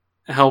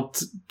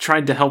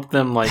 tried to help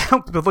them, like...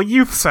 Help with the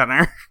youth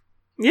center.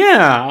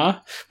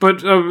 Yeah,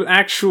 but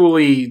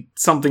actually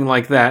something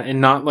like that,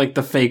 and not like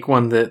the fake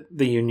one that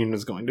the Union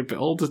was going to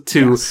build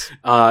to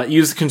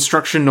use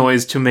construction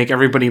noise to make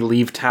everybody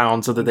leave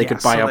town so that they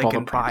could buy up all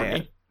the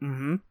property.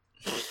 Mm-hmm.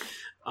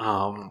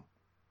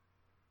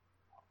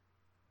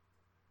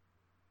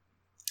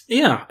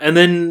 Yeah, and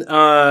then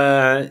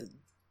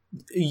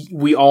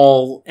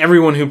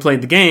everyone who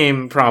played the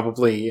game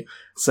probably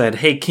said,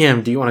 hey,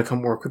 Kim, do you want to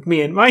come work with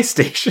me at my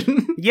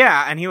station?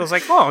 Yeah, and he was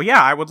like, oh,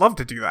 yeah, I would love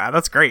to do that.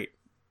 That's great.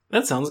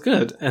 That sounds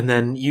good. And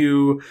then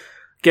you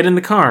get in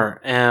the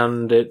car,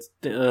 and it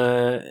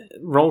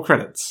roll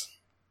credits.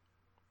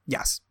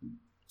 Yes.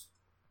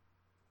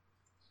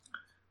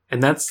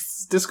 And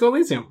that's Disco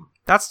Elysium.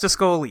 That's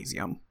Disco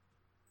Elysium.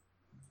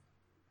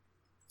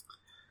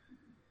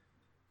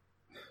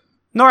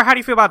 Nora, how do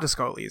you feel about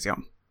Disco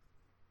Elysium?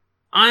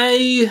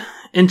 I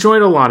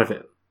enjoyed a lot of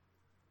it.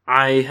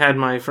 I had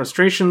my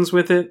frustrations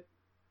with it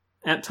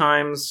at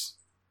times.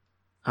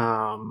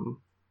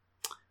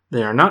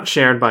 They are not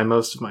shared by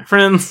most of my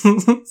friends,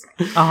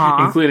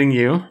 including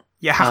you.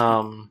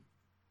 Yeah.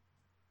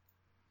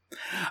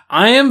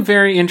 I am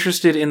very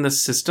interested in the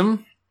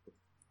system.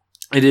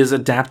 It is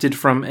adapted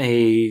from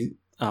a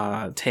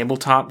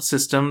tabletop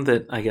system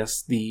that I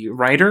guess the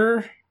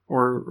writer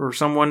or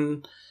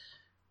someone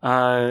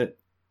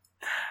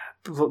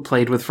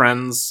played with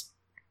friends.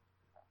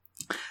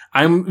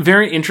 I'm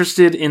very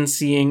interested in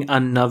seeing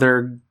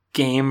another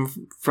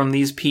game from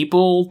these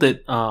people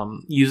that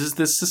uses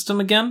this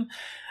system again.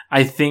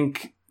 I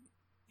think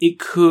it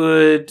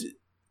could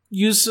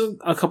use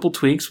a couple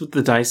tweaks with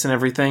the dice and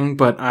everything,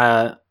 but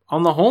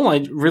on the whole,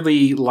 I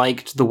really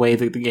liked the way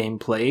that the game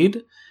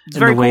played. It's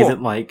very way cool.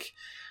 that, like,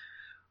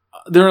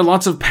 there are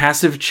lots of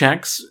passive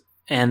checks,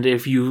 and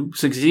if you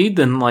succeed,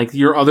 then, like,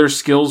 your other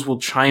skills will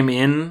chime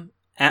in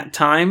at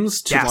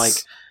times to,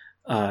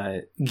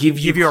 give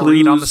you a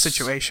read on the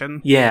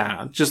situation.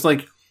 Yeah, just,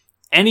 like,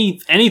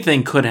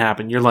 anything could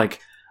happen. You're like,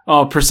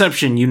 oh,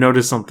 perception, you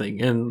notice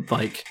something, and,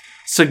 like,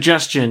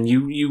 suggestion,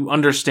 you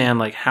understand,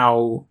 like,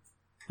 how,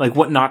 like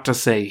what not to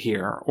say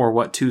here or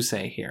what to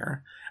say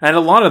here. And a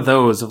lot of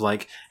those of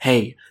like,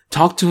 hey,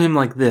 talk to him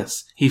like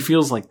this. He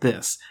feels like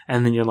this.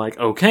 And then you're like,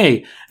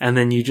 okay. And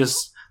then you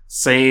just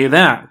say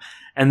that.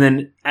 And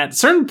then at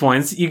certain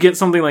points, you get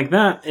something like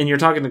that and you're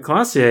talking to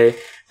Classier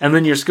and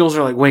then your skills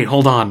are like, wait,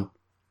 hold on.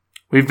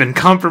 We've been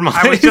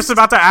compromised. I was just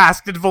about to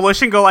ask, did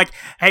Volition go like,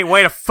 hey,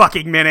 wait a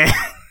fucking minute.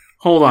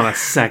 Hold on a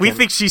second. We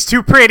think she's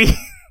too pretty.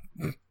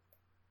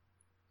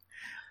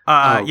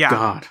 Oh, yeah.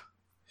 God.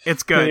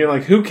 It's good. And you're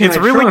like, who can It's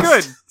I really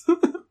trust? good.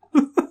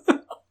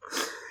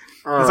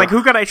 It's like,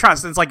 who could I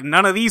trust? And it's like,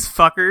 none of these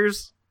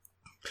fuckers.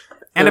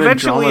 And then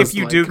eventually, Drala's if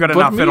you like, do good "But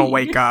enough, me." it'll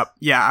wake up.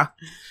 Yeah.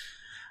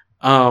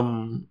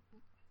 Yeah.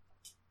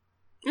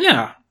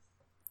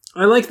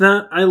 I like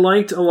that. I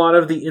liked a lot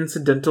of the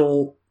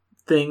incidental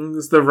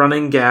things, the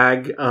running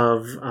gag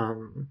of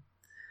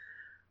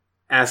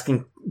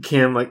asking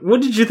Kim, like,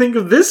 what did you think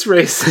of this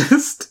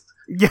racist?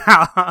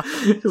 Yeah.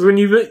 Because when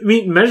you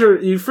meet you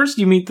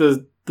meet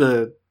the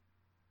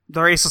The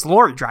racist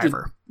lorry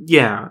driver.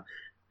 yeah,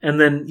 and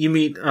then you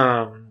meet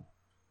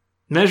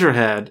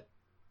Measurehead,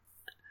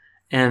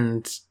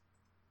 and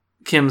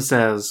Kim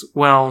says,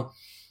 well,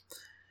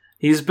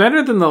 he's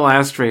better than the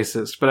last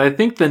racist, but I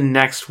think the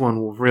next one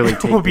will really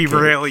take will be the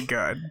cake." really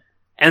good.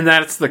 And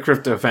that's the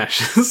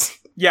crypto-fascist.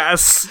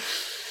 Yes.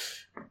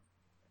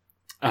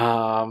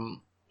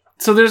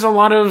 So there's a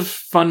lot of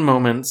fun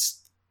moments.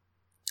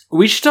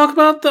 We should talk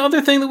about the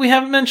other thing that we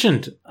haven't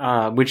mentioned,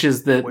 which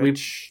is that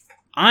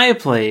I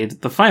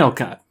played the Final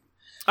Cut.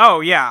 Oh,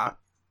 yeah.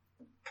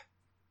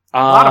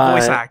 A lot of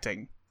voice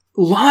acting.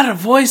 A lot of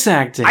voice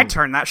acting. I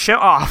turned that shit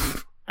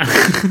off.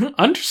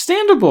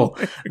 Understandable.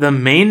 The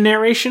main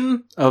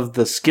narration of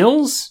the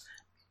skills,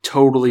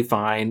 totally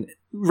fine.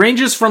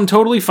 Ranges from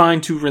totally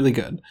fine to really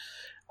good.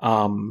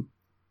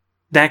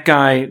 That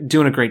guy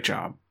doing a great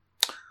job.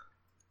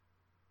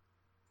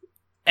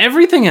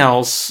 Everything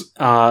else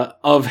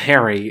of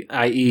Harry,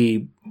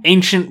 i.e.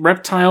 ancient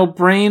reptile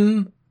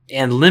brain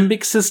and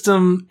limbic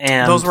system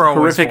and those were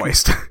always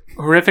voiced.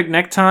 horrific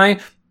necktie,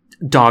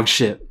 dog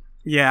shit.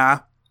 Yeah.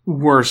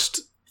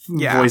 Worst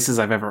voices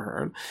I've ever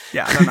heard.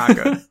 Yeah, they're not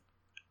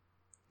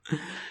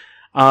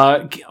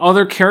good.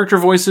 Other character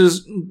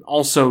voices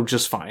also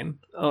just fine,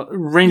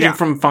 ranging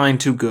from fine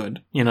to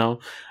good. You know,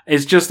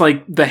 it's just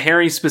like the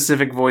Harry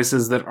specific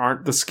voices that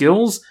aren't the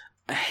skills.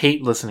 I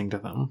hate listening to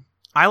them.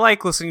 I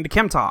like listening to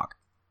Kim talk.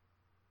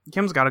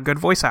 Kim's got a good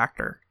voice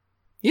actor.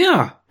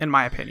 Yeah, in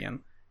my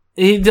opinion,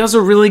 he does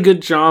a really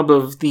good job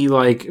of the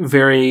like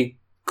very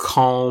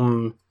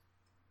calm,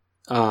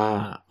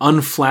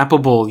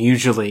 unflappable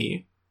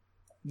usually.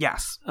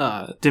 Yes.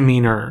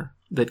 Demeanor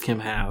that Kim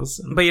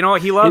has. But you know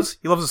what he loves?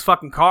 He loves his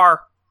fucking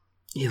car.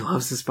 He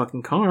loves his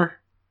fucking car.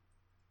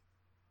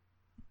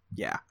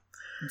 Yeah.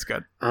 It's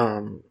good.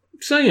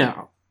 So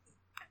yeah.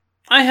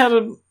 I had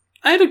a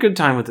good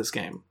time with this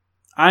game.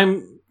 This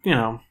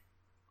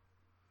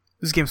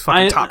game's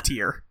fucking top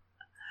tier.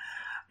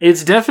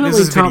 It's definitely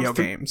this is top video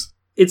games.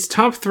 It's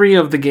top 3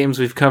 of the games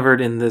we've covered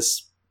in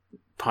this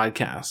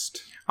podcast.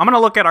 I'm going to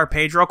look at our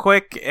page real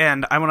quick,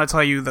 and I'm going to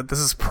tell you that this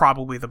is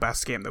probably the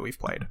best game that we've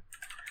played.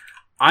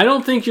 I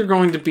don't think you're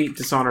going to beat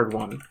Dishonored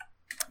 1.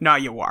 No,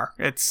 you are.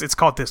 It's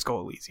called Disco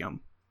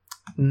Elysium.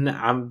 No,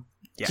 I'm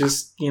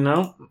just,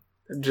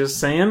 just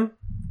saying.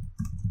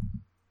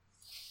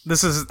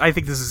 I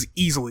think this is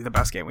easily the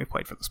best game we've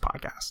played for this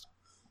podcast.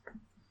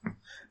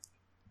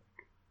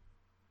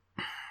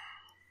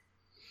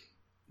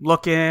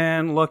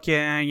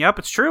 Looking. Yep,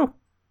 it's true.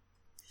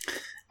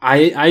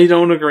 I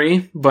don't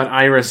agree, but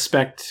I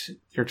respect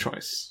your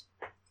choice.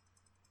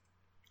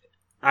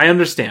 I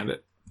understand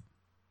it.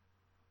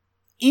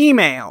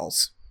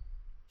 Emails.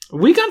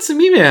 We got some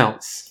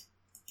emails.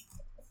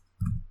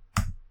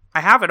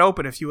 I have it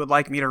open if you would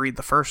like me to read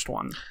the first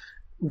one.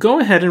 Go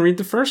ahead and read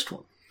the first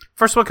one.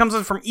 First one comes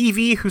in from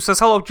Evie, who says,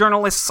 hello,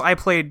 journalists. I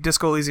played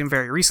Disco Elysium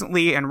very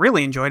recently and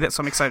really enjoyed it,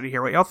 so I'm excited to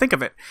hear what y'all think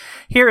of it.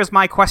 Here is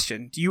my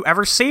question. Do you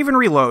ever save and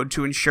reload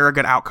to ensure a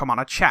good outcome on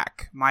a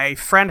check? My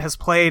friend has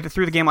played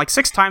through the game like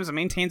 6 times and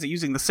maintains that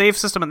using the save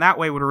system in that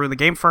way would ruin the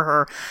game for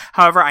her.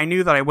 However, I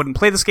knew that I wouldn't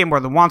play this game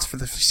more than once for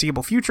the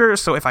foreseeable future,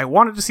 so if I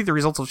wanted to see the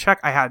results of the check,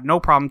 I had no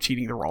problem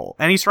cheating the roll.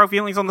 Any strong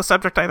feelings on the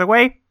subject either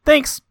way?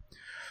 Thanks.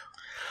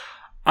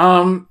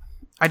 I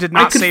did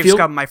not save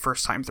scum my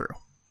first time through.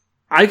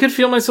 I could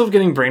feel myself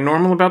getting brain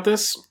normal about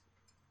this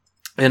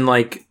and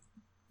like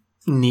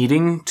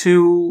needing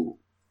to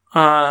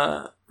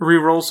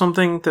re-roll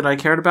something that I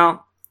cared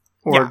about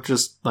or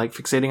just like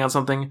fixating on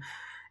something.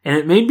 And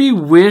it made me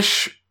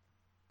wish,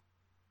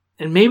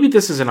 and maybe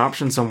this is an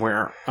option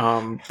somewhere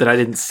that I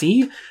didn't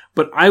see,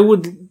 but I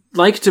would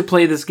like to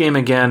play this game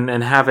again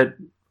and have it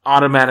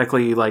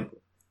automatically like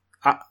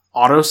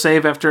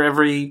autosave after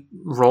every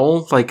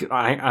roll, like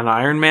an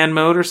Iron Man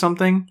mode or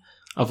something.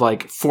 Of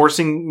like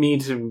forcing me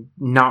to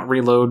not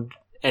reload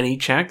any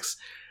checks,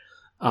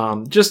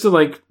 just to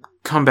like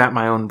combat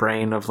my own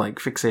brain of like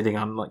fixating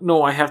on like,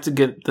 no, I have to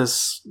get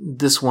this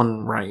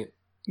one right.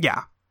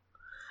 Yeah,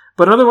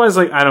 but otherwise,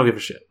 like I don't give a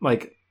shit.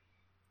 Like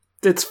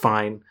it's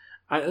fine.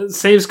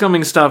 Save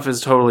scumming stuff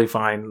is totally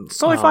fine. It's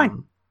totally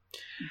fine.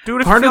 Do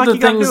it if part you of feel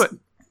the like you gotta things, do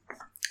it.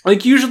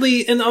 like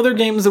usually in other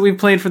games that we've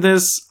played for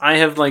this, I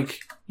have like,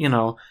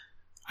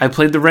 I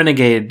played the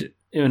Renegade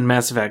in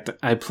Mass Effect.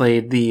 I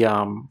played the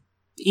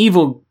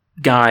evil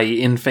guy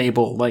in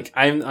Fable. Like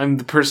I'm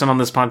the person on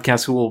this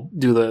podcast who will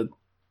do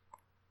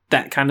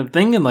that kind of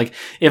thing. And like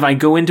if I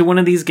go into one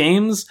of these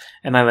games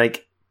and I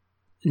like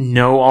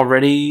know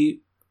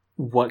already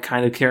what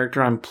kind of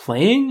character I'm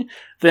playing,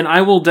 then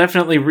I will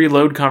definitely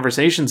reload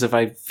conversations if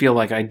I feel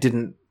like I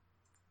didn't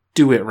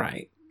do it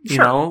right. Sure.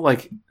 You know,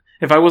 like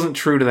if I wasn't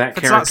true to that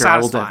It's character, not I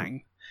will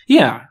satisfying.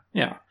 definitely.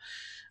 Yeah.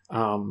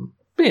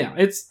 But yeah,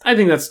 I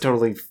think that's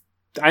totally.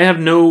 I have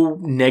no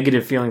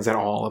negative feelings at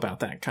all about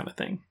that kind of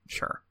thing.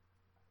 Sure.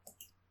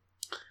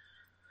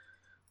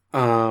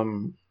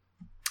 The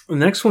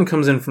next one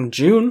comes in from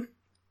June.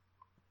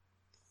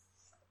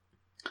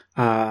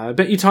 I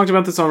bet you talked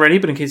about this already,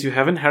 but in case you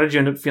haven't, how did you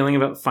end up feeling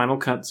about Final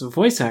Cut's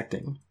voice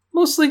acting?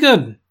 Mostly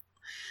good.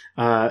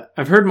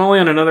 I've heard Molly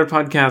on another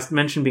podcast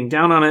mention being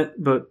down on it,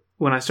 but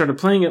when I started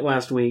playing it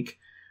last week,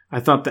 I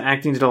thought the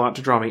acting did a lot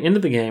to draw me into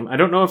the game. I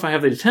don't know if I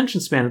have the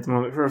attention span at the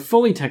moment for a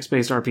fully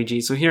text-based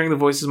RPG, so hearing the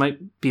voices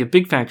might be a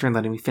big factor in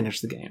letting me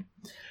finish the game.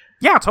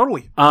 Yeah,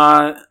 totally.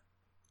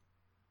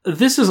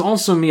 This is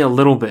also me a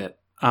little bit,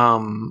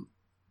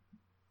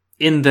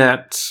 in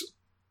that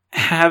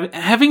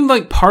having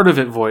like part of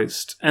it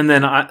voiced, and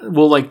then I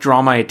will like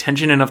draw my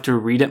attention enough to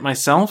read it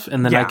myself,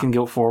 and then I can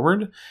go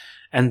forward.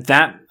 And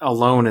that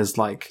alone is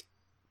like,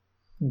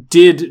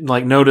 did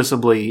like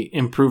noticeably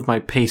improve my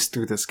pace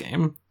through this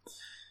game.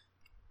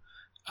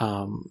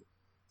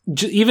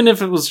 Even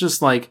if it was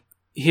just like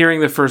hearing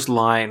the first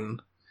line.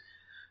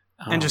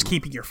 And just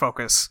keeping your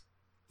focus.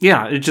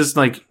 Yeah, it just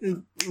like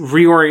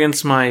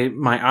reorients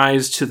my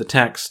eyes to the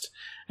text.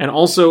 And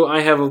also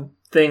I have a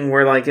thing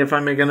where like if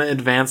I'm going to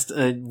advance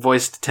a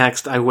voiced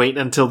text, I wait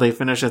until they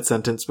finish a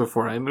sentence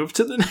before I move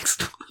to the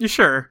next one. You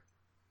sure?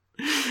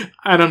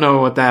 I don't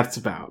know what that's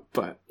about,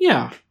 but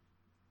yeah.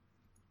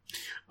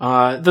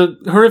 The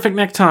horrific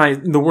necktie,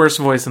 the worst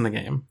voice in the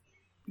game.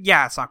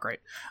 Yeah, it's not great.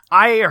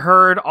 I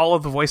heard all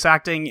of the voice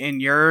acting in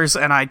yours,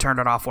 and I turned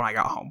it off when I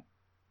got home.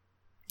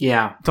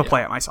 Yeah. To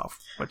play it myself,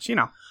 which,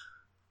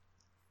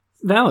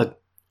 Valid.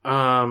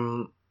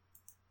 Ready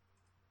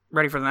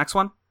for the next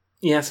one?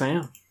 Yes, I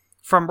am.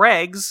 From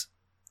Regs,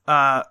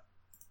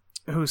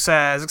 who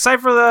says, excited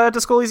for the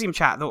Disco Elysium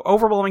chat. The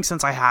overwhelming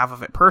sense I have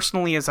of it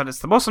personally is that it's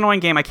the most annoying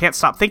game I can't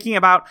stop thinking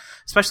about,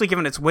 especially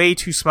given it's way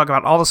too smug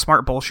about all the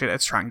smart bullshit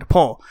it's trying to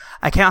pull.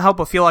 I can't help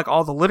but feel like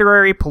all the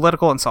literary,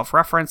 political, and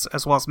self-reference,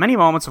 as well as many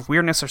moments of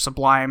weirdness or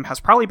sublime, has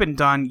probably been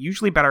done,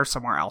 usually better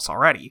somewhere else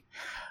already.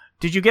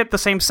 Did you get the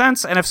same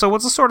sense? And if so,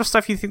 what's the sort of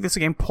stuff you think this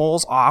game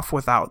pulls off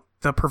without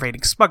the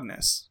pervading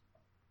smugness?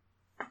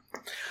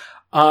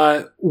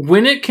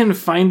 When it can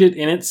find it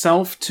in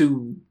itself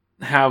to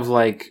have,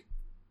 like,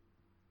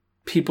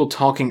 people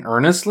talking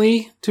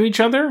earnestly to each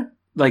other,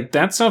 like,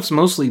 that stuff's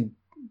mostly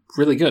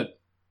really good.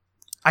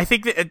 I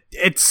think that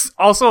it's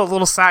also a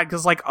little sad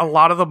because, like, a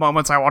lot of the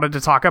moments I wanted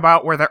to talk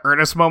about were the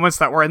earnest moments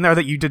that were in there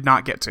that you did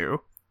not get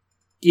to.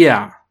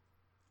 Yeah.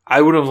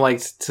 I would have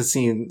liked to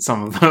see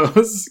some of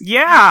those.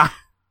 Yeah!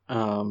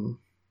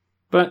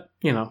 But,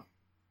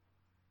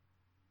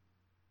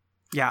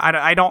 Yeah,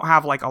 I don't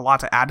have, like, a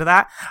lot to add to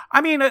that. I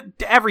mean,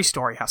 every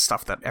story has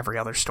stuff that every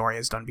other story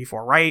has done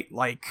before, right?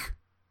 Like...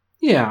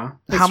 Yeah.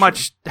 How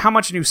much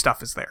new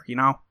stuff is there,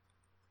 I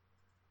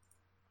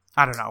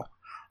don't know.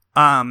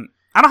 I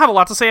don't have a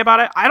lot to say about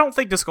it. I don't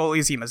think Disco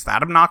Elysium is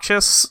that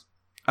obnoxious.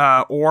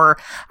 Or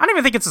I don't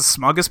even think it's as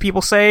smug as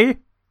people say.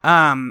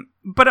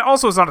 But it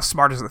also is not as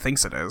smart as it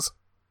thinks it is.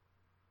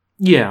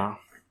 Yeah.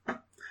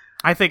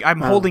 I think I'm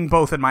holding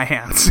both in my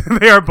hands.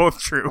 They are both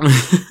true.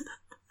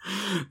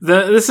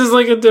 This is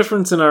like a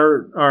difference in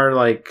our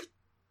like,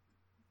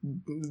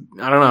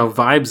 I don't know,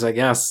 vibes, I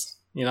guess.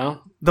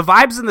 The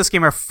vibes in this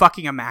game are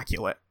fucking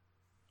immaculate.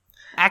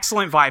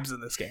 Excellent vibes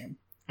in this game.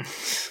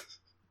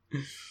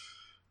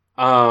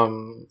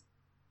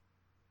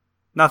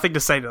 Nothing to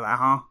say to that,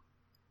 huh?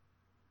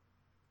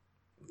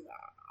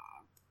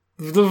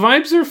 The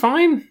vibes are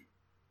fine.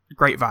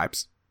 Great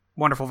vibes.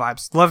 Wonderful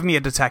vibes. Love me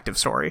a detective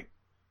story.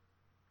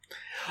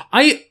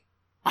 I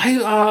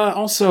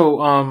also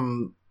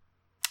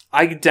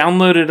I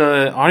downloaded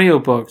an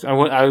audiobook.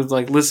 I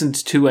like listened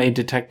to a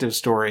detective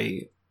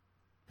story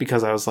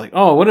because I was like,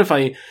 oh, what if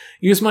I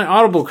use my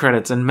Audible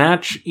credits and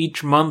match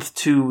each month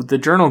to the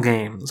journal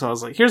game? So I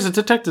was like, here's a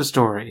detective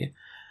story.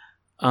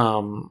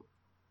 And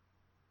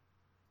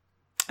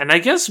I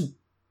guess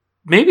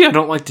maybe I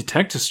don't like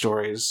detective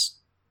stories.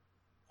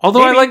 Although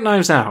Maybe. I like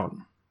Knives Out.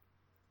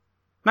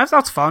 Knives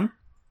Out's fun.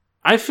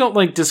 I felt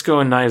like Disco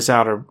and Knives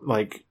Out are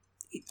like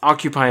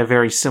occupy a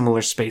very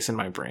similar space in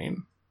my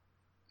brain.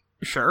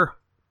 Sure.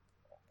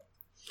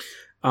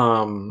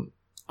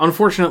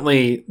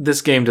 Unfortunately,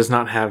 this game does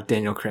not have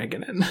Daniel Craig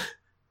in it.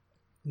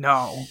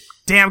 No.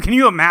 Damn, can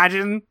you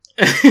imagine?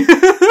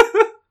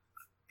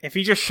 If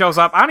he just shows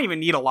up, I don't even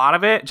need a lot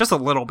of it, just a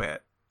little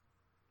bit.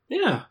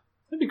 Yeah.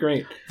 That'd be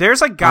great.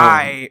 There's a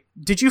guy.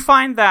 Did you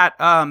find that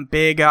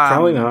big?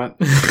 Probably not.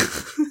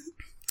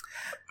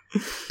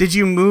 Did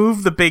you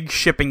move the big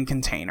shipping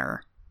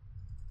container?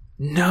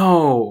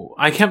 No,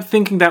 I kept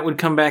thinking that would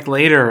come back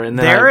later, and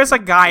then There is a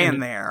guy in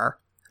there.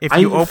 If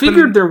you I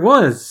figured there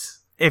was.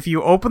 If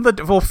you open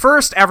the... Well,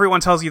 first, everyone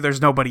tells you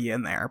there's nobody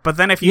in there. But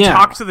then if you Yeah.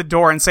 talk to the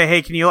door and say,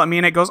 hey, can you let me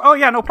in? It goes, oh,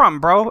 yeah, no problem,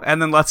 bro.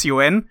 And then lets you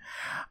in.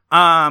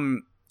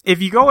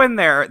 If you go in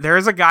there, there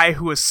is a guy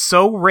who is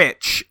so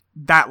rich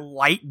that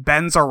light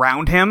bends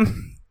around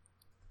him.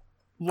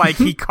 Like,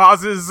 he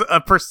causes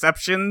a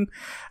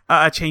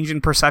change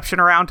in perception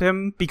around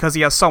him because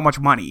he has so much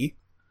money.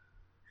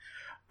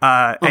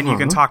 And you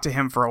can talk to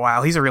him for a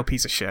while. He's a real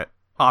piece of shit,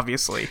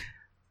 obviously.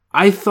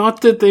 I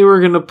thought that they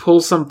were going to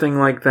pull something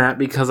like that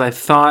because I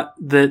thought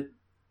that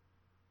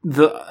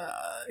the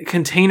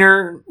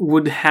container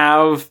would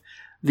have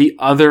the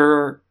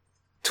other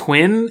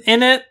twin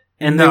in it,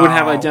 and they would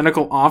have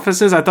identical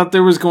offices. I thought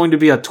there was going to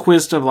be a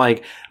twist of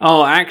like,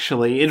 oh,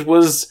 actually, it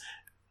was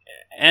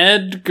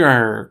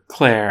Edgar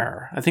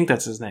Clare. I think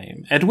that's his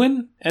name.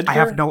 Edwin? Edgar? I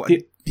have no...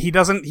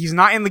 He's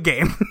not in the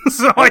game.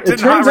 So I did it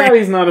turns out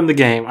he's not in the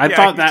game. I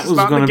thought that was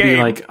going to be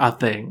like a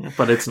thing,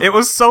 but it's not. It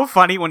was so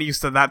funny when you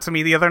said that to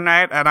me the other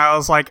night, and I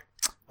was like,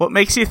 what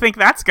makes you think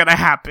that's going to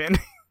happen?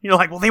 You're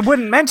like, well, they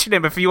wouldn't mention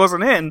him if he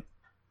wasn't in.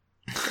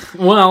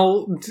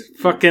 Well,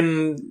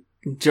 fucking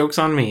joke's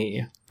on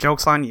me.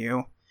 Joke's on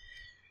you.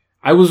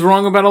 I was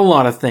wrong about a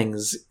lot of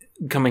things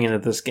coming into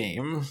this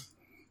game.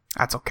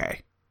 That's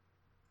okay.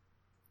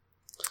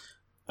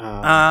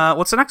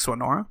 What's the next one,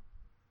 Nora?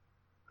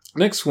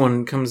 Next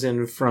one comes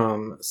in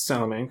from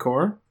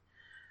Salamancor.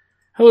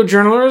 Hello,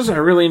 journalers. I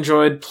really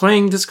enjoyed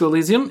playing Disco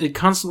Elysium. It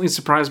constantly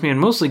surprised me in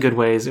mostly good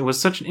ways. It was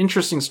such an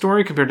interesting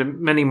story compared to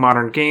many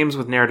modern games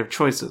with narrative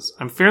choices.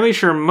 I'm fairly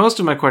sure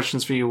most of my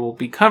questions for you will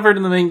be covered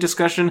in the main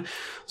discussion,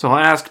 so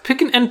I'll ask,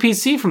 pick an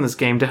NPC from this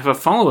game to have a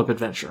follow-up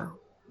adventure.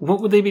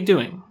 What would they be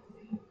doing?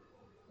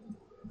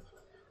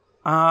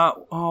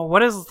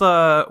 What is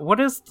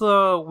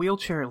the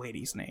wheelchair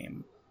lady's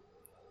name?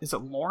 Is it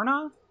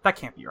Lorna? That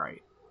can't be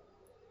right.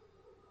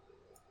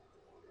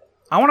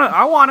 I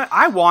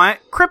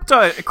want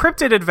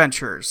Cryptid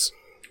Adventures.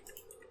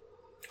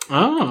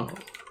 Oh.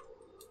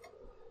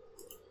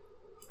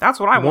 That's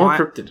what I want.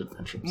 More Cryptid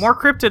Adventures. More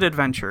Cryptid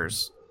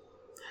Adventures.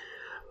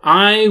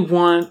 I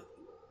want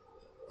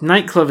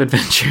Nightclub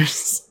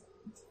Adventures.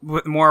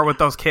 More with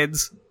those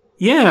kids.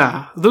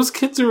 Yeah, those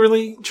kids are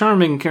really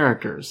charming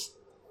characters.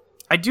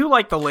 I do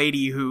like the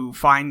lady who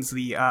finds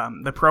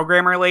the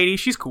programmer lady.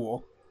 She's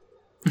cool.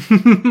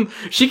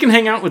 She can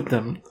hang out with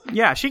them.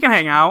 Yeah, she can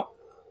hang out.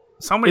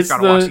 Somebody's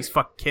gotta watch these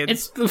fucking kids.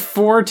 It's the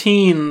 4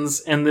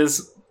 teens and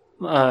this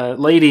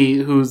lady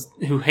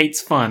who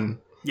hates fun.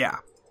 Yeah.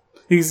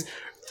 These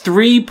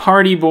 3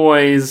 party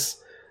boys,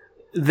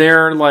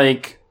 they're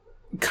like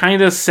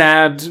kind of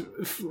sad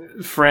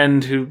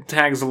friend who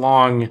tags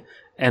along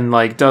and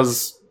like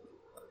does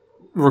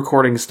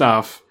recording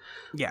stuff.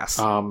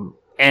 Yes.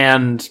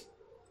 And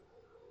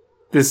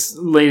this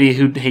lady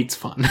who hates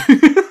fun.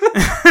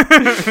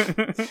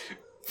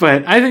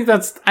 But I think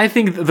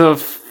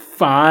the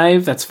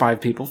 5, that's 5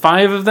 people.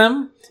 5 of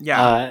them,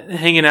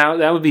 hanging out.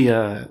 That would be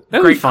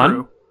be fun.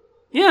 Crew.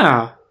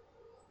 Yeah.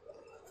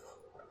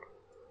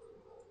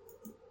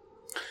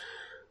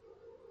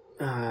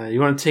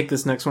 You want to take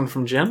this next one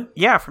from Jen?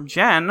 Yeah, from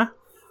Jen.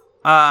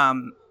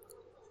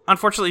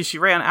 Unfortunately, she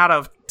ran out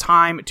of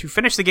time to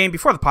finish the game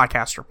before the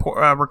podcast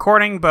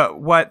recording, but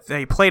what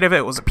they played of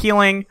it was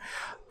appealing.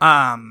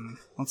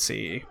 Let's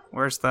see. I'm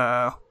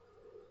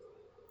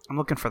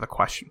looking for the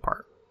question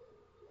part.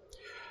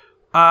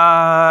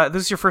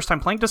 This is your first time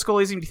playing Disco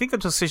Elysium. Do you think the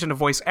decision to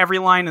voice every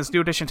line in this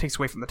new edition takes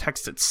away from the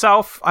text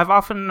itself? I've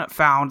often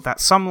found that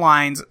some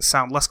lines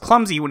sound less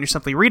clumsy when you're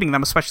simply reading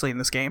them, especially in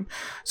this game.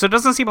 So it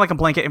doesn't seem like a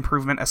blanket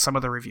improvement as some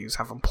of the reviews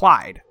have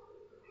implied.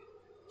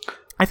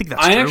 I think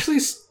that's true. I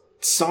actually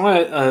saw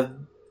a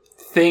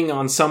thing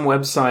on some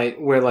website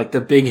where like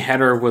the big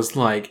header was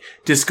like,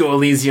 Disco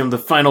Elysium, the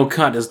final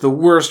cut is the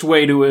worst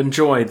way to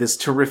enjoy this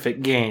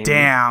terrific game.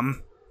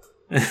 Damn.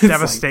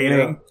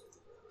 Devastating. Like,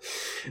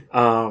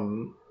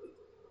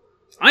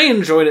 I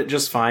enjoyed it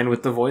just fine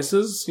with the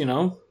voices, you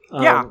know.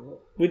 Yeah.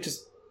 We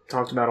just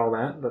talked about all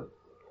that, but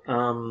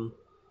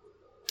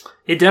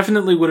it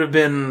definitely would have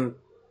been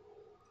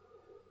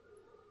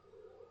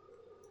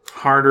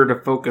harder to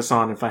focus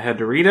on if I had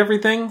to read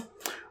everything.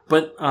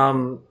 But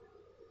you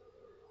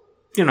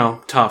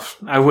know, tough.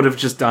 I would have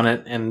just done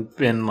it and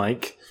been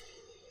like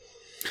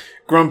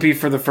grumpy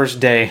for the first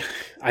day,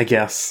 I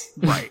guess.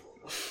 Right.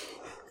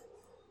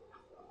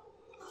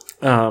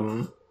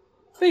 But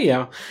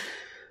yeah,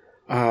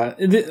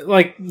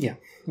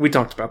 we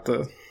talked about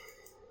the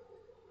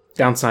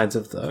downsides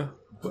of the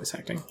voice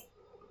acting.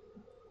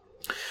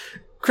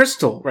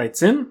 Crystal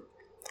writes in,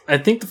 I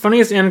think the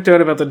funniest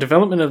anecdote about the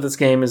development of this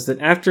game is that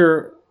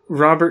after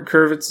Robert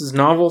Kurvitz's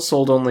novel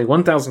sold only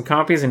 1,000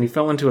 copies and he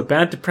fell into a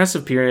bad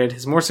depressive period.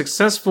 His more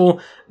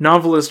successful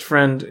novelist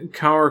friend,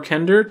 Kaur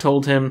Kender,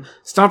 told him,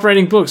 "Stop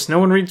writing books. No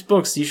one reads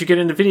books. You should get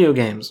into video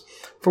games."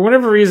 For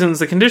whatever reasons,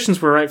 the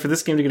conditions were right for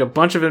this game to get a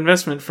bunch of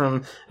investment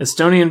from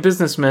Estonian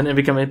businessmen and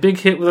become a big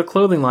hit with a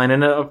clothing line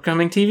and an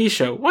upcoming TV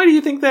show. Why do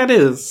you think that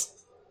is?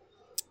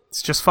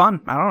 It's just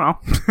fun. I don't know.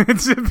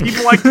 It's,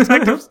 people like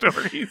detective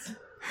stories.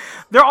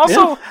 They're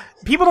also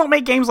people don't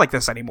make games like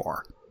this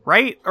anymore,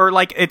 right? Or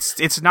like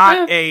it's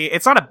not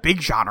a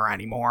big genre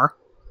anymore.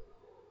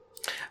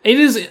 It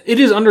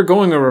is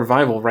undergoing a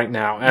revival right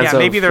now.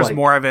 Maybe there's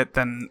more of it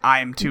than I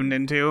am tuned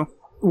into.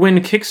 When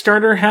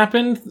Kickstarter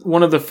happened,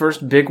 one of the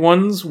first big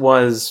ones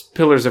was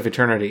Pillars of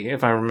Eternity,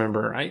 if I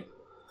remember right.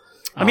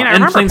 I mean, I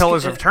remember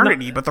Pillars of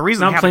Eternity, but the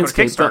reason they haven't go to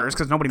Kickstarter is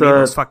because nobody made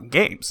those fucking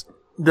games.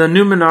 The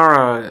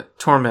Numenera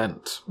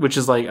Torment, which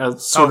is like a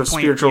sort of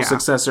spiritual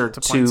successor to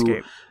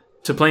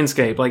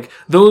Planescape. Like,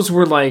 those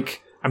were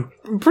like... I'm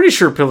pretty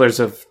sure Pillars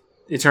of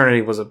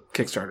Eternity was a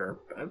Kickstarter.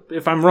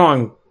 If I'm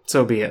wrong,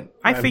 so be it.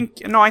 I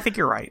think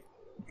you're right.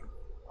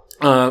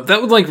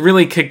 That would like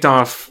really kicked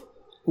off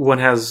what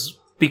has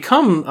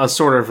become a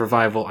sort of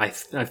revival, I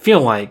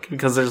feel like,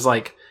 because there's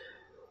like...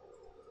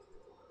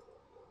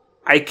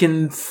 I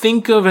can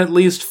think of at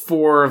least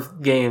 4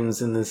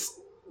 games in this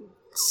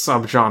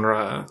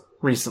subgenre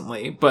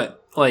recently,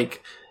 but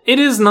like it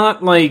is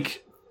not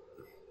like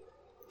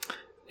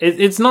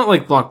it's not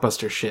like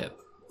blockbuster shit.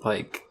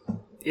 Like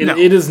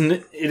it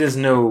is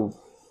no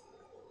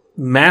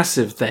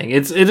massive thing.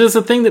 It is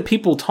a thing that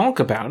people talk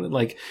about.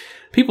 Like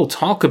people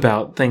talk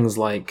about things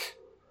like,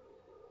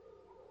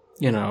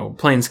 you know,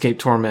 Planescape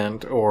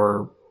Torment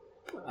or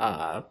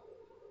I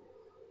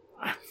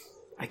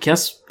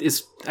guess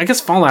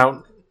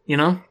Fallout, you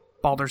know?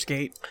 Baldur's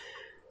Gate.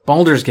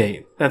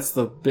 That's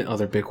the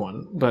other big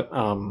one. But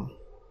I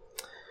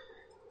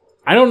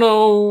don't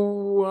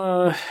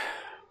know.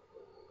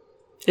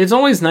 It's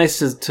always nice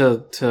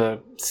to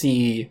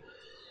see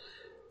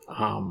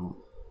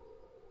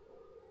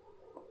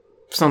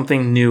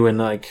something new in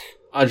like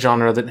a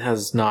genre that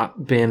has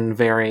not been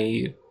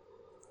very...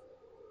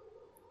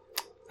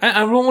 I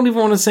don't even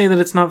want to say that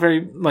it's not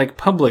very like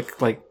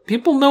public. Like,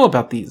 people know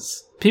about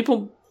these.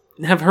 People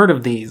have heard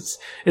of these.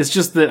 It's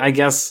just that I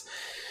guess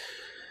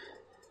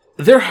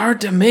they're hard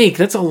to make.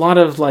 That's a lot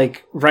of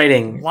like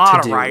writing. A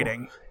lot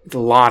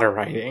of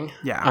writing.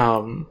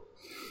 Yeah.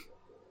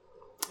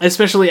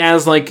 Especially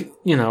as like,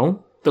 you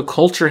know, the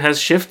culture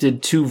has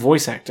shifted to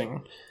voice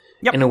acting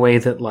in a way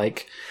that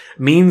like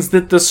means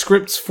that the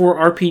scripts for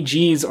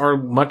RPGs are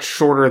much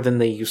shorter than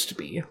they used to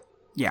be.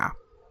 Yeah.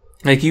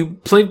 Like, you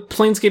play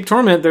Planescape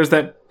Torment, there's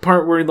that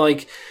part where,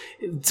 like,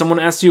 someone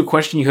asks you a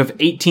question, you have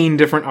 18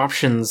 different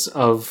options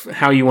of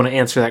how you want to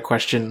answer that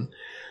question.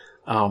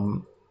 I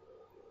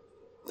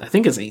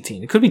think it's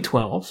 18. It could be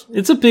 12.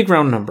 It's a big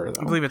round number,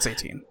 though. I believe it's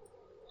 18.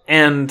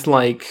 And,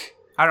 like,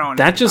 I don't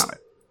know that just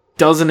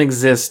doesn't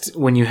exist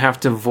when you have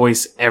to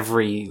voice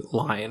every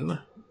line.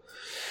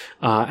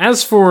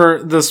 As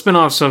for the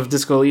spin-offs of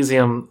Disco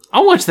Elysium,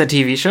 I'll watch that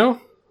TV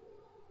show.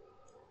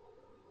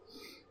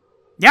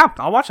 Yeah,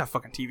 I'll watch that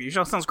fucking TV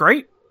show. Sounds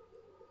great.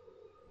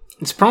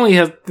 It's probably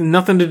has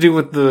nothing to do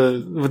with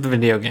the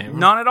video game.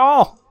 None at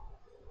all.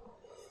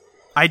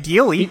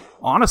 Ideally,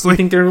 honestly.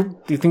 Do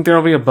you think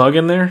there'll be a bug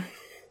in there?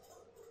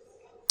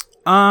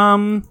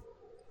 No.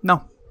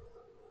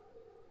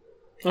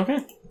 Okay.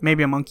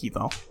 Maybe a monkey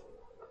though.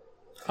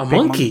 A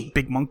monkey?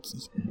 Big monkey.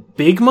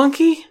 Big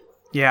monkey?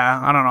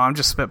 Yeah, I don't know. I'm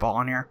just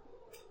spitballing here.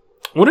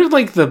 What is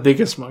like the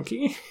biggest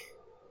monkey?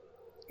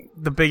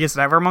 The biggest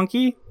ever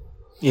monkey?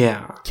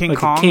 Yeah. King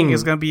Kong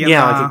is going to be in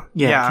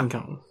King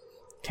Kong.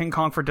 King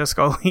Kong for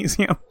Disco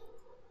Elysium.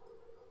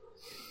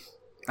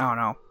 I don't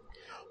know.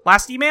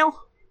 Last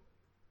email?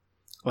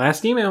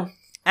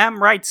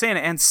 M writes in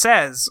and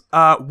says,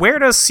 where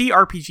does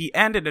CRPG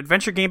end and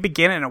adventure game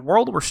begin in a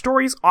world where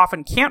stories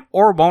often can't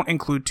or won't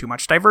include too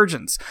much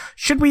divergence?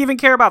 Should we even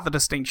care about the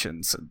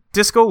distinctions?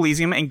 Disco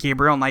Elysium and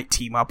Gabriel Knight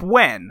team up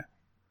when?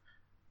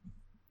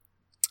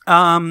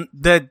 I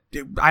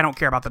don't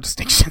care about the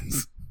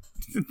distinctions.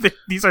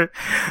 These are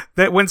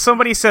that when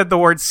somebody said the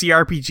word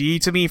CRPG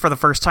to me for the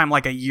first time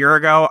like a year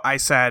ago, I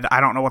said,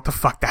 I don't know what the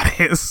fuck that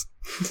is.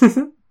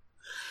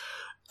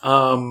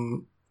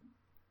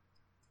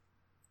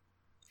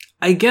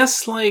 I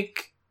guess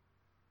like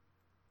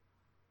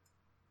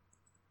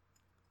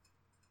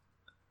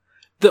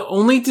the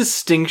only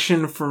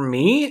distinction for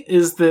me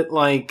is that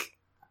like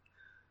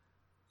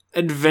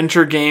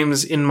adventure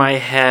games in my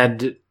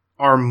head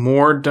are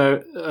more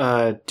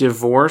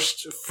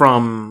divorced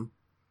from,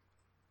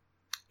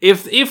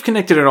 if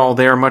connected at all,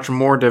 they are much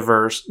more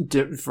divorced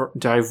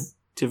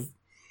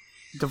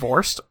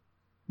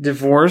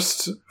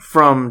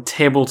from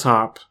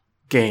tabletop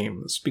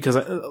games, because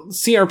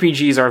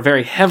CRPGs are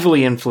very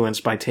heavily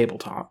influenced by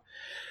tabletop,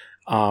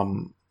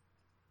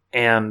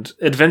 and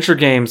adventure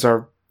games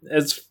are,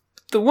 as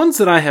the ones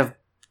that I have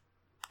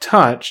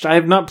touched, I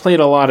have not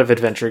played a lot of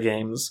adventure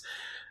games,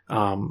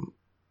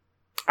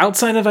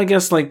 outside of, I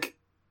guess, like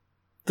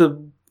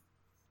the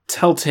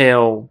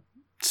Telltale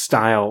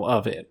style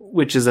of it,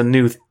 which is a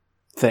new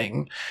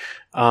thing,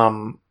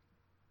 don't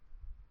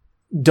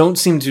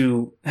seem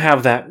to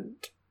have that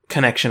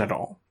connection at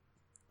all.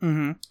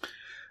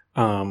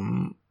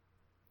 Mm-hmm.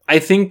 I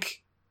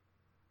think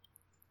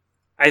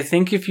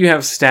if you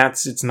have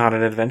stats, it's not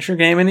an adventure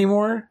game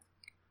anymore.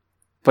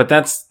 But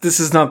this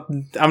is not.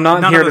 I'm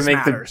not None here of to this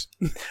make matters.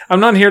 I'm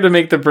not here to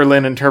make the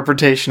Berlin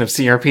interpretation of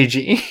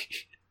CRPG.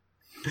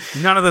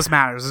 None of this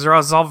matters. These are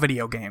all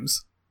video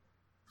games.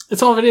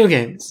 It's all video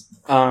games.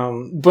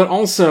 But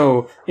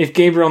also, if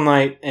Gabriel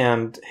Knight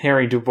and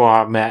Harry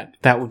Dubois met,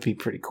 that would be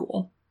pretty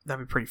cool.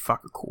 That'd be pretty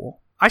fucking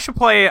cool. I should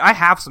play. I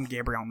have some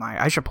Gabriel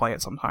Knight. I should play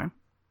it sometime.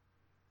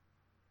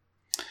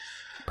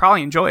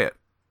 Probably enjoy it.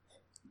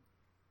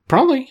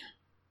 Probably.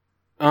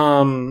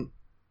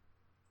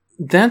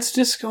 That's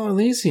Disco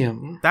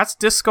Elysium. That's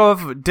Disco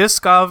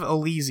of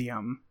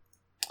Elysium.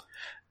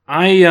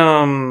 I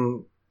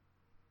don't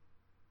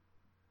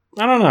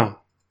know.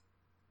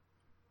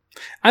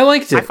 I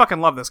liked it. I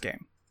fucking love this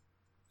game.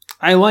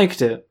 I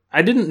liked it.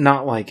 I didn't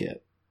not like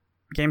it.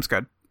 Game's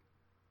good.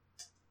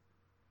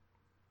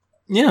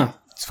 Yeah.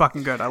 It's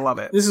fucking good. I love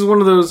it. This is one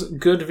of those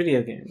good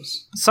video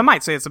games. Some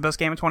might say it's the best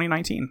game of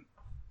 2019.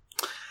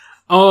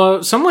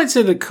 Some might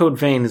say that Code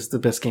Vein is the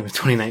best game of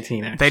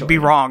 2019, actually. They'd be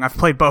wrong. I've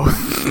played both.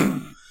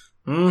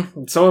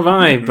 So have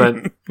I,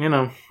 but, you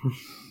know.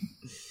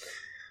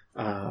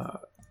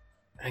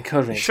 And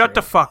Code Vein. Shut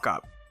the fuck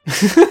up.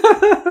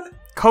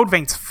 Code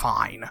Vein's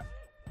fine.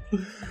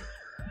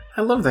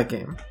 I love that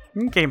game.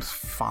 Game's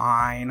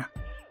fine.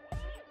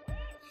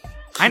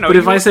 I know. But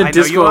if I said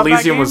Disco Elysium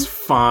Elysium was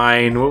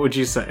fine, what would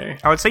you say?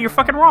 I would say you're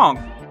fucking wrong.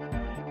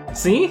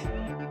 See?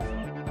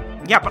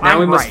 Yeah, but now I'm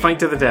we must right. fight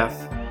to the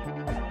death.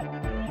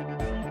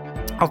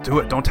 I'll do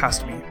it. Don't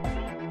test me.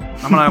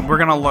 We're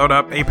gonna load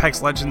up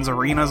Apex Legends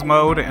Arenas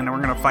mode, and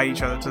we're gonna fight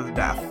each other to the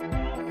death.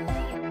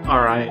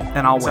 All right.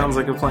 And I'll win. Sounds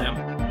like a plan.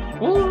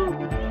 Well,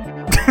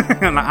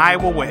 and I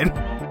will win.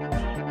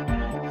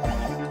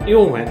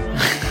 you'll win.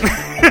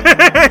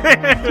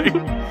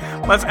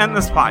 Let's end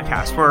this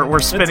podcast. We're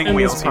spinning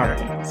wheels here.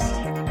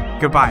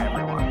 Goodbye,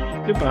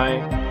 everyone. Goodbye.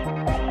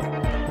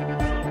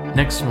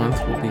 Next month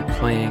we'll be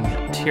playing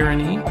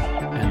Tyranny,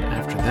 and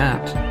after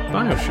that,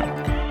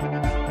 BioShock.